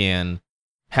everybody can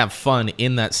have fun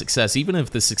in that success, even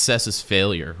if the success is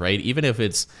failure, right? Even if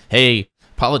it's, hey,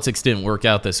 politics didn't work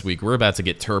out this week, we're about to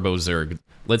get turbo zerg.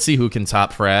 Let's see who can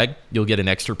top frag. You'll get an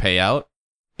extra payout,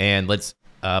 and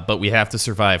but we have to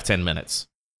survive 10 minutes.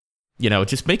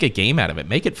 Just make a game out of it.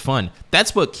 Make it fun.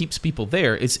 That's what keeps people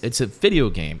there. It's a video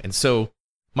game. And so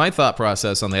my thought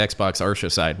process on the Xbox Arsha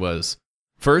side was,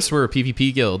 first, we're a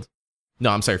PvP guild. No,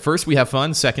 I'm sorry. First, we have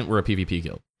fun. Second, we're a PvP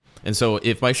guild. And so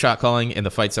if my shot calling and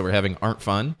the fights that we're having aren't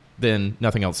fun, then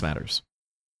nothing else matters.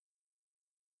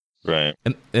 Right.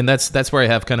 And that's where I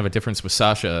have kind of a difference with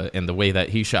Sasha and the way that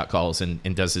he shot calls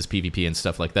and does his PvP and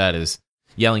stuff like that is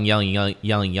yelling,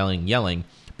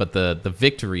 but the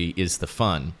victory is the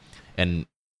fun. And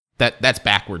that's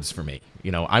backwards for me.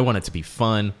 I want it to be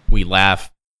fun. We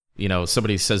laugh.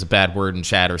 Somebody says a bad word in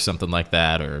chat or something like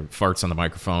that, or farts on the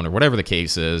microphone or whatever the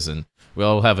case is, and we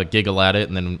all have a giggle at it,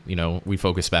 and then, we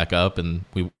focus back up, and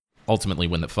we ultimately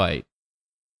win the fight.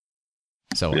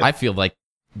 So I feel like,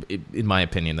 in my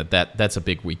opinion, that's a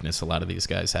big weakness a lot of these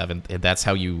guys have, and that's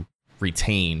how you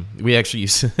retain. We actually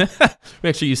used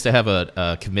to have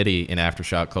a committee in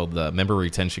Aftershock called the Member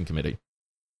Retention Committee,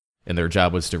 and their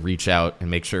job was to reach out and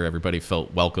make sure everybody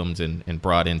felt welcomed and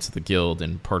brought into the guild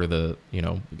and part of the,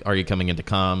 are you coming into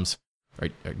comms?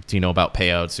 Do you know about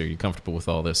payouts? Are you comfortable with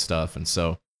all this stuff? And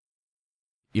so,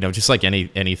 just like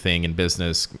anything in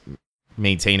business,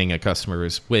 maintaining a customer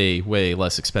is way, way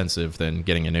less expensive than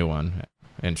getting a new one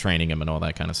and training them and all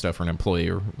that kind of stuff, or an employee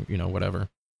or, whatever.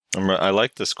 I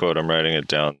like this quote. I'm writing it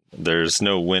down. There's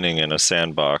no winning in a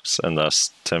sandbox, and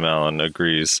thus Tim Allen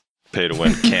agrees pay to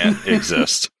win can't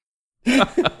exist.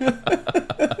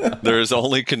 There is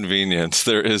only convenience.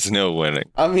 There is no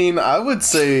winning. I mean, I would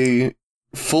say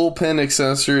full pin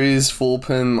accessories, full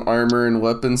pin armor and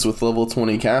weapons with level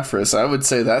 20 Caphras. I would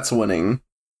say that's winning.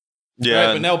 Yeah,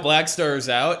 right, but now Blackstar is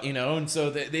out, and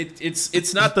so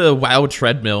it's not the WoW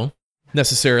treadmill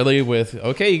necessarily with,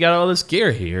 okay, you got all this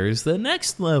gear, here's the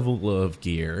next level of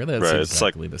gear. That's right, exactly it's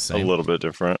like the same. A little bit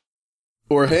different.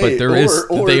 Or hey,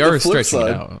 but they are stretching it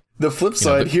out. The flip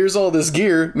side, here's all this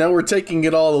gear, now we're taking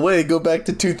it all away, go back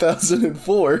to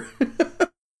 2004.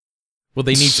 Well,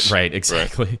 they need to, right,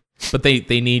 exactly. Right. But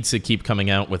they need to keep coming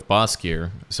out with boss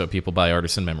gear, so people buy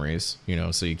artisan memories,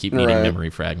 so you keep needing memory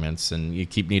fragments, and you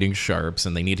keep needing sharps,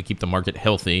 and they need to keep the market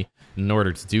healthy. In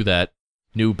order to do that,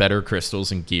 new, better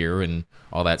crystals and gear and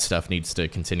all that stuff needs to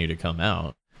continue to come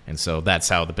out. And so that's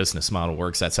how the business model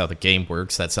works. That's how the game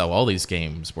works. That's how all these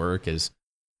games work, is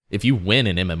if you win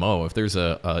an MMO, if there's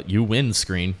a you win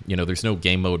screen, there's no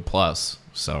game mode plus,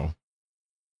 so...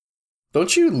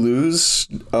 Don't you lose,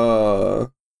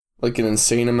 like an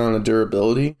insane amount of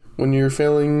durability when you're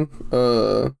failing,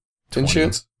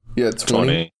 enchants? Yeah,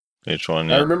 20. Each one,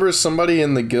 yeah. I remember somebody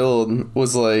in the guild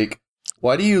was like,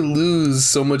 why do you lose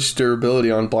so much durability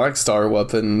on Blackstar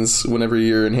weapons whenever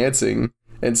you're enhancing?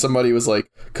 And somebody was like,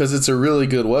 because it's a really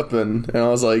good weapon. And I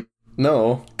was like,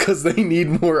 no, because they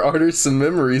need more artisan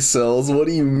memory cells. What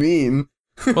do you mean?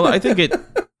 Well, I think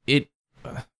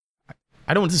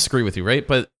I don't disagree with you, right?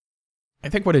 But I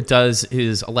think what it does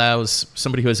is allows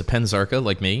somebody who has a Penzarka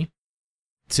like me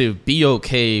to be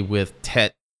okay with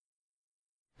Tet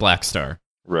Blackstar.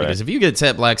 Right. Because if you get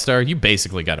Tet Blackstar, you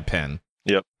basically got a pen.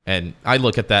 Yep. And I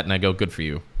look at that and I go, good for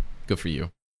you. Good for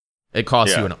you. It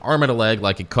costs you an arm and a leg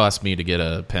like it cost me to get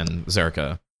a Pen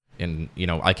Zerka. And,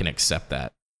 I can accept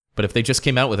that. But if they just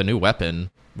came out with a new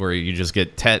weapon where you just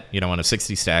get Tet, on a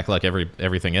 60 stack like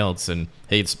everything else, and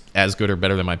hey, it's as good or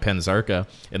better than my Pen Zarka,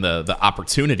 and the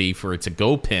opportunity for it to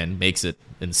go Pen makes it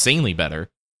insanely better,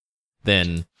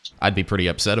 then I'd be pretty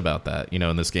upset about that.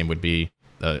 And this game would be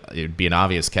it'd be an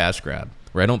obvious cash grab.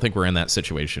 Where I don't think we're in that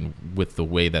situation with the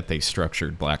way that they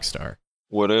structured Black Star.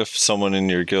 What if someone in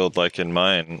your guild, like in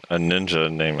mine, a ninja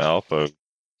named Alpo,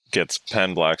 gets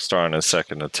Pen Black Star on his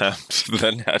second attempt?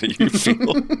 Then how do you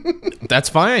feel? That's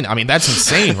fine. I mean, that's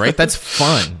insane, right? That's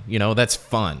fun. That's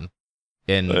fun.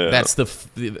 And that's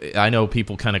I know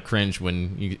people kind of cringe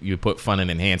when you put fun and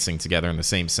enhancing together in the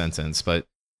same sentence, but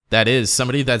that is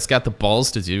somebody that's got the balls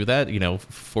to do that.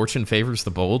 Fortune favors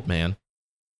the bold, man.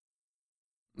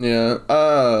 Yeah.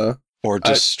 Or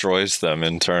destroys them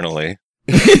internally.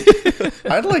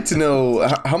 I'd like to know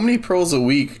how many pearls a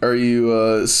week are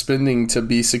you spending to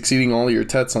be succeeding all your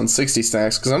Tets on 60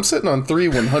 stacks? Because I'm sitting on 3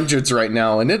 100s right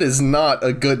now, and it is not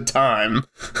a good time.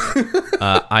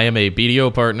 I am a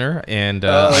BDO partner, and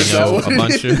I know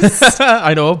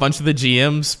a bunch of the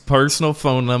GM's personal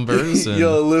phone numbers. And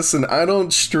yo, listen, I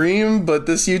don't stream, but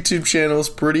this YouTube channel's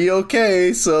pretty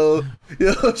okay. So,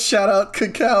 shout out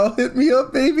Cacao, hit me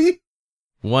up, baby.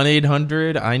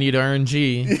 1-800 I need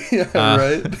RNG. Yeah,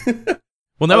 right.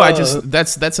 Well, no,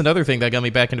 that's another thing that got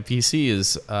me back into PC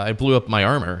is I blew up my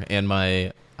armor and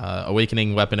my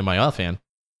awakening weapon in my offhand,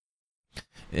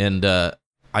 and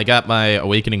I got my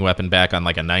awakening weapon back on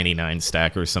like a 99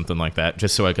 stack or something like that,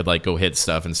 just so I could like go hit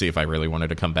stuff and see if I really wanted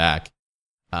to come back.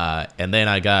 And then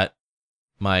I got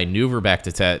my Nuver back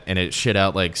to Tet, and it shit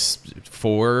out like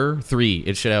 3.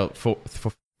 It shit out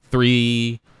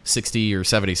 360 or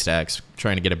 70 stacks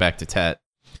trying to get it back to Tet.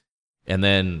 And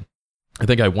then I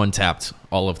think I one-tapped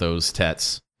all of those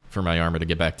Tets for my armor to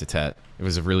get back to Tet. It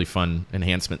was a really fun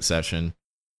enhancement session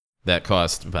that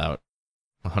cost about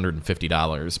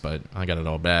 $150, but I got it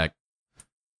all back.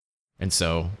 And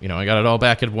so, I got it all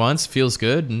back at once. Feels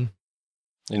good. And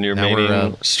you're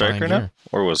maining Striker now?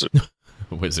 Or Wizard?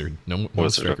 Wizard. No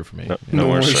Striker for me. No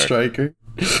more Striker.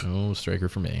 No Striker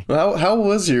for me. How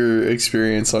was your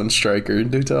experience on Striker?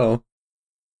 Do tell.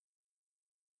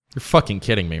 You're fucking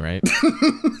kidding me, right?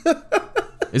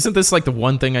 Isn't this like the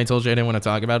one thing I told you I didn't want to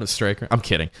talk about is Striker? I'm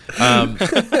kidding.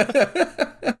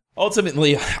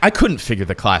 Ultimately, I couldn't figure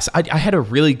the class. I had a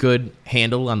really good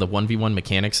handle on the 1v1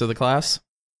 mechanics of the class.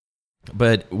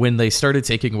 But when they started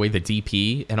taking away the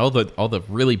DP and all the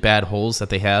really bad holes that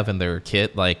they have in their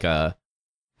kit, like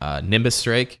Nimbus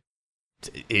Strike,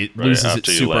 it loses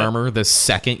its super armor the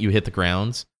second you hit the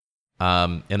ground.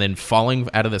 And then falling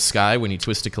out of the sky when you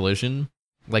twist a collision.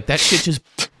 Like, that shit just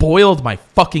boiled my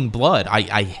fucking blood.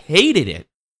 I hated it.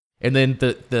 And then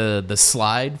the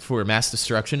slide for mass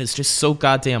destruction is just so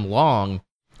goddamn long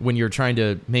when you're trying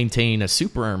to maintain a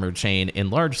super armor chain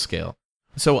in large scale.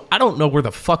 So I don't know where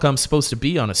the fuck I'm supposed to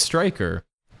be on a Striker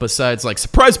besides like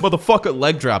surprise motherfucker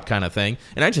leg drop kind of thing.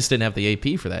 And I just didn't have the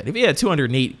AP for that. If you had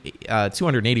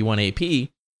 281 AP,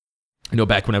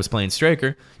 back when I was playing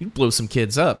Striker, you'd blow some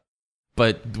kids up.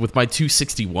 But with my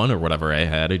 261 or whatever I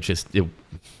had, and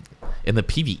the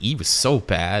PvE was so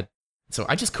bad. So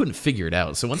I just couldn't figure it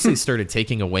out. So once they started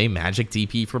taking away magic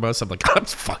DP from us, I'm like, I'm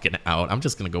fucking out. I'm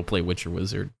just going to go play Witcher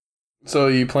Wizard. So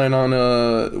you plan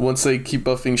on, once they keep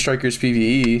buffing Striker's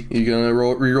PvE, you going to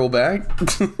reroll back?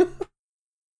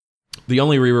 The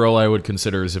only reroll I would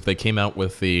consider is if they came out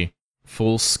with the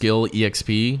full skill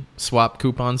EXP swap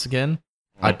coupons again,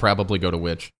 I'd probably go to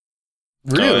Witch.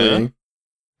 Really? Oh, yeah?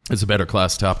 It's a better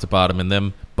class top to bottom, and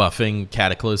them buffing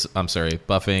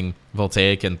buffing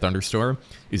Voltaic and Thunderstorm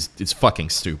is fucking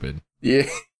stupid. Yeah,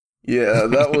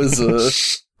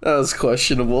 that was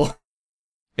questionable.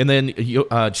 And then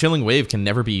Chilling Wave can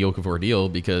never be Yoke of Ordeal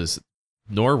because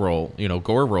Gore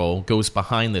Roll goes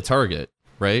behind the target,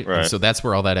 right? Right. And so that's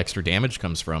where all that extra damage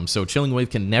comes from. So Chilling Wave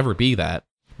can never be that.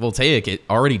 Voltaic, it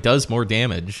already does more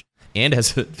damage and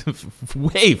has a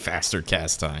way faster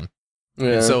cast time.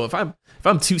 Yeah. And so if I'm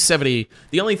 270,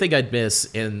 the only thing I'd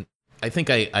miss, and I think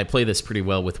I play this pretty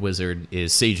well with Wizard,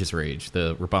 is Sage's Rage,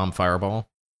 the Rabam Fireball.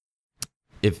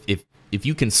 If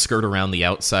you can skirt around the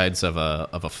outsides of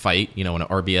a fight, in an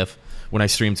RBF. When I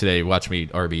stream today, watch me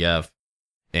RBF,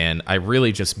 and I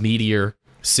really just Meteor,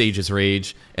 Sage's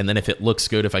Rage, and then if it looks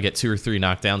good, if I get 2 or 3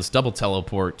 knockdowns, double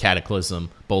teleport, Cataclysm,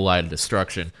 Bolide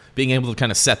Destruction. Being able to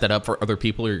kind of set that up for other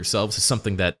people or yourselves is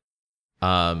something that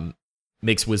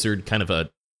makes Wizard kind of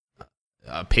a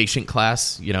patient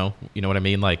class, you know what I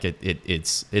mean? Like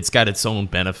it's got its own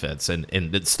benefits and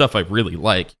it's stuff I really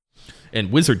like.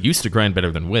 And Wizard used to grind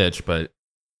better than Witch, but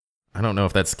I don't know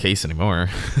if that's the case anymore.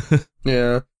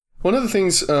 Yeah. One of the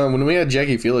things, when we had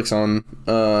Jackie Felix on,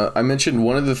 I mentioned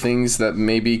one of the things that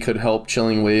maybe could help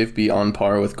Chilling Wave be on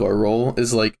par with Gore Roll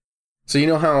is like, so you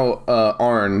know how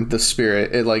Arn, the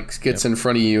spirit, it like gets in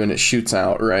front of you and it shoots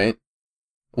out, right?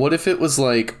 What if it was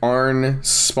like Arn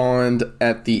spawned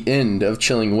at the end of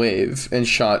Chilling Wave and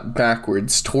shot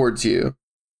backwards towards you?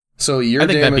 So your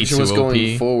damage was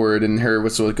going forward and her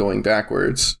was going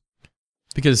backwards.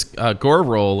 Because Gore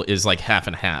Roll is like half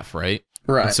and half, right?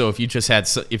 Right. And so if you just had,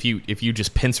 if you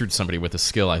just pincered somebody with a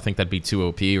skill, I think that'd be too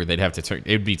OP, or they'd have to turn.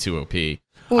 It'd be too OP.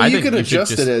 Well, you could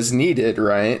adjust it as needed,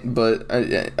 right? But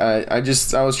I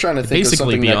was trying to think of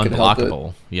something that could help it. Basically be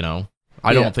unblockable, you know?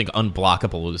 I don't think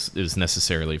unblockable is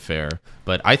necessarily fair,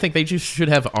 but I think they just should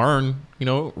have Arn, you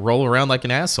know, roll around like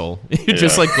an asshole,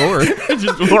 just like Gore.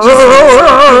 Just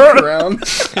around.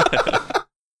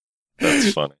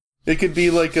 That's funny. It could be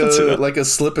like a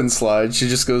slip and slide. She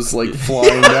just goes like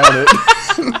flying down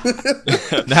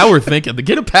it. Now we're thinking.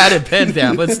 Get a pad and pen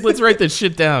down. Let's write this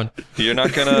shit down. Are you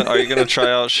gonna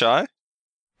try out Shy?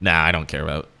 Nah, I don't care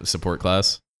about support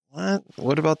class. What?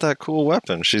 What about that cool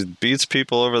weapon? She beats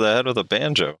people over the head with a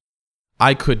banjo.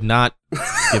 I could not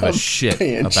give a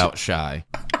shit about Shy.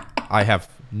 I have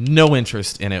no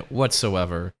interest in it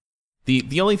whatsoever.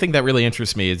 The only thing that really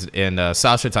interests me is, and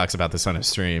Sasha talks about this on his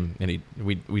stream, and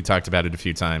we talked about it a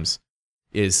few times,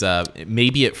 is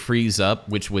maybe it frees up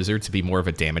Witch Wizard to be more of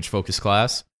a damage-focused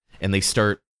class, and they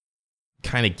start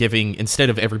kind of giving, instead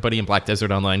of everybody in Black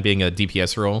Desert Online being a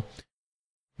DPS role,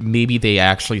 maybe they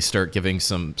actually start giving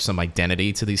some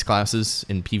identity to these classes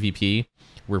in PvP,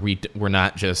 where we're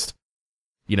not just,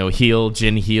 you know, heal,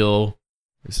 Jin heal,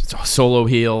 solo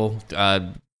heal,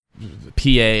 PA,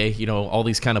 you know, all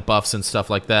these kind of buffs and stuff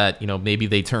like that. You know, maybe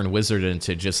they turn Wizard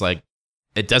into just like,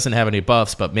 it doesn't have any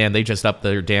buffs, but man, they just up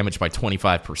their damage by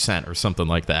 25% or something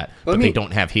like that. They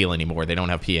don't have heal anymore. They don't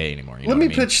have PA anymore. Let me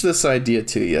pitch this idea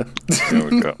to you. There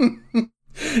we go.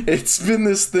 It's been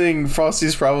this thing.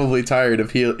 Frosty's probably tired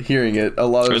of hearing it.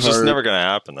 It's just never going to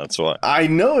happen. That's why. I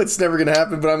know it's never going to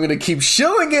happen, but I'm going to keep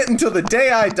shilling it until the day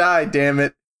I die, damn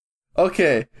it.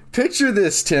 Okay. Picture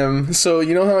this, Tim. So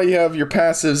you know how you have your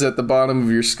passives at the bottom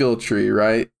of your skill tree,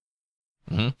 right?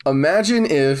 Mm-hmm. Imagine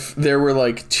if there were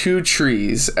like two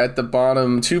trees at the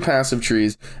bottom, two passive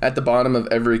trees at the bottom of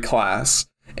every class.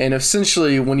 And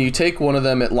essentially, when you take one of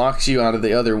them, it locks you out of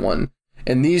the other one.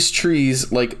 And these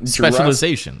trees, like...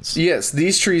 Specializations. Yes,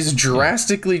 these trees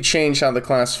drastically change how the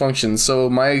class functions. So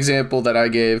my example that I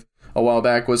gave a while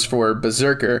back was for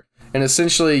Berserker. And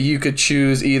essentially, you could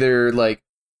choose either, like,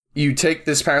 you take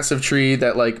this passive tree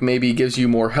that like maybe gives you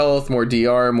more health, more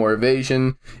DR, more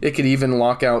evasion. It could even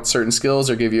lock out certain skills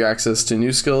or give you access to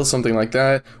new skills, something like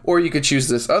that. Or you could choose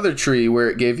this other tree where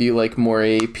it gave you like more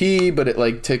AP, but it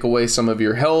like take away some of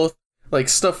your health, like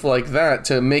stuff like that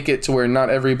to make it to where not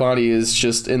everybody is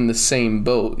just in the same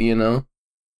boat, you know?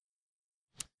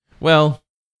 Well,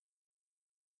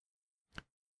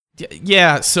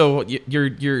 yeah, so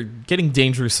you're getting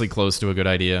dangerously close to a good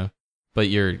idea. But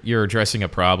you're addressing a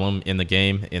problem in the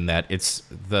game in that it's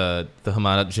the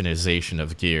homogenization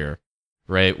of gear,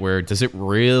 right? Where does it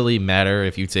really matter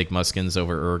if you take Muskins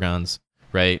over Urgons,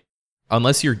 right?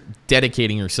 Unless you're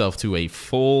dedicating yourself to a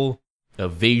full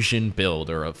evasion build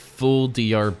or a full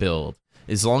DR build,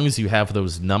 as long as you have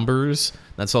those numbers,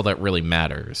 that's all that really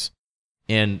matters.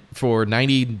 And for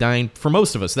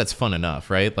most of us, that's fun enough,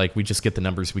 right? Like we just get the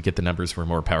numbers, we're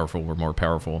more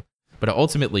powerful. But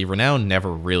ultimately, Renown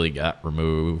never really got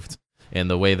removed. And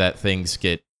the way that things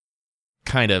get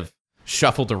kind of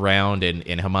shuffled around and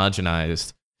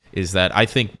homogenized is that I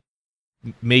think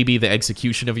maybe the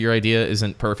execution of your idea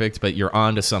isn't perfect, but you're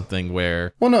onto something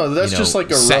where... Well, no, that's just like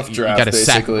a rough draft,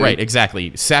 basically. Right,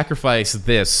 exactly. Sacrifice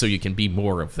this so you can be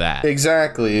more of that.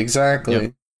 Exactly.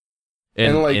 Yep.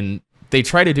 And they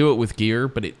try to do it with gear,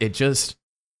 but it just...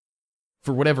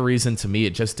 For whatever reason, to me,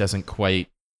 it just doesn't quite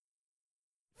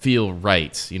feel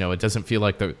right. You know, it doesn't feel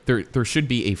like there should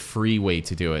be a free way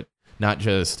to do it, not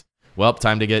just, well,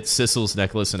 time to get Sissel's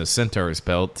necklace and a Centaur's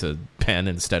belt to pen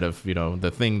instead of, you know, the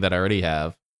thing that I already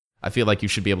have. I feel like you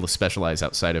should be able to specialize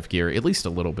outside of gear at least a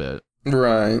little bit.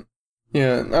 Right.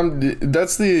 Yeah,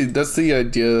 that's the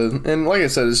idea. And like I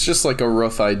said, it's just like a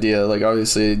rough idea. Like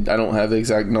obviously I don't have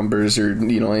exact numbers or,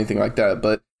 you know, anything like that,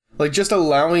 but like just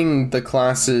allowing the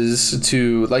classes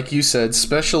to, like you said,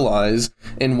 specialize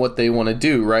in what they want to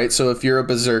do, right? So if you're a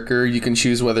berserker, you can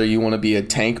choose whether you want to be a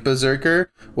tank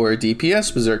berserker or a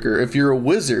DPS berserker. If you're a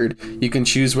wizard, you can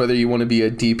choose whether you want to be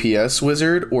a DPS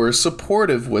wizard or a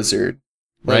supportive wizard.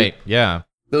 Right, yeah.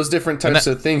 those different types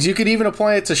of things. You could even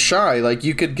apply it to Shy. Like,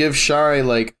 you could give Shy,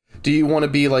 like, do you want to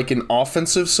be like an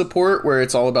offensive support where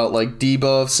it's all about like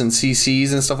debuffs and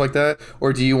CCs and stuff like that?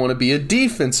 Or do you want to be a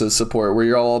defensive support where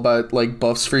you're all about like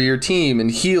buffs for your team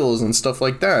and heals and stuff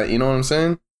like that? You know what I'm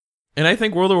saying? And I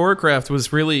think World of Warcraft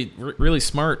was really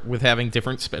smart with having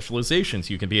different specializations.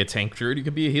 You can be a tank druid, you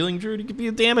can be a healing druid, you can be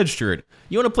a damage druid.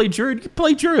 You want to play druid, you can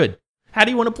play druid. How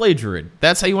do you want to play druid?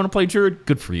 That's how you want to play druid?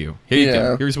 Good for you. Here you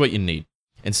go. Here's what you need.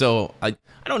 And so I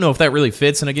don't know if that really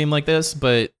fits in a game like this,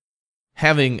 but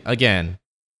having, again,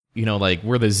 you know, like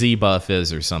where the Z buff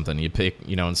is or something, you pick,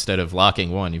 you know, instead of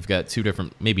locking one, you've got two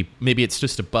different, maybe it's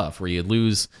just a buff where you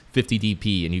lose 50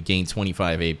 DP and you gain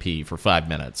 25 AP for 5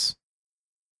 minutes.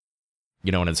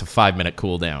 You know, and it's a 5-minute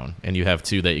cooldown, and you have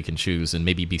two that you can choose and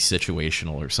maybe be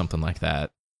situational or something like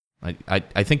that.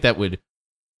 I think that would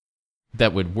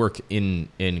work in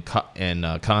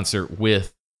concert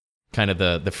with kind of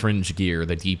the fringe gear,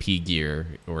 the DP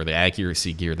gear, or the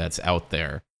accuracy gear that's out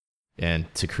there,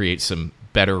 and to create some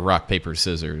better rock, paper,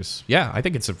 scissors. Yeah, I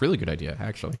think it's a really good idea,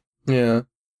 actually. Yeah.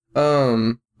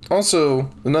 Also,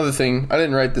 another thing, I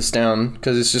didn't write this down,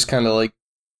 because it's just kind of like,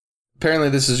 apparently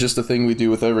this is just a thing we do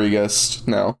with every guest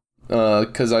now,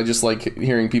 because I just like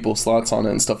hearing people's thoughts on it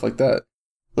and stuff like that.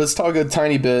 Let's talk a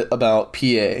tiny bit about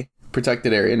PA,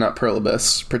 Protected Area, not Pearl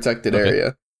Abyss, Protected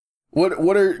Area. What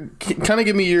are, kind of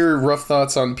give me your rough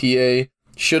thoughts on PA.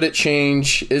 Should it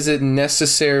change? Is it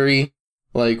necessary?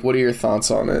 Like, what are your thoughts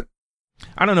on it?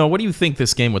 I don't know. What do you think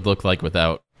this game would look like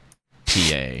without PA?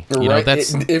 You know,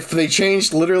 that's... If they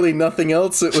changed literally nothing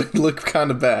else, it would look kind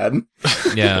of bad.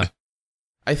 Yeah.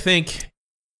 I think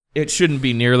it shouldn't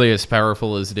be nearly as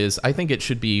powerful as it is. I think it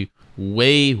should be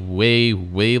way, way,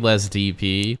 way less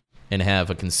DP and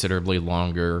have a considerably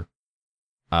longer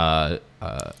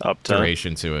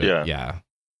duration to it. Yeah.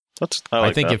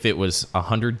 I think if it was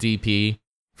 100 DP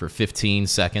for 15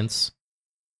 seconds,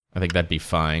 I think that'd be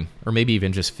fine. Or maybe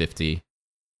even just 50.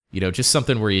 You know, just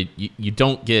something where you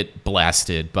don't get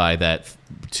blasted by that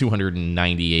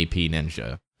 290 AP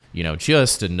ninja. You know,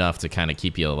 just enough to kind of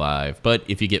keep you alive. But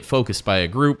if you get focused by a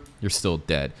group, you're still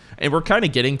dead. And we're kind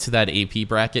of getting to that AP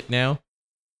bracket now.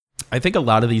 I think a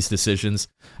lot of these decisions,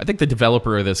 I think the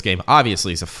developer of this game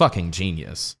obviously is a fucking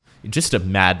genius. Just a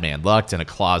madman locked in a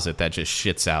closet that just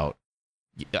shits out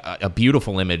a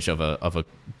beautiful image of a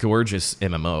gorgeous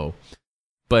MMO.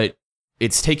 But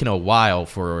it's taken a while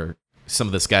for some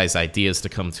of this guy's ideas to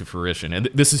come to fruition. And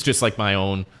this is just like my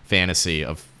own fantasy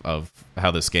of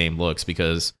how this game looks,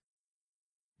 because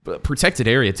Protected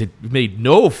Area made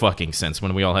no fucking sense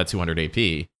when we all had 200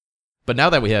 AP. But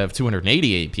now that we have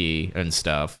 280 AP and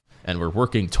stuff, and we're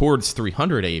working towards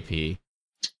 300 AP,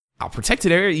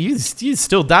 Protected Area, you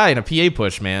still die in a PA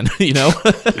push, man. You know?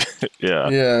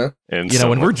 Yeah. And you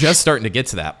know, and we're just starting to get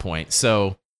to that point.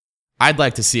 So I'd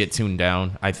like to see it tuned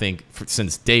down. I think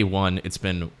since day one, it's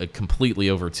been completely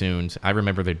overtuned. I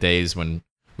remember the days when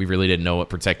we really didn't know what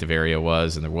Protective Area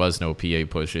was, and there was no PA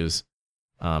pushes.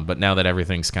 But now that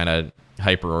everything's kind of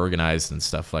hyper-organized and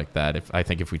stuff like that, I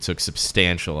think if we took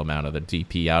substantial amount of the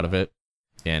DP out of it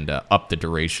and up the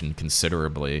duration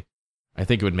considerably, I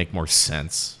think it would make more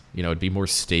sense. You know, it'd be more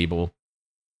stable.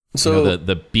 So you know,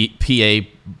 the PA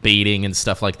baiting and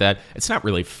stuff like that, it's not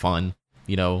really fun.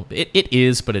 You know, it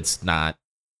is, but it's not.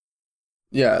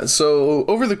 Yeah, so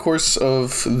over the course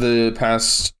of the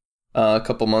past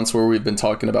couple months where we've been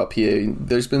talking about PA,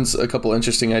 there's been a couple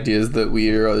interesting ideas that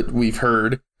we've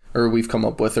heard or we've come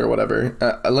up with or whatever.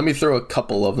 Let me throw a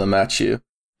couple of them at you.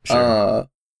 Sure.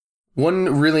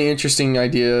 One really interesting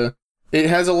idea, it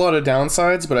has a lot of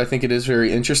downsides, but I think it is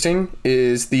very interesting,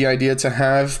 is the idea to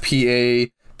have PA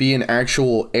be an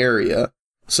actual area.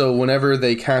 So whenever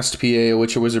they cast PA, a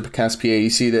Witcher Wizard cast PA, you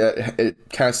see that it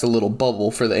casts a little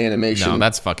bubble for the animation. No,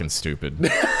 that's fucking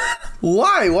stupid.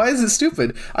 Why? Why is it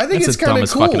stupid? I think it's kind of cool.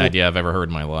 It's the dumbest fucking idea I've ever heard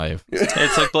in my life.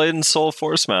 It's like Blade and Soul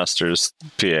Force Masters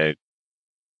PA.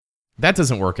 That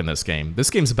doesn't work in this game. This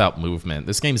game's about movement.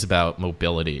 This game's about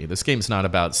mobility. This game's not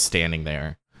about standing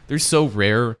there. There's so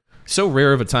rare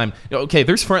of a time. Okay,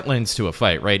 there's front lines to a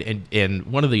fight, right? And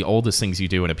one of the oldest things you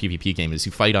do in a PvP game is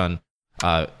you fight on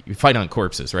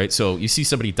corpses, right? So you see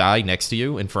somebody die next to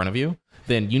you, in front of you,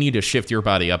 then you need to shift your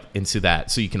body up into that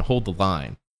so you can hold the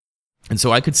line. And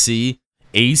so I could see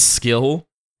a skill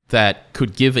that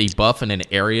could give a buff in an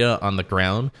area on the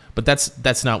ground, but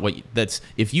that's not what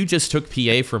if you just took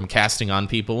PA from casting on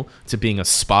people to being a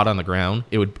spot on the ground,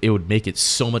 it would make it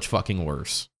so much fucking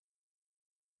worse.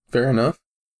 Fair enough.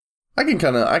 I can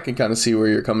kind of see where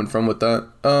you're coming from with that.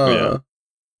 Yeah.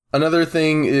 Another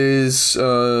thing is,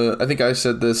 I think I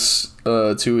said this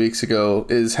 2 weeks ago,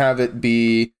 is have it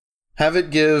be Have it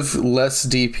give less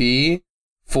DP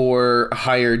for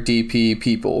higher DP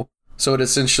people. So it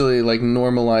essentially like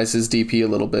normalizes DP a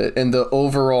little bit, and the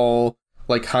overall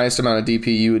like highest amount of DP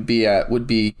you would be at would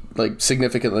be like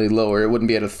significantly lower. It wouldn't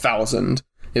be at 1,000.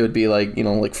 It would be like, you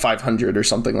know, like 500 or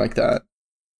something like that.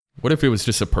 What if it was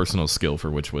just a personal skill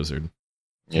for Witch Wizard?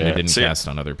 And it didn't cast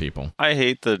on other people. I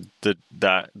hate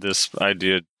this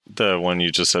idea, the one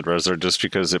you just said, Rezar, just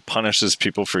because it punishes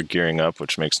people for gearing up,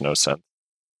 which makes no sense.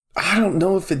 I don't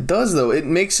know if it does, though. It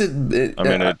makes it...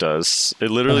 it does.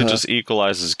 It literally just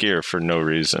equalizes gear for no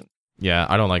reason. Yeah,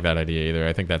 I don't like that idea either.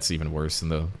 I think that's even worse than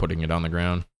the putting it on the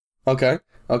ground. Okay.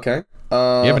 You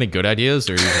have any good ideas,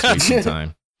 or are you just wasting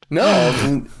time? No,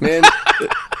 man.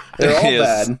 They're all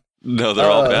bad. No,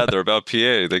 they're all bad. They're about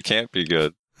PA. They can't be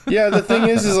good. Yeah, the thing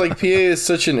is like PA is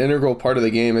such an integral part of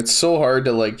the game. It's so hard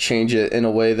to like change it in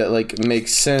a way that like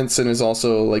makes sense and is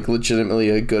also like legitimately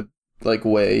a good like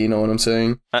way. You know what I'm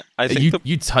saying? I think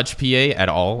you touch PA at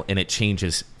all, and it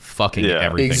changes fucking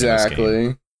everything. Exactly. In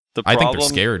this game. I think they're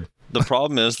scared. The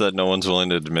problem is that no one's willing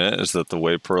to admit is that the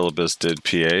way Pearl Abyss did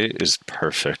PA is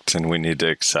perfect, and we need to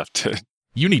accept it.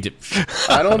 You need to.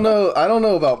 I don't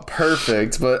know about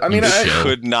perfect, but I mean, it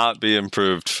could not be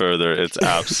improved further. It's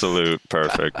absolute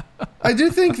perfect. I do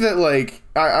think that like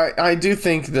I do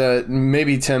think that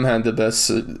maybe Tim had the best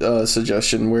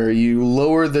suggestion where you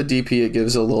lower the DP it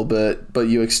gives a little bit, but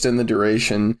you extend the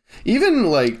duration. Even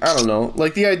like I don't know,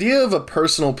 like the idea of a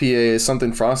personal PA is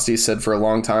something Frosty said for a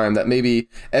long time, that maybe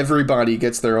everybody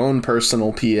gets their own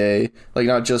personal PA, like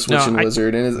not just Witch and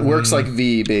Wizard, and it works like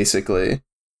V basically.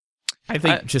 I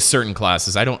think just certain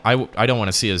classes. I don't want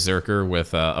to see a Zerker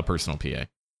with a personal PA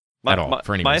at all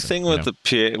for any reason. My thing with the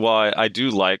PA, well, I do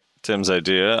like Tim's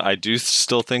idea. I do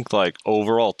still think like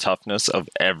overall toughness of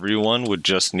everyone would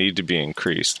just need to be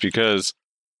increased, because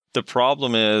the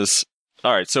problem is,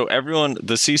 all right, so everyone,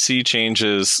 the CC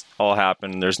changes all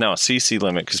happen. There's now a CC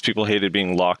limit because people hated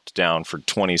being locked down for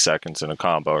 20 seconds in a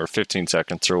combo or 15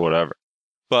 seconds or whatever.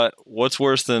 But what's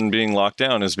worse than being locked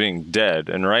down is being dead.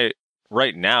 And right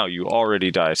now, you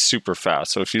already die super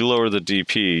fast. So if you lower the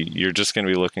DP, you're just going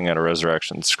to be looking at a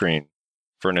resurrection screen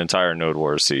for an entire Node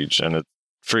War siege, and it's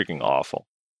freaking awful.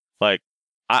 Like,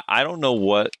 I don't know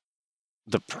what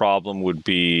the problem would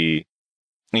be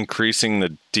increasing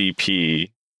the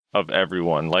DP of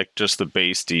everyone, like just the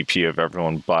base DP of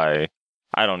everyone by,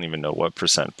 I don't even know what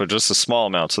percent, but just a small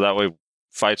amount. So that way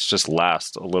fights just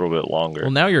last a little bit longer.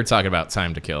 Well, now you're talking about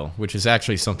time to kill, which is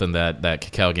actually something that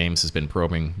Cacao Games has been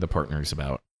probing the partners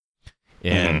about.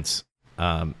 And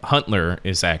Huntler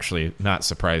is actually, not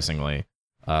surprisingly,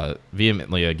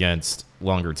 vehemently against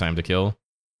longer time to kill.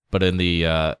 But in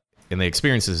the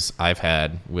experiences I've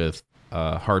had with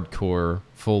hardcore,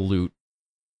 full loot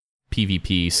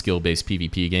PvP, skill-based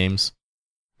PvP games,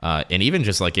 and even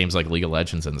just like games like League of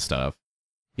Legends and stuff,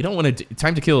 you don't want to...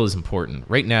 Time to kill is important.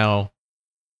 Right now,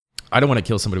 I don't want to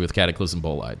kill somebody with Cataclysm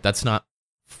Bolide. That's not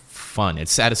fun.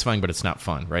 It's satisfying, but it's not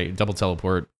fun, right? Double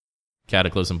teleport,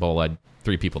 Cataclysm Bolide,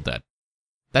 3 people dead.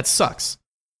 That sucks.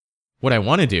 What I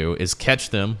want to do is catch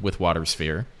them with Water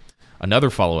Sphere, another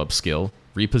follow-up skill,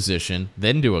 reposition,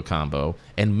 then do a combo,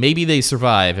 and maybe they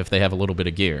survive if they have a little bit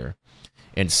of gear.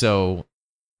 And so,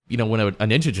 you know, when a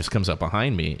ninja just comes up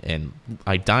behind me and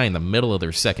I die in the middle of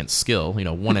their second skill,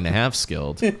 1.5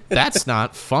 skilled, that's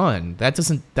not fun. That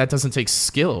doesn't take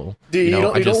skill. Dude, you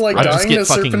don't like dying in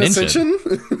Serpent Ascension?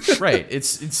 Right. It's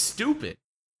stupid.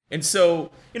 And so,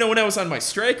 when I was on my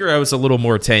striker, I was a little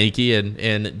more tanky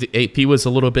and the AP was a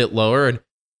little bit lower, and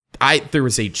there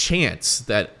was a chance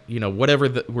that,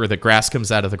 where the grass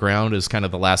comes out of the ground is kind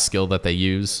of the last skill that they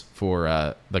use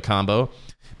for the combo.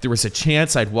 There was a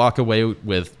chance I'd walk away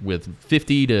with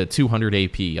 50 to 200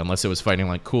 AP, unless it was fighting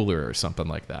like Cooler or something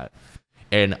like that.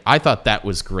 And I thought that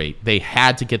was great. They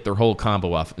had to get their whole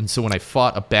combo off. And so when I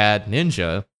fought a bad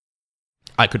ninja,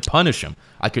 I could punish them.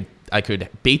 I could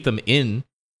bait them in,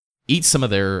 eat some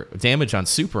of their damage on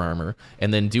super armor,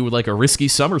 and then do like a risky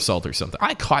somersault or something.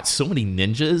 I caught so many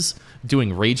ninjas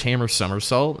doing Rage Hammer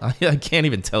somersault. I can't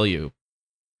even tell you.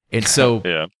 And so...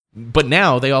 yeah. But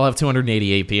now they all have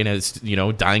 280 AP, and it's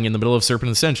dying in the middle of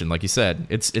Serpent Ascension, like you said.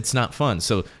 It's not fun.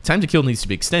 So time to kill needs to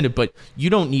be extended, but you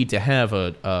don't need to have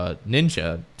a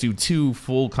ninja do 2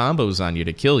 full combos on you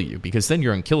to kill you, because then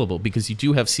you're unkillable. Because you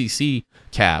do have CC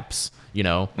caps, you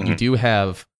do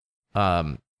have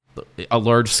a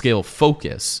large scale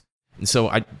focus, and so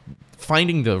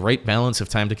finding the right balance of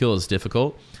time to kill is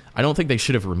difficult. I don't think they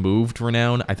should have removed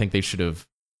Renown. I think they should have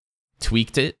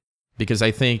tweaked it. Because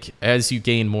I think as you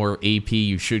gain more AP,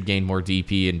 you should gain more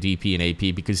DP and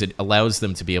AP, because it allows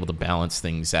them to be able to balance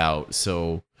things out.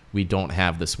 So we don't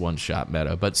have this one-shot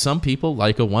meta. But some people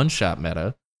like a one-shot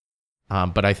meta.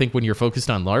 But I think when you're focused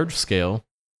on large scale,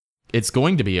 it's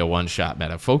going to be a one-shot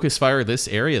meta. Focus fire this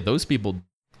area, those people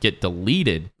get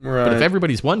deleted. Right. But if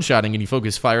everybody's one-shotting and you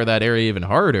focus fire that area even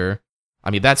harder,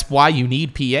 I mean, that's why you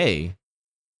need PA.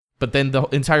 But then the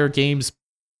entire game's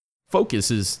focus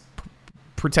is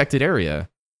protected area.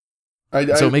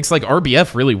 So it makes like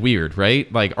RBF really weird,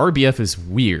 right? Like RBF is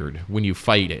weird when you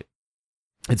fight it.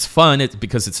 It's fun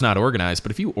because it's not organized,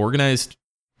 but if you organized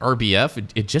RBF,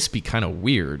 it'd just be kind of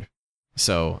weird.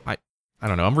 So I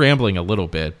don't know. I'm rambling a little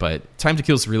bit, but time to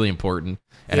kill is really important,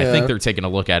 and I think they're taking a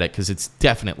look at it because it's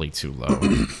definitely too low.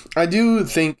 I do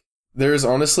think there's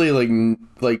honestly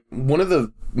like one of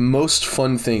the most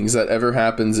fun things that ever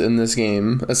happens in this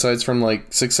game, aside from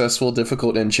like successful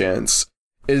difficult enchants,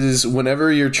 is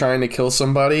whenever you're trying to kill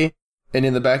somebody and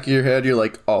in the back of your head you're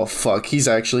like, oh fuck, he's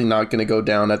actually not gonna go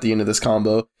down at the end of this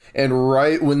combo, and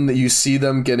right when you see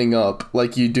them getting up,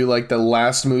 like you do like the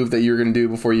last move that you're gonna do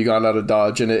before you got out of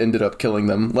dodge and it ended up killing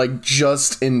them, like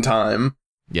just in time.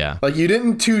 Yeah. Like you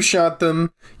didn't two-shot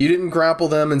them, you didn't grapple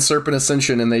them in Serpent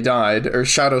Ascension and they died, or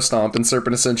Shadow Stomp in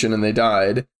Serpent Ascension and they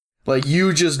died. Like,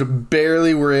 you just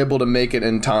barely were able to make it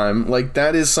in time. Like,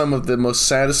 that is some of the most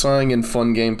satisfying and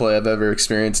fun gameplay I've ever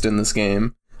experienced in this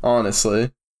game,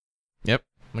 honestly. Yep,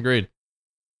 agreed.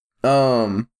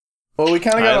 Well, we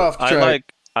kind of got off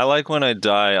track. I like when I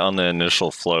die on the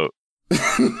initial float.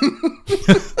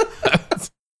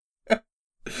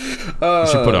 You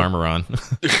should put armor on.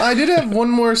 I did have one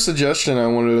more suggestion I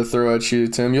wanted to throw at you,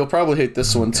 Tim. You'll probably hate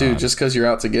this one too, just because you're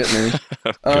out to get me.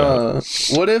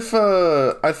 What if,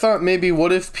 I thought maybe,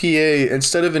 what if PA,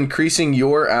 instead of increasing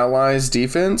your ally's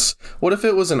defense, what if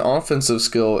it was an offensive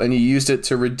skill and you used it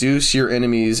to reduce your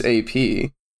enemy's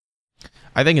AP?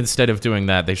 I think instead of doing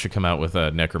that, they should come out with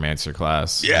a Necromancer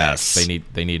class. Yes.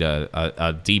 They need a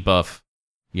debuff,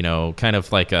 you know, kind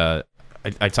of like a...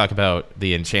 I talk about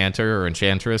the Enchanter or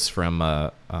Enchantress from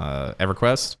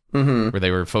EverQuest, where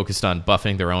they were focused on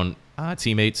buffing their own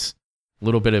teammates, a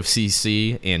little bit of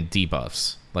CC, and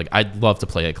debuffs. Like, I'd love to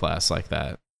play a class like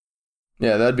that.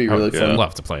 Yeah, that'd be really fun. I'd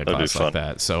love to play a class like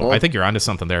that. So well, I think you're onto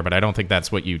something there, but I don't think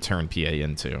that's what you turn PA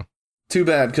into. Too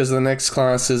bad, because the next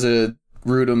class is a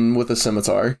Rudum with a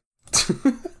scimitar.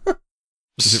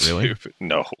 Is it really? Stupid.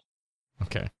 No.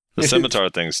 Okay. The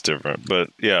scimitar thing's different, but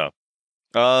yeah.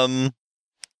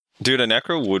 Dude, a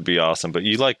Necro would be awesome, but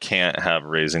you like can't have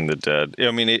Raising the Dead.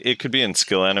 I mean, it could be in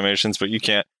skill animations, but you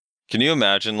can't. Can you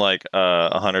imagine like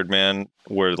 100-man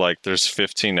where like there's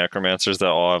 15 Necromancers that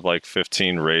all have like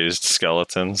 15 raised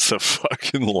skeletons? The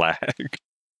fucking lag.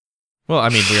 Well, I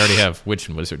mean, we already have Witch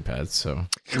and Wizard pads, so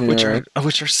which are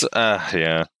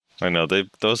yeah, I know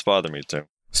those bother me too.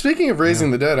 Speaking of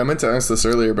Raising the Dead, I meant to ask this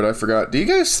earlier, but I forgot. Do you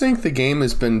guys think the game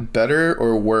has been better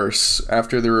or worse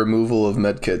after the removal of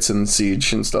medkits and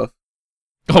Siege and stuff?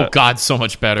 Oh God, so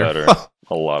much better.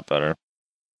 A lot better.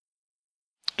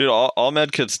 Dude, all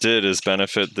medkits did is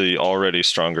benefit the already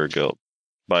stronger guild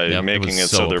by making it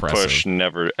so their push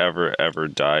never, ever, ever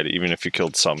died, even if you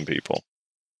killed some people.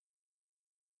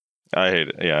 I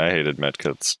hated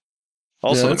medkits.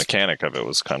 Also, the mechanic of it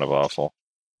was kind of awful.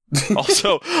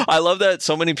 Also, I love that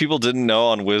so many people didn't know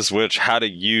on WizWitch how to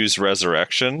use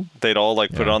Resurrection. They'd all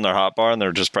like put it on their hotbar and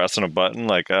they're just pressing a button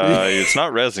like, it's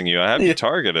not rezzing you. I have you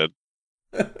targeted.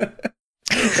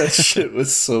 That shit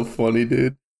was so funny,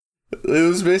 dude. It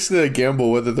was basically a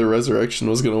gamble whether the Resurrection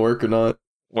was going to work or not.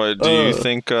 What do you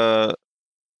think? Do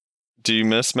you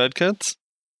miss medkits?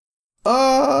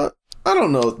 I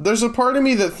don't know. There's a part of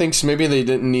me that thinks maybe they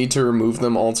didn't need to remove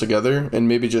them altogether and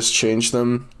maybe just change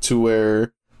them to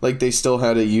where like they still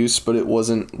had a use, but it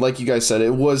wasn't, like you guys said,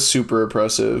 it was super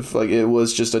oppressive. Like it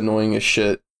was just annoying as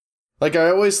shit. Like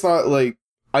I always thought, like,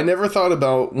 I never thought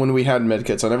about when we had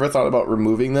medkits, I never thought about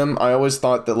removing them. I always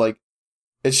thought that like,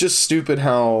 it's just stupid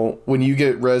how when you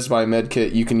get rezzed by a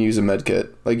medkit, you can use a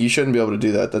medkit. Like you shouldn't be able to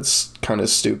do that. That's kind of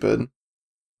stupid.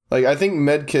 Like I think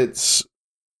medkits,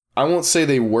 I won't say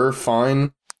they were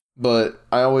fine, but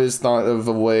I always thought of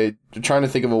a way, trying to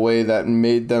think of a way that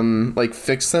made them, like,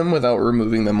 fix them without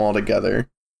removing them altogether.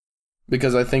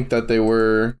 Because I think that they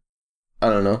were, I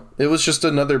don't know, it was just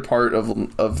another part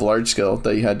of large scale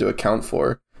that you had to account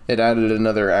for. It added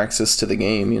another axis to the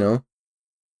game, you know?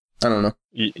 I don't know.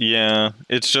 Yeah,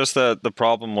 it's just that the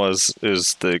problem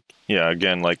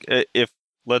again, like,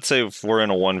 let's say if we're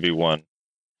in a 1v1,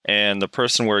 and the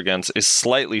person we're against is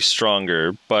slightly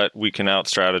stronger, but we can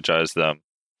out-strategize them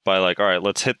by like, all right,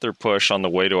 let's hit their push on the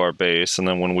way to our base, and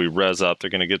then when we res up, they're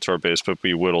going to get to our base, but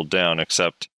be whittled down,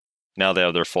 except now they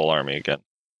have their full army again.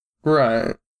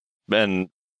 Right. And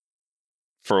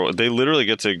they literally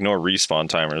get to ignore respawn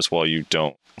timers while you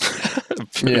don't.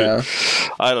 Yeah.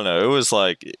 I don't know. It was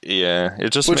like, yeah, it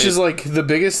just Which is like the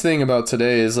biggest thing about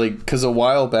today is like, because a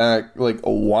while back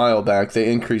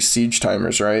they increased siege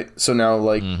timers, right? So now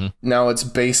now it's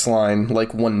baseline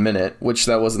like 1 minute, which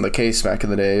that wasn't the case back in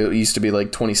the day. It used to be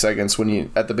like 20 seconds when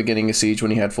you at the beginning of siege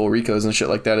when you had full recos and shit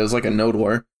like that. It was like a node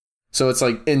war. So it's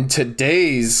like in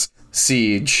today's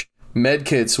siege,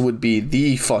 medkits would be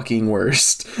the fucking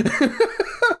worst.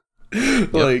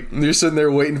 Like you're sitting there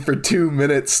waiting for 2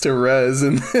 minutes to res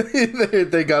and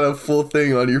they got a full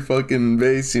thing on your fucking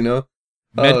base, you know?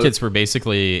 Medkits were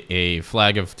basically a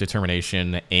flag of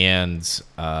determination and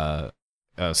a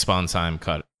spawn time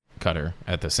cutter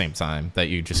at the same time that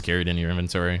you just carried in your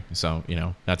inventory. So, you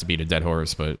know, not to beat a dead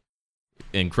horse, but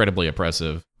incredibly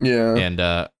oppressive. Yeah.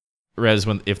 And Rez,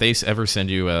 if they ever send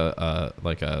you a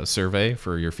survey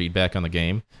for your feedback on the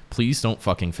game, please don't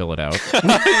fucking fill it out.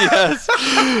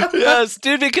 yes,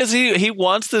 dude, because he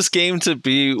wants this game to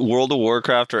be World of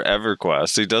Warcraft or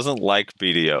EverQuest. He doesn't like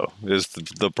BDO is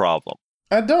the problem.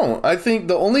 I don't. I think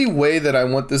the only way that I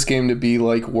want this game to be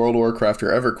like World of Warcraft or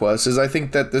EverQuest is I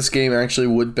think that this game actually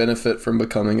would benefit from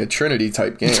becoming a Trinity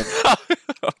type game.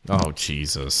 Oh,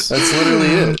 Jesus. That's literally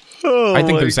it. Oh, I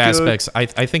think there's aspects. I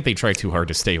think they try too hard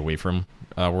to stay away from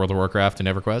World of Warcraft and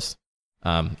EverQuest.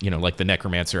 You know, like the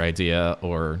Necromancer idea,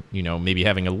 or, you know, maybe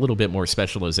having a little bit more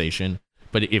specialization.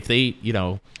 But if they, you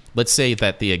know, let's say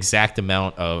that the exact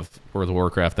amount of World of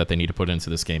Warcraft that they need to put into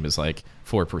this game is like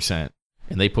 4%,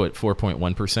 and they put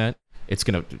 4.1%,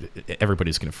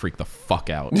 everybody's gonna freak the fuck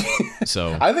out.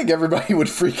 So I think everybody would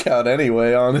freak out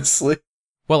anyway, honestly.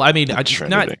 Well, I mean,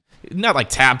 not like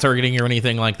tab targeting or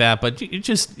anything like that, but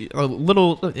just a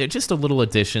little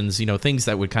additions, you know, things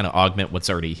that would kind of augment what's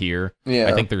already here. Yeah.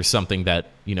 I think there's something that,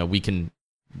 you know, we can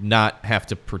not have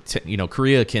to pretend, you know,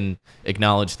 Korea can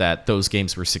acknowledge that those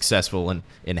games were successful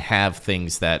and have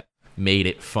things that made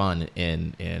it fun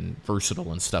and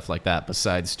versatile and stuff like that,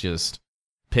 besides just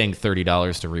paying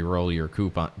 $30 to reroll your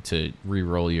coupon, to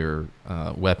reroll your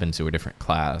weapon to a different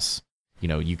class. You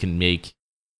know, you can make,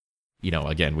 you know,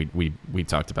 again, we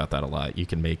talked about that a lot. You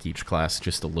can make each class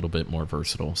just a little bit more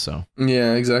versatile. So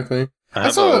yeah, exactly. I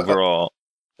have an overall.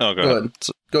 Oh, go ahead.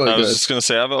 Go ahead. I was just gonna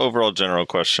say I have an overall general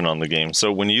question on the game.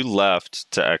 So when you left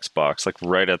to Xbox, like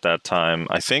right at that time,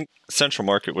 I think Central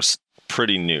Market was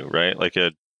pretty new, right? Like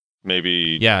it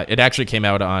maybe. Yeah, it actually came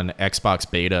out on Xbox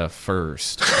Beta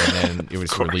first, and then it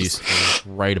was released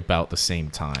right about the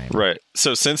same time. Right.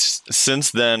 So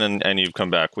since then, and you've come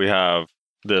back, we have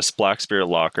this Black Spirit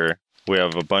Locker. We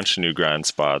have a bunch of new grind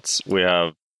spots. We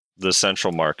have the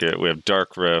Central Market. We have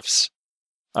Dark Rifts.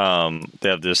 They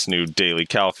have this new daily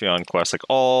Calpheon quest, like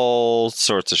all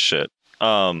sorts of shit.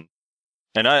 And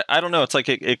I don't know. It's like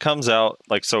it comes out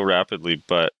like so rapidly,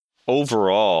 but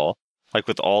overall, like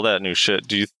with all that new shit,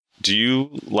 do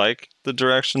you like the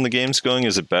direction the game's going?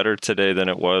 Is it better today than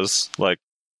it was like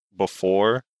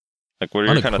before? Like, what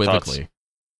are your kind of thoughts?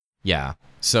 Yeah.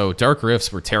 So Dark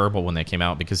Rifts were terrible when they came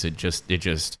out because it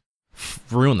just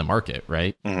ruined the market,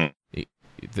 right? Mm-hmm.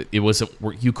 It wasn't,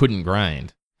 you couldn't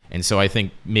grind. And so I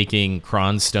think making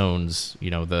Kron Stones, you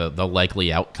know, the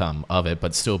likely outcome of it,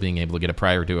 but still being able to get a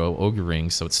prior duo Ogre Ring,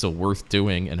 so it's still worth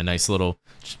doing, and a nice little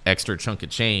extra chunk of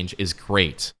change is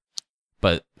great.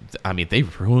 But, I mean, they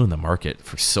ruined the market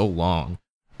for so long.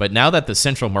 But now that the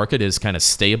Central Market is kind of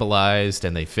stabilized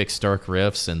and they fixed Dark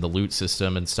Rifts and the loot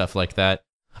system and stuff like that,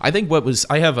 I think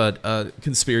I have a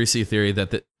conspiracy theory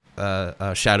that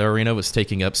the Shadow Arena was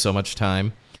taking up so much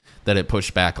time that it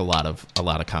pushed back a lot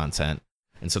of content.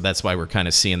 And so that's why we're kind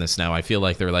of seeing this now. I feel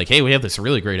like they're like, hey, we have this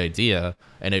really great idea,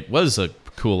 and it was a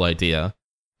cool idea,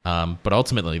 but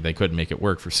ultimately they couldn't make it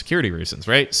work for security reasons,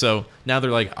 right? So now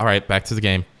they're like, all right, back to the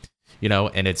game, you know,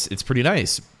 and it's pretty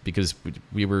nice because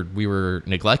we were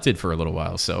neglected for a little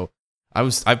while. So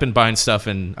I've been buying stuff,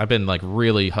 and I've been like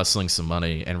really hustling some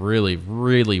money and really,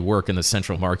 really working the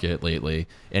Central Market lately.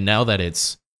 And now that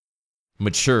it's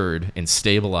matured and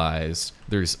stabilized,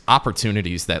 there's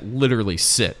opportunities that literally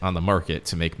sit on the market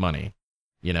to make money,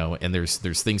 you know, and there's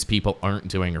things people aren't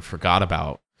doing or forgot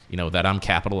about, you know, that I'm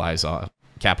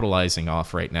capitalizing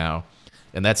off right now.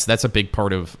 And that's a big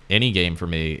part of any game for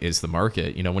me is the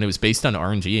market. You know, when it was based on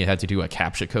RNG, you had to do a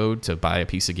CAPTCHA code to buy a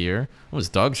piece of gear. It was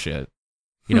dog shit,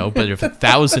 you know, but if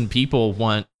 1,000 people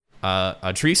want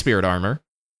a tree spirit armor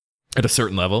at a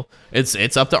certain level,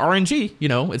 it's up to RNG, you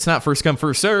know, it's not first come,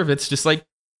 first serve. It's just like,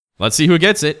 let's see who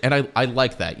gets it. And I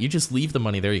like that. You just leave the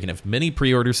money there. You can have many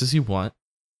pre-orders as you want.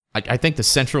 I think the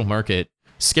Central Market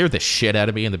scared the shit out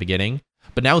of me in the beginning,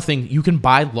 but now you can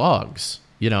buy logs,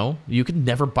 you know, you could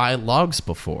never buy logs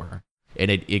before. And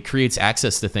it creates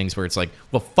access to things where it's like,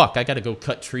 well, fuck, I got to go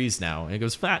cut trees now. And it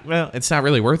goes, well, it's not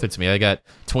really worth it to me. I got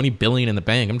 20 billion in the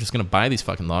bank. I'm just going to buy these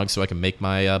fucking logs so I can make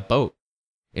my boat.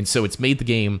 And so it's made the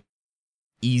game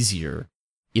easier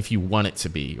if you want it to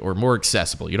be, or more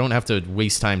accessible. You don't have to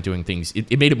waste time doing things.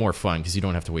 It made it more fun because you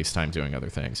don't have to waste time doing other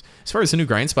things. As far as the new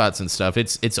grind spots and stuff,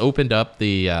 it's opened up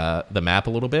the map a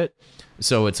little bit.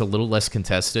 So it's a little less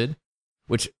contested,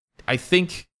 which I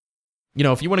think,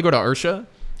 if you want to go to Ursha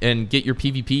and get your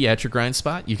PvP at your grind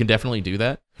spot, you can definitely do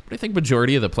that. But I think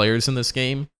majority of the players in this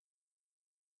game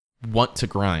want to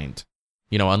grind,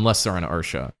 unless they're on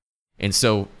Ursha. And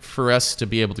so for us to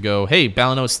be able to go, hey,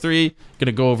 Balanos 3,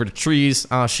 gonna go over to trees.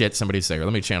 Oh shit, somebody's there.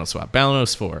 Let me channel swap.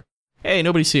 Balanos 4. Hey,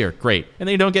 nobody's here. Great. And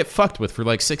then you don't get fucked with for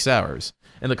like 6 hours.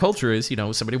 And the culture is,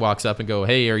 somebody walks up and go,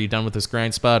 hey, are you done with this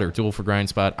grind spot or duel for grind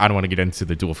spot? I don't want to get into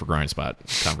the duel for grind spot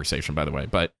conversation, by the way,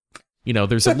 but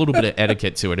there's a little bit of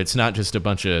etiquette to it. It's not just a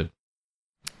bunch of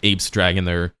apes dragging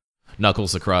their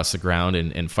knuckles across the ground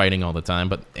and fighting all the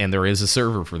time, and there is a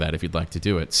server for that if you'd like to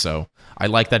do it. So I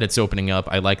like that it's opening up.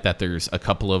 I like that there's a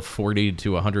couple of 40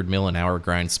 to 100 mil an hour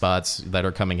grind spots that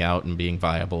are coming out and being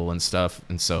viable and stuff.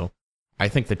 And so I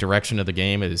think the direction of the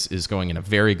game is going in a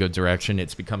very good direction.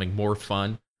 It's becoming more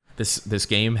fun. This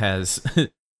game has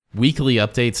weekly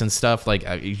updates and stuff. Like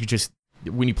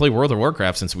when you play World of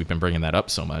Warcraft, since we've been bringing that up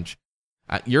so much,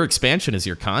 your expansion is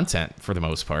your content for the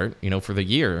most part, for the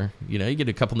year. You get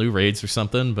a couple new raids or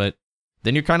something, but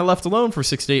then you're kind of left alone for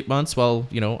 6 to 8 months while,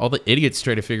 all the idiots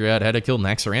try to figure out how to kill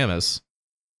Naxxramas.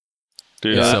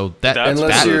 Dude, so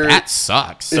that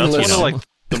sucks. That's one of like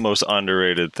the most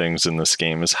underrated things in this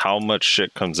game is how much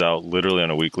shit comes out literally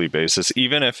on a weekly basis,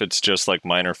 even if it's just like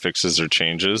minor fixes or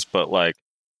changes. But like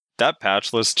that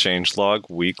patch list change log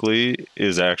weekly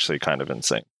is actually kind of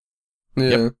insane. Yeah.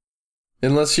 Yep.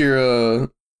 Unless your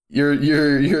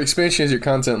expansion is your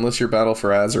content, unless you're Battle for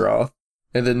Azeroth,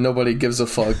 and then nobody gives a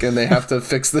fuck, and they have to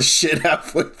fix the shit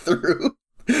halfway through.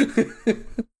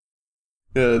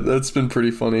 Yeah, that's been pretty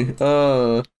funny.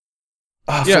 So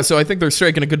I think they're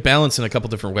striking a good balance in a couple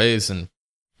different ways, and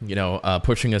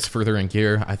pushing us further in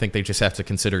gear. I think they just have to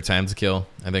consider time to kill.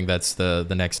 I think that's the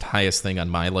next highest thing on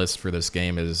my list for this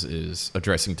game is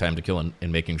addressing time to kill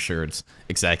and making sure it's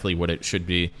exactly what it should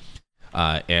be.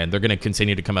 And they're going to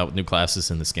continue to come out with new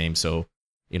classes in this game. So,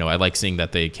 I like seeing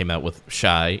that they came out with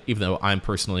Shy, even though I'm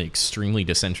personally extremely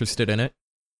disinterested in it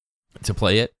to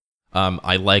play it.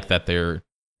 I like that they're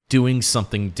doing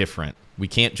something different. We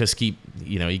can't just keep,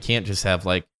 you can't just have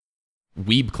like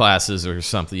weeb classes or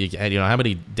something. How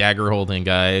many dagger holding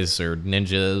guys or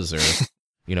ninjas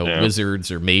or,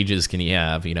 wizards or mages can you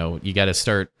have? You got to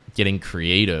start getting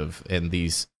creative in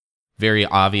these very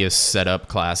obvious setup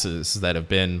classes that have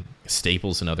been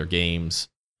staples in other games,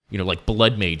 like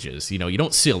blood mages. You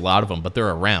don't see a lot of them, but they're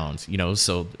around,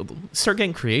 so start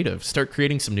getting creative, start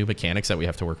creating some new mechanics that we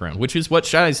have to work around, which is what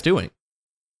Shy's doing.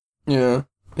 Yeah.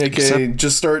 Okay,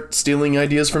 just start stealing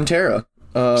ideas from Terra.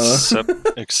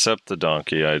 Except the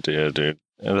donkey idea, dude.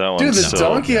 That dude, the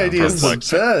donkey idea is the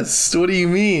best. What do you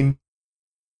mean?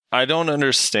 I don't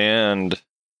understand.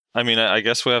 I mean, I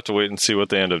guess we have to wait and see what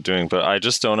they end up doing, but I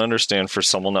just don't understand for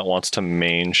someone that wants to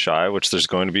main Shy, which there's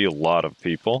going to be a lot of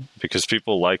people, because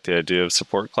people like the idea of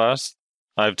support class.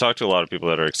 I've talked to a lot of people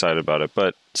that are excited about it,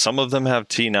 but some of them have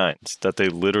T9s that they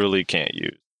literally can't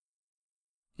use.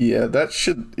 Yeah, that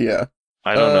should, yeah.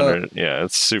 I don't know. Yeah,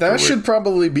 it's super That weird. should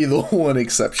probably be the one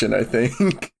exception, I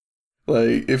think.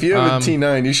 Like, if you have a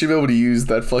T9, you should be able to use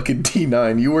that fucking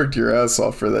T9. You worked your ass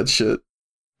off for that shit.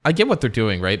 I get what they're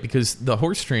doing, right? Because the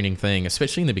horse training thing,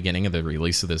 especially in the beginning of the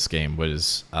release of this game,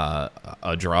 was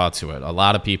a draw to it. A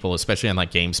lot of people, especially on like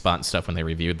GameSpot and stuff, when they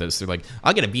reviewed this, they're like,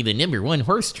 "I'm gonna be the #1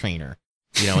 horse trainer,"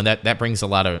 and that brings a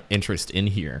lot of interest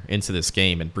into this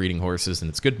game and breeding horses, and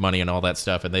it's good money and all that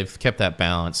stuff, and they've kept that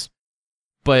balanced.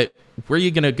 But where are you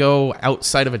gonna go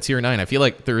outside of a tier 9? I feel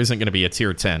like there isn't gonna be a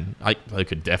tier 10. I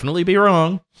could definitely be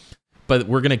wrong, but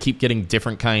we're gonna keep getting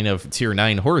different kind of tier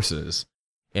 9 horses,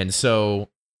 and so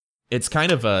it's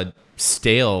kind of a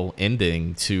stale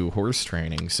ending to horse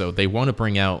training. So they want to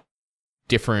bring out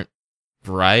different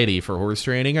variety for horse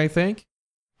training, I think.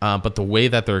 But the way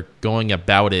that they're going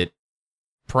about it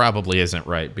probably isn't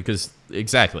right. Because,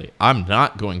 exactly, I'm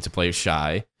not going to play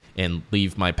Shy and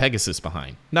leave my Pegasus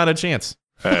behind. Not a chance.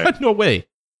 Hey. No way.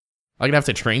 I'm going to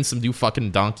have to train some new fucking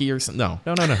donkey or something. No.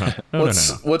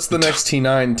 What's the next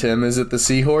T9, Tim? Is it the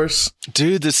seahorse?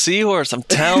 Dude, the seahorse, I'm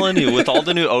telling you, with all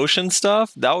the new ocean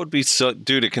stuff, that would be so...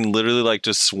 Dude, it can literally like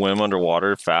just swim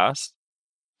underwater fast.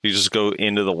 You just go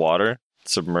into the water,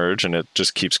 submerge, and it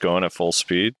just keeps going at full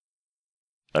speed.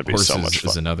 That'd be so much fun.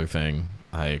 Is another thing.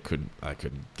 I could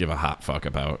give a hot fuck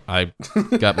about. I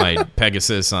got my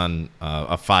Pegasus on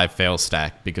a 5 fail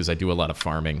stack because I do a lot of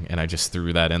farming, and I just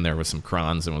threw that in there with some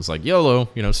crons and was like, YOLO,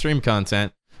 stream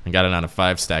content, and got it on a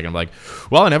 5 stack. And I'm like,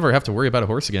 well, I never have to worry about a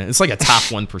horse again. It's like a top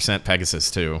 1%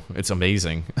 Pegasus too. It's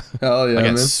amazing. Oh yeah, I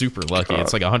got man. super lucky.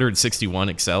 It's like 161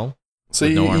 Excel. So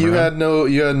you had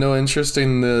no interest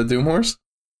in the Doom Horse?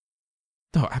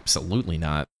 No, absolutely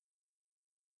not.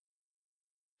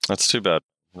 That's too bad.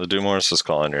 The Doom Horse is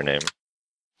calling your name.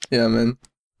 Yeah, man.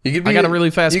 You could be I got a really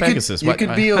fast Pegasus. You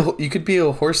could be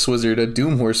a horse wizard, a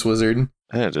Doom Horse wizard.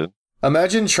 Yeah, dude.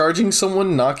 Imagine charging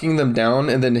someone, knocking them down,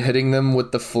 and then hitting them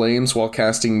with the flames while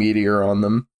casting Meteor on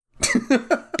them.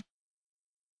 Yeah,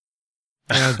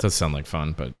 it does sound like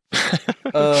fun, but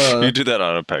you do that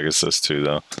on a Pegasus too,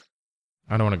 though.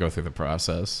 I don't want to go through the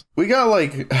process. We got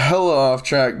like hella off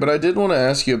track, but I did want to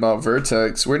ask you about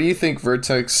Vertex. Where do you think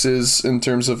Vertex is in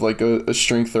terms of like a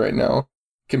strength right now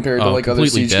compared to like other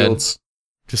siege guilds?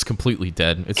 Just completely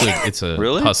dead. It's a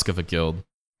Really? husk of a guild.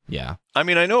 Yeah. I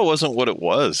mean, I know it wasn't what it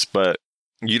was, but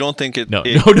you don't think it? No.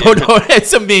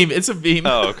 It's a meme. It's a meme.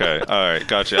 Oh, okay. All right,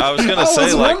 gotcha. I was gonna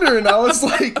say wondering. I was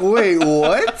like, wait,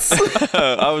 what?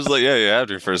 I was like, yeah, you had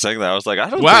me for a second. I was like, I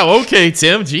don't. Wow. Okay,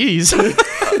 Tim. Jeez.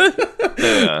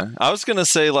 Yeah, I was gonna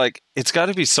say like it's got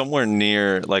to be somewhere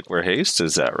near like where haste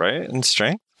is at, right? In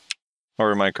strength,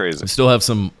 or am I crazy? I still have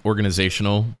some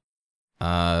organizational.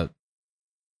 I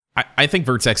think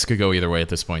Vertex could go either way at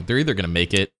this point. They're either going to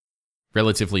make it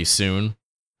relatively soon,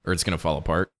 or it's going to fall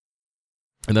apart.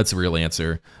 And that's the real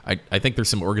answer. I think there's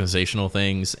some organizational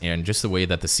things, and just the way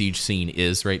that the siege scene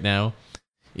is right now.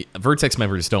 Vertex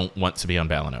members don't want to be on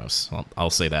Balanos. I'll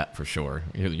say that for sure.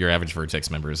 Your average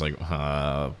Vertex member is like,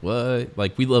 what?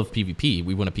 Like, we love PvP.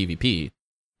 We want a PvP.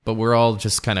 But we're all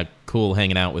just kind of cool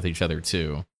hanging out with each other,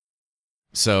 too.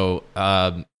 So,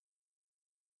 I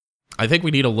think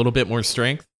we need a little bit more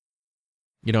strength,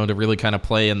 to really kind of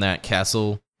play in that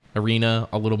castle arena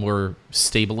a little more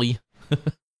stably.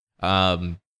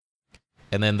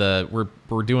 And then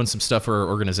we're doing some stuff for our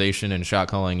organization and shot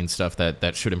calling and stuff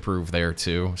that should improve there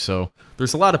too. So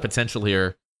there's a lot of potential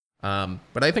here.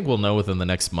 But I think we'll know within the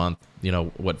next month,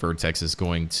 what Vertex is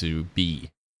going to be.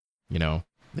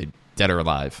 Dead or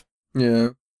alive. Yeah.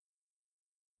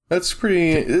 It's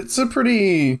a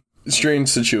pretty strange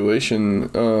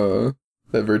situation that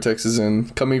Vertex is in.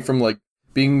 Coming from like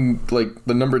being like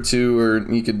the number 2,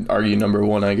 or you could argue number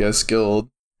 1, I guess, guild.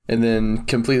 And then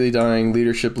completely dying,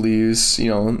 leadership leaves,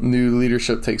 new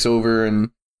leadership takes over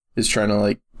and is trying to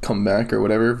like come back or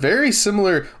whatever. Very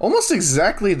similar, almost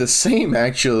exactly the same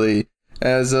actually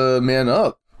as Man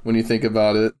Up when you think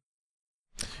about it.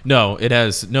 No, it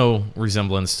has no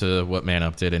resemblance to what Man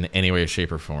Up did in any way,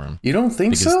 shape, or form. You don't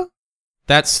think so?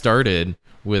 That started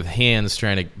with Hans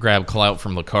trying to grab clout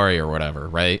from Lucari or whatever,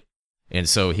 right? And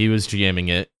so he was GMing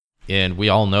it, and we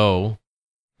all know.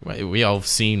 We all have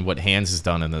seen what Hans has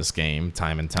done in this game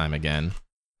time and time again.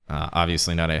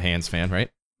 Obviously not a Hans fan, right?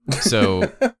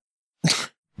 So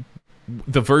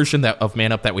the version of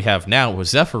Man Up that we have now with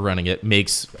Zephyr running it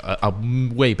makes a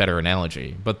way better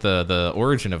analogy. But the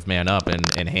origin of Man Up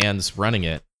and Hans running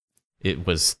it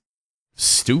was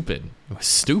stupid. It was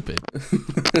stupid.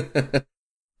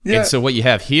 Yeah. And so what you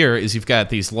have here is you've got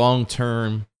these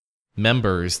long-term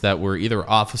members that were either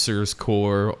officers,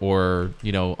 corps, or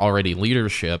already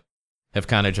leadership have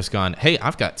kind of just gone, hey,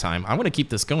 I've got time. I want to keep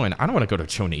this going. I don't want to go to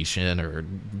Cho Nation or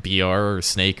BR or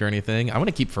Snake or anything. I want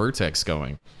to keep Vertex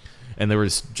going. And there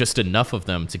was just enough of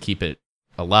them to keep it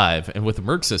alive. And with the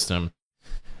Merc system,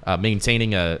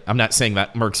 maintaining I'm not saying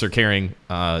that Mercs are carrying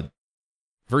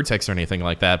Vertex or anything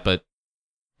like that, but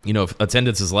if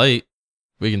attendance is light,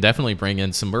 we can definitely bring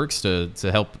in some mercs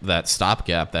to help that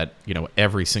stopgap that,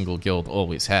 every single guild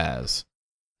always has.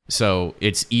 So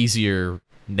it's easier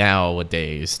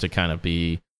nowadays to kind of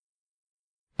be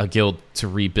a guild to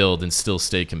rebuild and still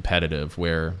stay competitive,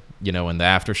 where, in the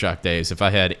Aftershock days, if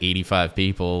I had 85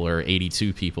 people or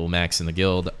 82 people max in the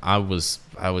guild, I was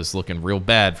looking real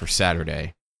bad for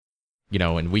Saturday.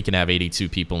 And we can have 82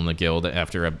 people in the guild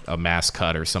after a mass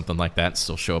cut or something like that and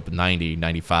still show up at 90,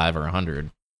 95, or 100.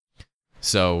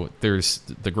 So there's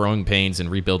the growing pains and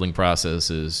rebuilding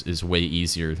process is way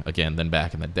easier, again, than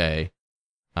back in the day.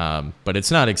 But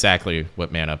it's not exactly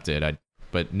what Man Up did.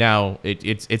 But now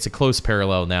it's a close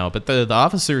parallel now. But the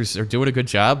officers are doing a good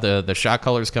job. The shot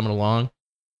callers coming along.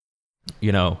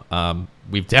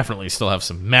 We definitely still have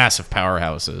some massive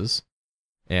powerhouses.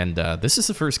 And this is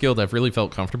the first guild I've really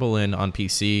felt comfortable in on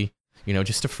PC,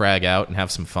 just to frag out and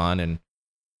have some fun and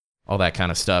all that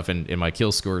kind of stuff. And in my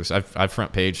kill scores, I've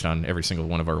front paged on every single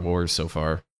one of our wars so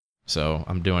far. So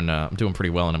I'm doing pretty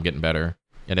well, and I'm getting better.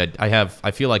 And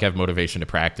I feel like I have motivation to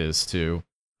practice too.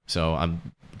 So I'm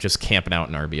just camping out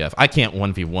in RBF. I can't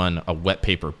 1v1 a wet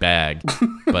paper bag,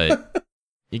 but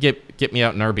you get me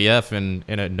out in RBF and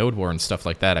in a node war and stuff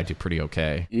like that, I do pretty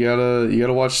okay. You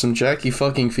gotta watch some Jackie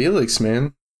fucking Felix,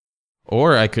 man.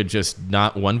 Or I could just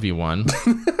not 1v1.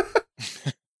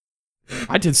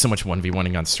 I did so much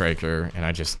 1v1ing on Striker, and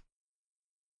I just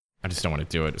don't want to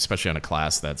do it, especially on a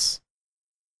class that's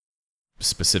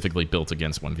specifically built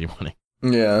against 1v1ing.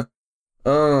 Yeah.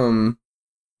 All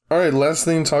right, last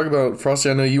thing to talk about, Frosty.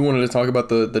 I know you wanted to talk about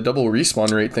the double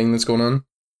respawn rate thing that's going on.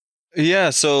 Yeah,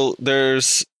 so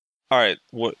there's all right.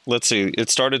 Let's see. It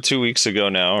started 2 weeks ago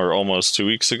now, or almost 2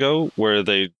 weeks ago, where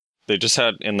they just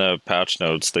had in the patch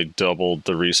notes they doubled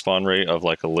the respawn rate of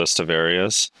like a list of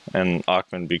areas, and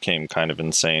Ackman became kind of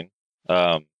insane.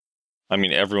 I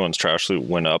mean, everyone's trash loot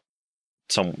went up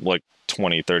some like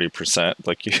 20-30%.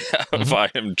 Like you have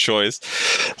item choice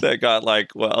that got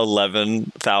like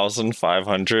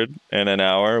 11,500 in an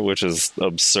hour, which is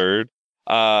absurd.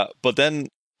 But then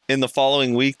in the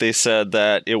following week they said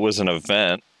that it was an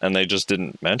event, and they just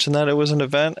didn't mention that it was an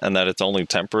event and that it's only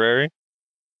temporary.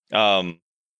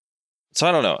 So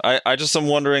I don't know. I just am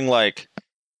wondering, like,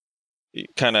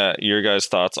 kind of your guys'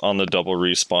 thoughts on the double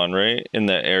respawn rate in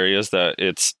the areas that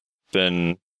it's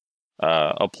been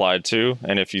applied to,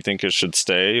 and if you think it should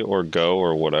stay or go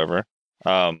or whatever.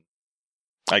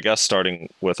 I guess starting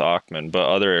with Ackman, but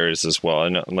other areas as well. I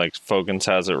know, like, Fogans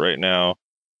has it right now.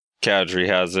 Kadri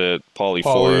has it.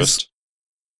 Polyforest.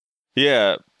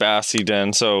 Yeah, Bassy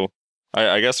Den. So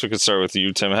I guess we could start with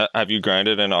you, Tim. Have you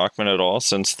grinded in Ackman at all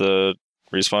since the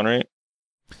respawn rate?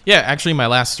 Yeah, actually my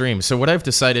last stream. So what I've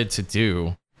decided to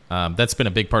do, that's been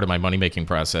a big part of my money-making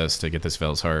process to get this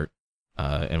Vel's Heart,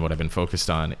 and what I've been focused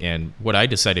on. And what I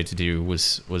decided to do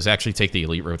was actually take the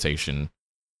elite rotation,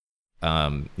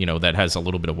 that has a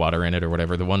little bit of water in it or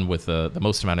whatever, the one with the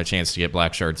most amount of chance to get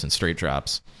black shards and straight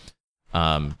drops.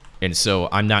 And so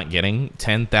I'm not getting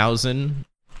 10,000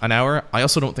 an hour. I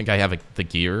also don't think I have the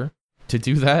gear to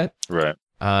do that. Right.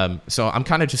 So I'm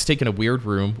kind of just taking a weird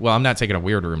room. Well, I'm not taking a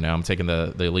weird room now. I'm taking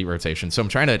the elite rotation. So I'm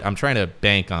trying to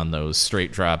bank on those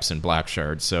straight drops and black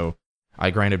shards. So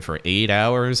I grinded for 8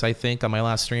 hours, I think, on my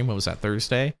last stream. What was that,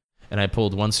 Thursday? And I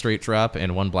pulled 1 straight drop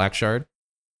and 1 black shard,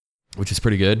 which is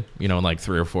pretty good. Like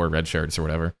 3 or 4 red shards or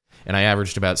whatever. And I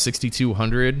averaged about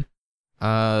 6,200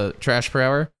 trash per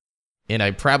hour. And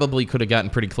I probably could have gotten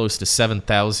pretty close to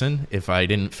 7,000 if I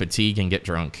didn't fatigue and get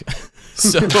drunk.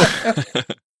 So,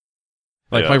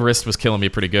 my wrist was killing me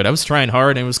pretty good. I was trying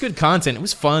hard, and it was good content. It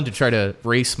was fun to try to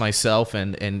race myself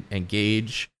and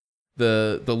gauge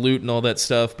the loot and all that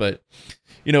stuff. But,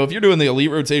 if you're doing the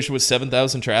elite rotation with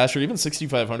 7,000 trash or even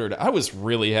 6,500, I was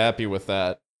really happy with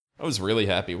that.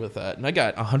 And I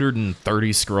got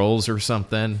 130 scrolls or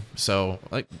something. So,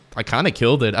 I kind of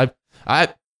killed it.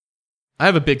 I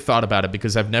have a big thought about it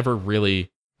because I've never really,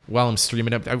 while I'm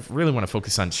streaming it, I really want to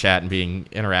focus on chat and being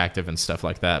interactive and stuff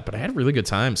like that. But I had a really good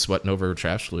time sweating over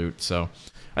trash loot. So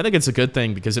I think it's a good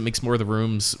thing because it makes more of the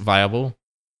rooms viable.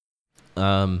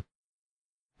 And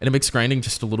it makes grinding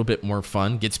just a little bit more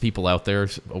fun, gets people out there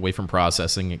away from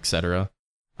processing, etc.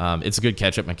 It's a good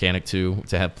catch-up mechanic, too,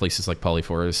 to have places like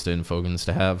Polyforest and Fogans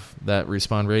to have that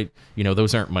respawn rate.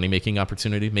 Those aren't money-making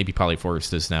opportunity. Maybe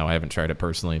Polyforest is now. I haven't tried it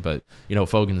personally, but,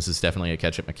 Fogans is definitely a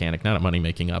catch-up mechanic, not a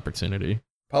money-making opportunity.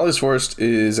 Polyforest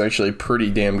is actually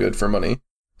pretty damn good for money.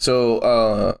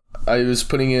 So, I was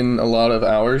putting in a lot of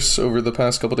hours over the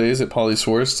past couple days at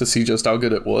Polyforest to see just how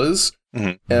good it was.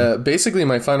 Mm-hmm. Basically,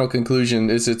 my final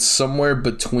conclusion is it's somewhere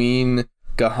between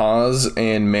Gahaz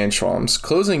and Manschwams,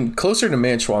 closer to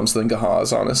Manschwams than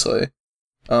Gahaz, honestly.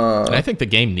 And I think the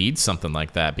game needs something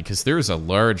like that because there's a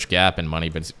large gap in money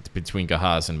between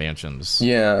Gahaz and Mansions.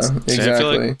 Yeah,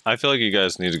 exactly. I feel like you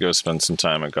guys need to go spend some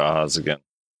time at Gahaz again.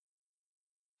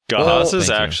 Gahaz is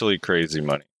actually crazy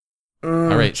money. All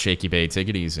right, Shaky Bay, take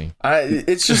it easy.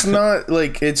 It's just not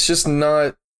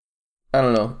I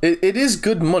don't know. It is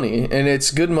good money, and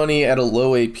it's good money at a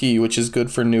low AP, which is good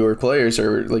for newer players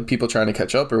or like people trying to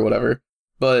catch up or whatever.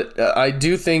 But I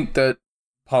do think that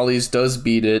Polys does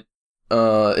beat it.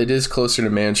 It is closer to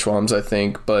Manschwams, I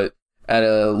think, but at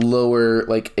a lower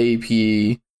like AP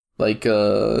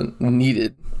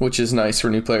needed, which is nice for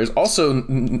new players. Also,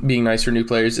 being nice for new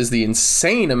players is the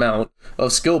insane amount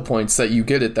of skill points that you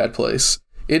get at that place.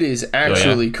 It is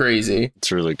actually crazy.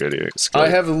 It's really good. I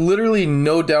have literally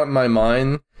no doubt in my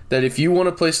mind that if you want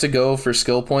a place to go for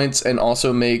skill points and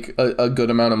also make a good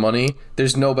amount of money,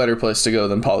 there's no better place to go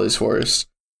than Polyforest.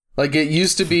 Like, it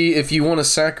used to be, if you want to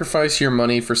sacrifice your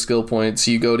money for skill points,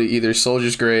 you go to either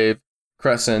Soldier's Grave,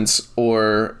 Crescents,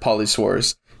 or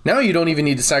Polyforest. Now you don't even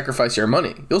need to sacrifice your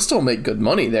money. You'll still make good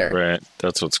money there. Right.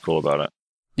 That's what's cool about it.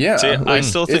 Yeah. See, I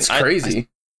still think it's crazy.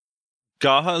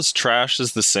 Gaha's trash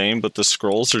is the same, but the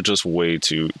scrolls are just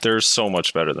they're so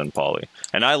much better than Poly.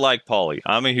 And I like Poly.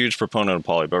 I'm a huge proponent of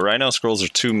Poly, but right now scrolls are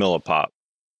 2 mil a pop.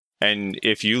 And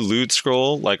if you loot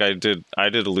scroll, like I did a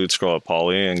loot scroll at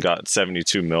Poly and got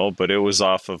 72 mil, but it was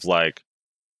off of like,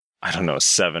 I don't know,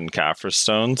 7 Kaffir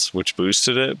stones, which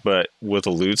boosted it. But with a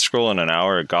loot scroll in an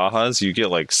hour at Gaha's, you get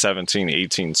like 17,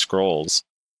 18 scrolls.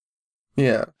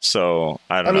 Yeah. So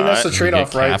I don't know. That's the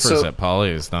trade-off, right? So at Poly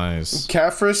is nice.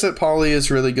 Kaffir at Poly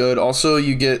is really good. Also,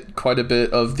 you get quite a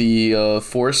bit of the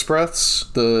Forest Breaths,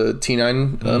 the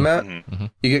T9 mat. Mm-hmm.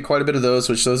 You get quite a bit of those,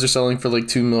 which those are selling for like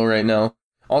 2 mil right now.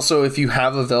 Also, if you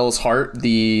have a Vel's Heart,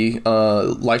 the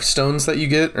life stones that you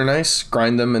get are nice.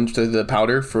 Grind them into the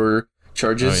powder for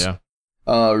charges. Oh,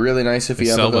 yeah. Really nice if you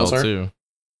have a Vel's Heart. Too.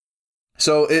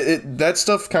 So that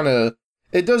stuff kind of,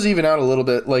 it does even out a little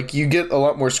bit. Like, you get a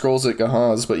lot more scrolls at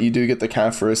Gaha's, but you do get the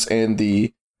Kaffir and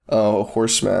the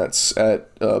horse mats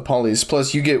at Poly's.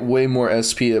 Plus, you get way more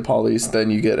SP at Poly's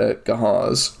than you get at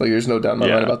Gaha's. Like, there's no doubt in my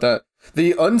mind about that.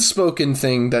 The unspoken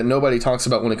thing that nobody talks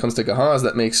about when it comes to Gaha's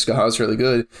that makes Gaha's really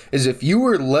good is if you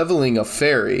were leveling a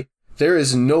fairy, there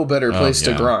is no better place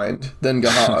to grind than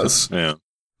Gaha's. Yeah.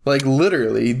 Like,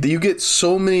 literally, you get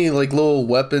so many like little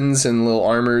weapons and little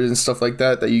armor and stuff like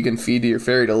that that you can feed to your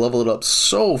fairy to level it up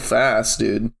so fast,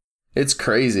 dude. It's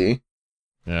crazy.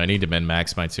 Yeah, I need to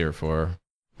min-max my tier 4.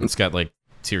 It's got like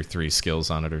tier 3 skills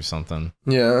on it or something.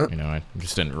 Yeah. You know, I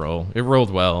just didn't roll. It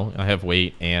rolled well. I have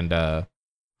weight and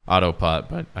auto pot,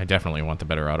 but I definitely want the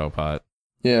better auto pot.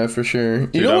 Yeah, for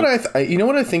sure. You know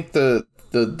what I think the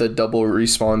double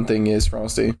respawn thing is,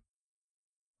 Frosty?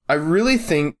 I really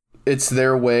think it's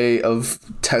their way of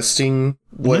testing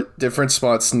what different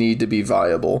spots need to be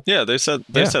viable. Yeah, they said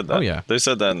that. Oh, yeah. They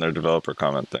said that in their developer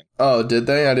comment thing. Oh, did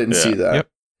they? I didn't see that. Yep.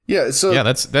 Yeah, so yeah,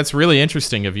 that's really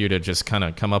interesting of you to just kind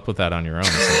of come up with that on your own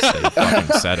since they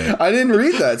fucking said it. I didn't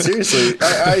read that, seriously.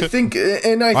 I think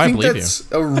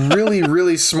that's a really,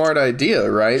 really smart idea,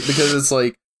 right? Because it's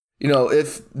like, you know,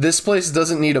 if this place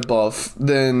doesn't need a buff,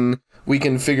 then we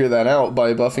can figure that out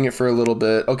by buffing it for a little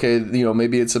bit. Okay, you know,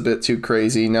 maybe it's a bit too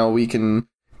crazy. Now we can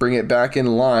bring it back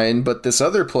in line, but this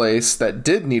other place that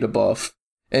did need a buff,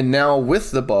 and now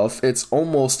with the buff, it's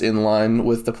almost in line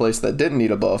with the place that didn't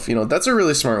need a buff. You know, that's a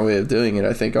really smart way of doing it,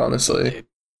 I think, honestly.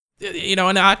 You know,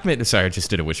 in Ackman... Sorry, I just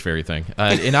did a Wish Fairy thing.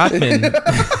 In Ackman...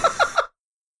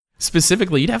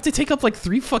 specifically, you'd have to take up like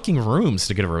 3 fucking rooms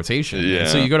to get a rotation. Yeah. And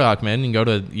so you go to Ackman and go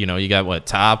to, you know, you got what,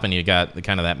 top, and you got the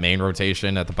kind of that main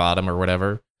rotation at the bottom or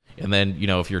whatever. And then, you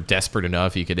know, if you're desperate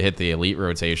enough, you could hit the elite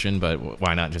rotation, but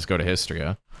why not just go to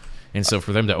Hystria? And so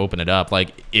for them to open it up,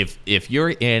 like if you're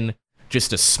in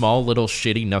just a small little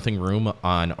shitty nothing room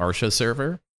on Arsha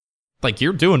server, like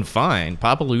you're doing fine.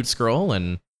 Pop a loot scroll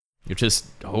and you just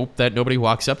hope that nobody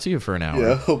walks up to you for an hour.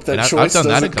 Yeah, hope that choice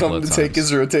doesn't come to take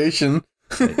his rotation.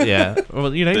 Yeah,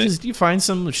 well, you know, you find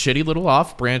some shitty little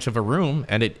off branch of a room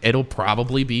and it'll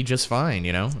probably be just fine,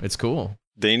 you know? It's cool.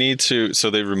 They need to, so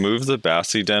they removed the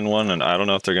Bassi Den one, and I don't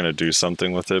know if they're going to do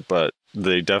something with it, but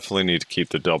they definitely need to keep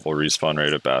the double respawn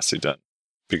rate at Bassi Den.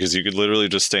 Because you could literally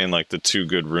just stay in like the 2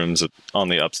 good rooms on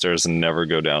the upstairs and never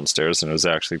go downstairs, and it was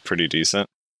actually pretty decent.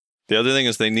 The other thing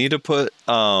is they need to put,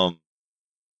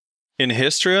 in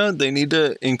Hystria, they need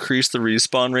to increase the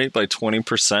respawn rate by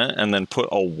 20% and then put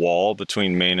a wall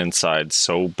between main and side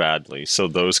so badly so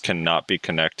those cannot be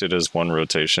connected as one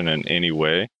rotation in any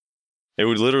way. It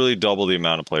would literally double the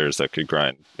amount of players that could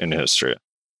grind in Hystria.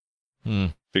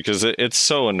 Because it's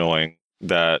so annoying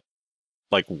that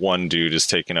like one dude is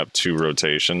taking up 2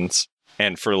 rotations,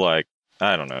 and for like,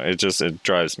 I don't know, it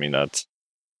drives me nuts.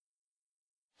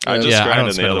 I just grind I don't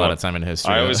in spend the a other lot one. of time in Hystria.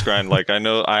 I always grind, like, I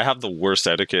know I have the worst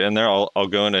etiquette in there. I'll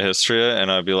go into Hystria and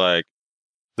I'll be like,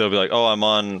 they'll be like, oh, I'm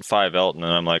on 5 Elton,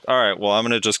 and I'm like, all right, well, I'm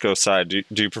gonna just go side. Do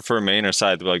you prefer main or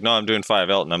side? They'll be like, no, I'm doing 5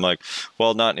 Elton. I'm like,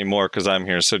 well, not anymore because I'm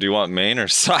here. So do you want main or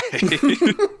side?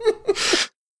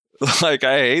 Like,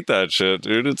 I hate that shit,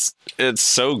 dude. It's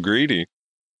so greedy.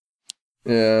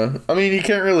 Yeah, I mean, you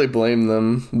can't really blame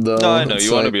them, though. No, I know, It's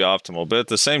you want to be optimal, but at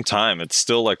the same time, it's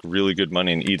still, like, really good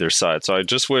money in either side. So I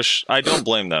just wish, I don't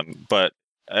blame them, but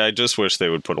I just wish they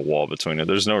would put a wall between it.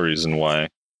 There's no reason why.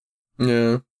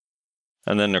 Yeah.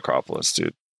 And then Necropolis,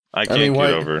 dude. I can't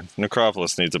get over.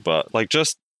 Necropolis needs a butt. Like,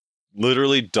 just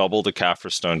literally double the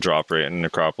Kaffir Stone drop rate, and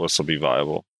Necropolis will be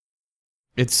viable.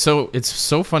 It's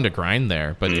so fun to grind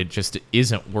there, but it just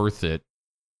isn't worth it.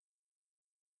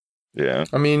 Yeah.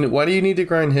 I mean, why do you need to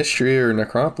grind History or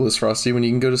Necropolis, Frosty, when you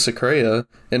can go to Sacrea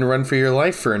and run for your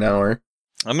life for an hour?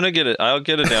 I'm gonna get it. I'll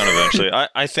get it down eventually.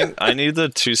 I think I need the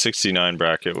 269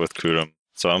 bracket with Kudum,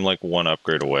 so I'm like one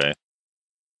upgrade away.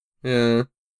 Yeah,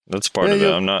 That's part of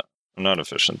it. I'm not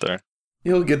efficient there.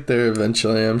 you'll get there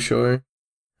eventually, I'm sure.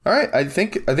 All right, I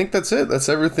think that's it. That's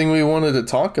everything we wanted to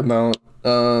talk about.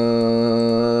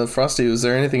 Frosty, was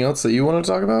there anything else that you wanted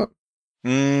to talk about?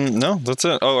 No, that's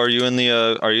it. Oh, are you in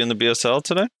the BSL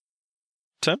today,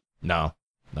 Tim? No.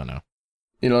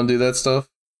 You don't do that stuff?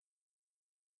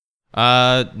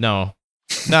 No.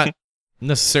 Not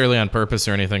necessarily on purpose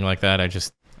or anything like that. I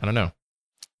don't know.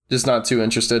 Just not too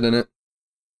interested in it?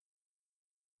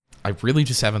 I really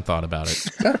just haven't thought about it.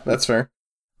 Yeah, that's fair.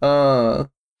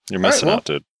 You're missing out,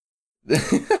 dude.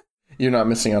 You're not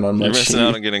missing out on much. You're missing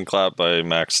out on getting clapped by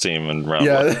Max Team and round.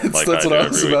 Yeah, one, that's what I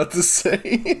was about to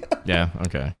say. Yeah,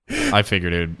 okay. I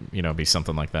figured it would, be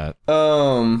something like that.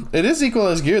 It is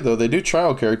equalized gear though. They do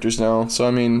trial characters now, so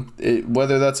I mean,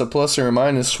 whether that's a plus or a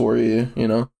minus for you,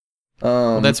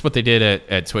 Well, that's what they did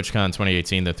at TwitchCon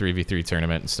 2018, the 3v3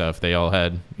 tournament and stuff. They all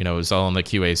had, it was all on the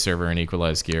QA server and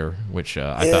equalized gear, which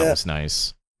I thought was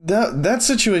nice. That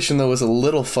situation though was a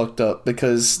little fucked up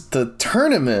because the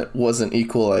tournament wasn't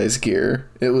equalized gear.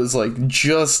 It was like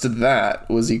just that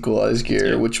was equalized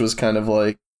gear, which was kind of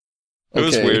like it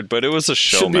was weird, but it was a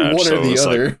show should match. Be one so or the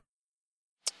other. Like,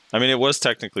 I mean, it was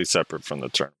technically separate from the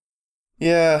tournament.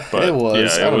 Yeah, but it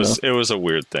was. Yeah, it was a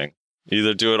weird thing.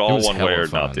 Either do it all one way or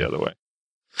not the other way.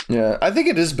 Yeah, I think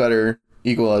it is better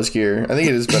equalized gear. I think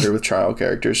it is better with trial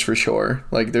characters for sure.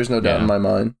 Like, there's no doubt in my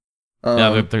mind.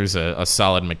 Now that there's a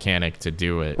solid mechanic to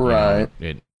do it, right?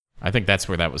 I think that's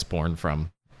where that was born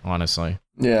from, honestly.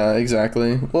 Yeah,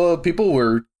 exactly. Well, people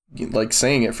were like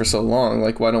saying it for so long.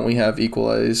 Like, why don't we have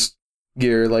equalized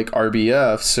gear like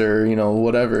RBFs or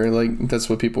whatever? Like, that's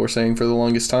what people were saying for the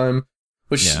longest time.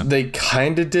 Which they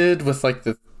kind of did with like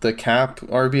the cap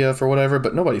RBF or whatever,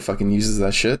 but nobody fucking uses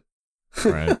that shit.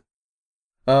 Right.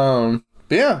 But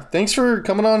yeah, thanks for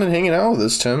coming on and hanging out with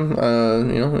us, Tim.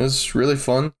 It was really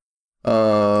fun.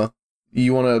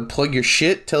 You want to plug your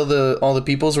shit? Tell all the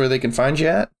peoples where they can find you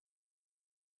at?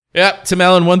 Yeah, Tim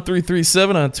Allen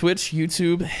 1337 on Twitch,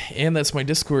 YouTube, and that's my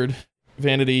Discord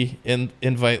vanity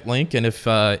invite link. And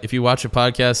if you watch a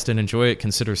podcast and enjoy it,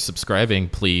 consider subscribing,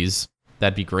 please.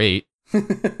 That'd be great.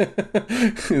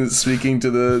 Speaking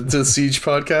to Siege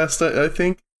podcast, I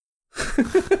think.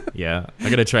 Yeah, I'm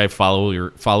gonna try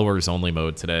followers only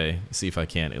mode today. See if I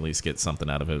can't at least get something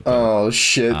out of it. But, oh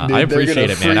shit! Dude, I appreciate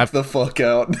it, man. Freak the fuck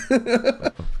out.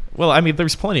 Well, I mean,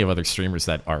 there's plenty of other streamers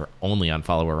that are only on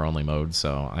follower only mode,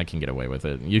 so I can get away with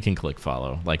it. You can click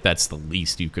follow, like that's the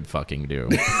least you could fucking do.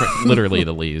 Literally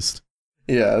the least.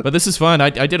 Yeah. But this is fun. I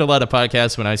did a lot of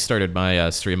podcasts when I started my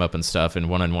stream up and stuff, and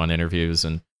one-on-one interviews,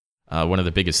 and one of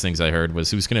the biggest things I heard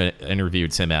was who's going to interview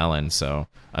Tim Allen. So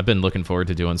I've been looking forward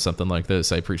to doing something like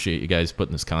this. I appreciate you guys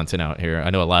putting this content out here. I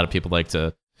know a lot of people like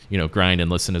to, grind and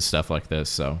listen to stuff like this.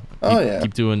 So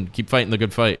keep fighting the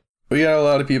good fight. We got a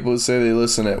lot of people who say they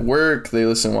listen at work, they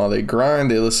listen while they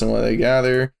grind, they listen while they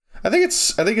gather. I think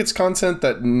it's content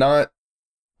that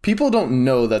people don't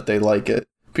know that they like it.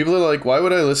 People are like, why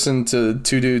would I listen to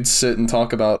two dudes sit and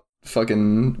talk about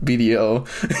fucking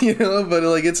BDO, but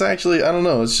like it's actually, I don't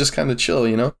know, it's just kind of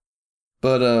chill,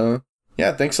 but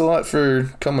yeah, thanks a lot for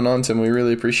coming on, Tim. We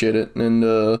really appreciate it. And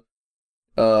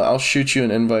I'll shoot you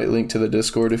an invite link to the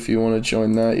Discord if you want to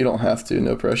join that. You don't have to,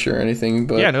 no pressure or anything,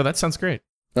 but yeah, no, that sounds great.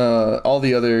 All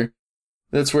the other,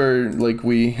 that's where like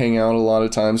we hang out a lot of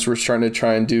times. We're trying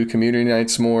to do community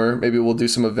nights more. Maybe we'll do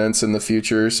some events in the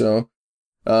future, so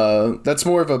that's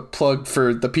more of a plug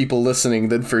for the people listening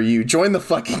than for you. Join the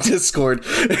fucking Discord.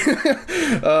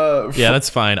 Yeah, that's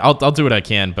fine. I'll do what I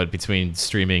can, but between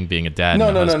streaming, being a dad, no,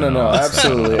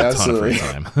 absolutely.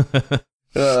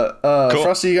 Cool.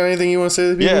 Frosty, you got anything you want to say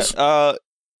to the people? Yeah,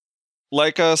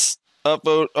 like us,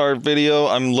 upvote our video.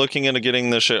 I'm looking into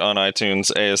getting this shit on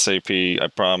iTunes ASAP. I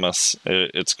promise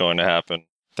it's going to happen.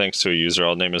 Thanks to a user.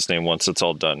 I'll name his name once it's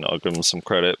all done. I'll give him some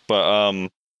credit.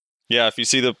 But yeah, if you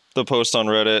see the post on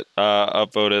Reddit,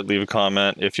 upvote it, leave a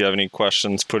comment. If you have any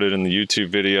questions, put it in the YouTube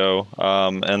video,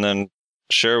 and then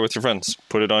share it with your friends.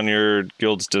 Put it on your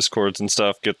guild's Discords and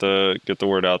stuff. Get the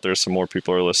word out there so more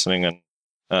people are listening, and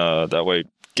that way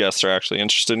guests are actually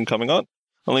interested in coming on.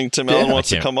 I think Tim Allen wants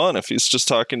to come on if he's just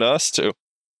talking to us too.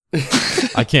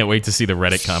 I can't wait to see the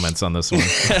Reddit comments on this one.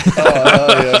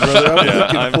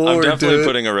 I'm definitely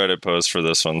putting a Reddit post for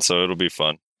this one, so it'll be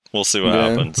fun. We'll see what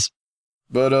happens.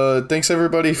 But thanks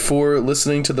everybody for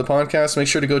listening to the podcast. Make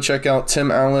sure to go check out Tim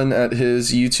Allen at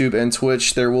his YouTube and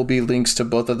Twitch. There will be links to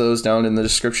both of those down in the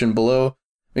description below.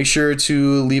 Make sure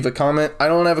to leave a comment. I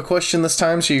don't have a question this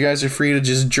time, so you guys are free to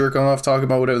just jerk off, talk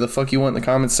about whatever the fuck you want in the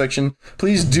comments section.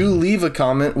 Please do leave a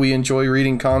comment. We enjoy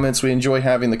reading comments. We enjoy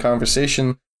having the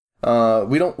conversation.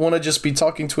 We don't want to just be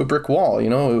talking to a brick wall, you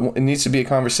know? It needs to be a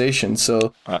conversation.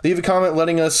 So leave a comment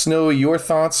letting us know your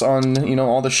thoughts on, you know,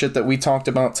 all the shit that we talked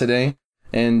about today.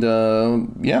 And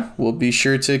yeah, we'll be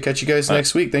sure to catch you guys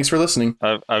next week. Thanks for listening.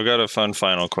 I've got a fun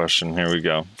final question. Here we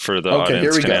go. For the Okay, audience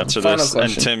here we can go. answer Final this.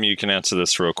 question. And Tim, you can answer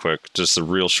this real quick. Just a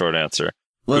real short answer.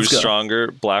 Let's Who's go.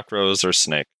 stronger, Black Rose or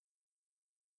Snake?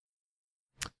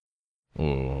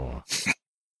 Ooh.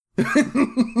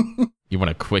 You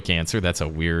want a quick answer? That's a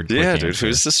weird quick Yeah, dude. answer.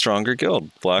 Who's the stronger guild?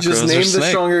 Black Just Rose name or the Snake?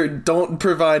 stronger. Don't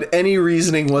provide any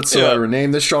reasoning whatsoever. Yeah.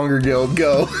 Name the stronger guild.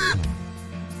 Go.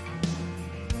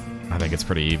 I think it's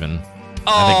pretty even.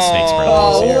 I think Snake's probably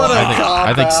Oh, easier. what a I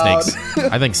think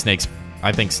cop-out.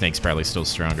 I think Snake's probably still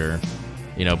stronger.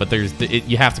 You know, but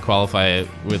you have to qualify it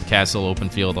with castle, open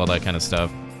field, all that kind of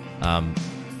stuff.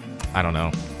 I don't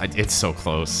know. It's so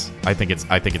close. I think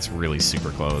it's really super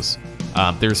close.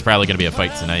 There's probably going to be a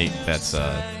fight tonight that's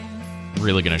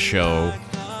really going to show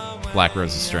Black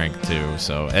Rose's strength too.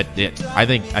 So I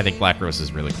think Black Rose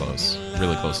is really close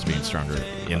to being stronger,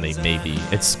 and they may be.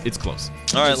 It's close.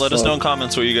 All right, let us know in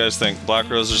comments what you guys think. Black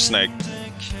Rose or Snake?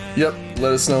 Yep.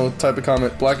 Let us know. Type a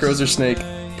comment. Black Rose or Snake.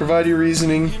 Provide your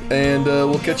reasoning, and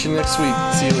we'll catch you next week.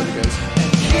 See you later, guys.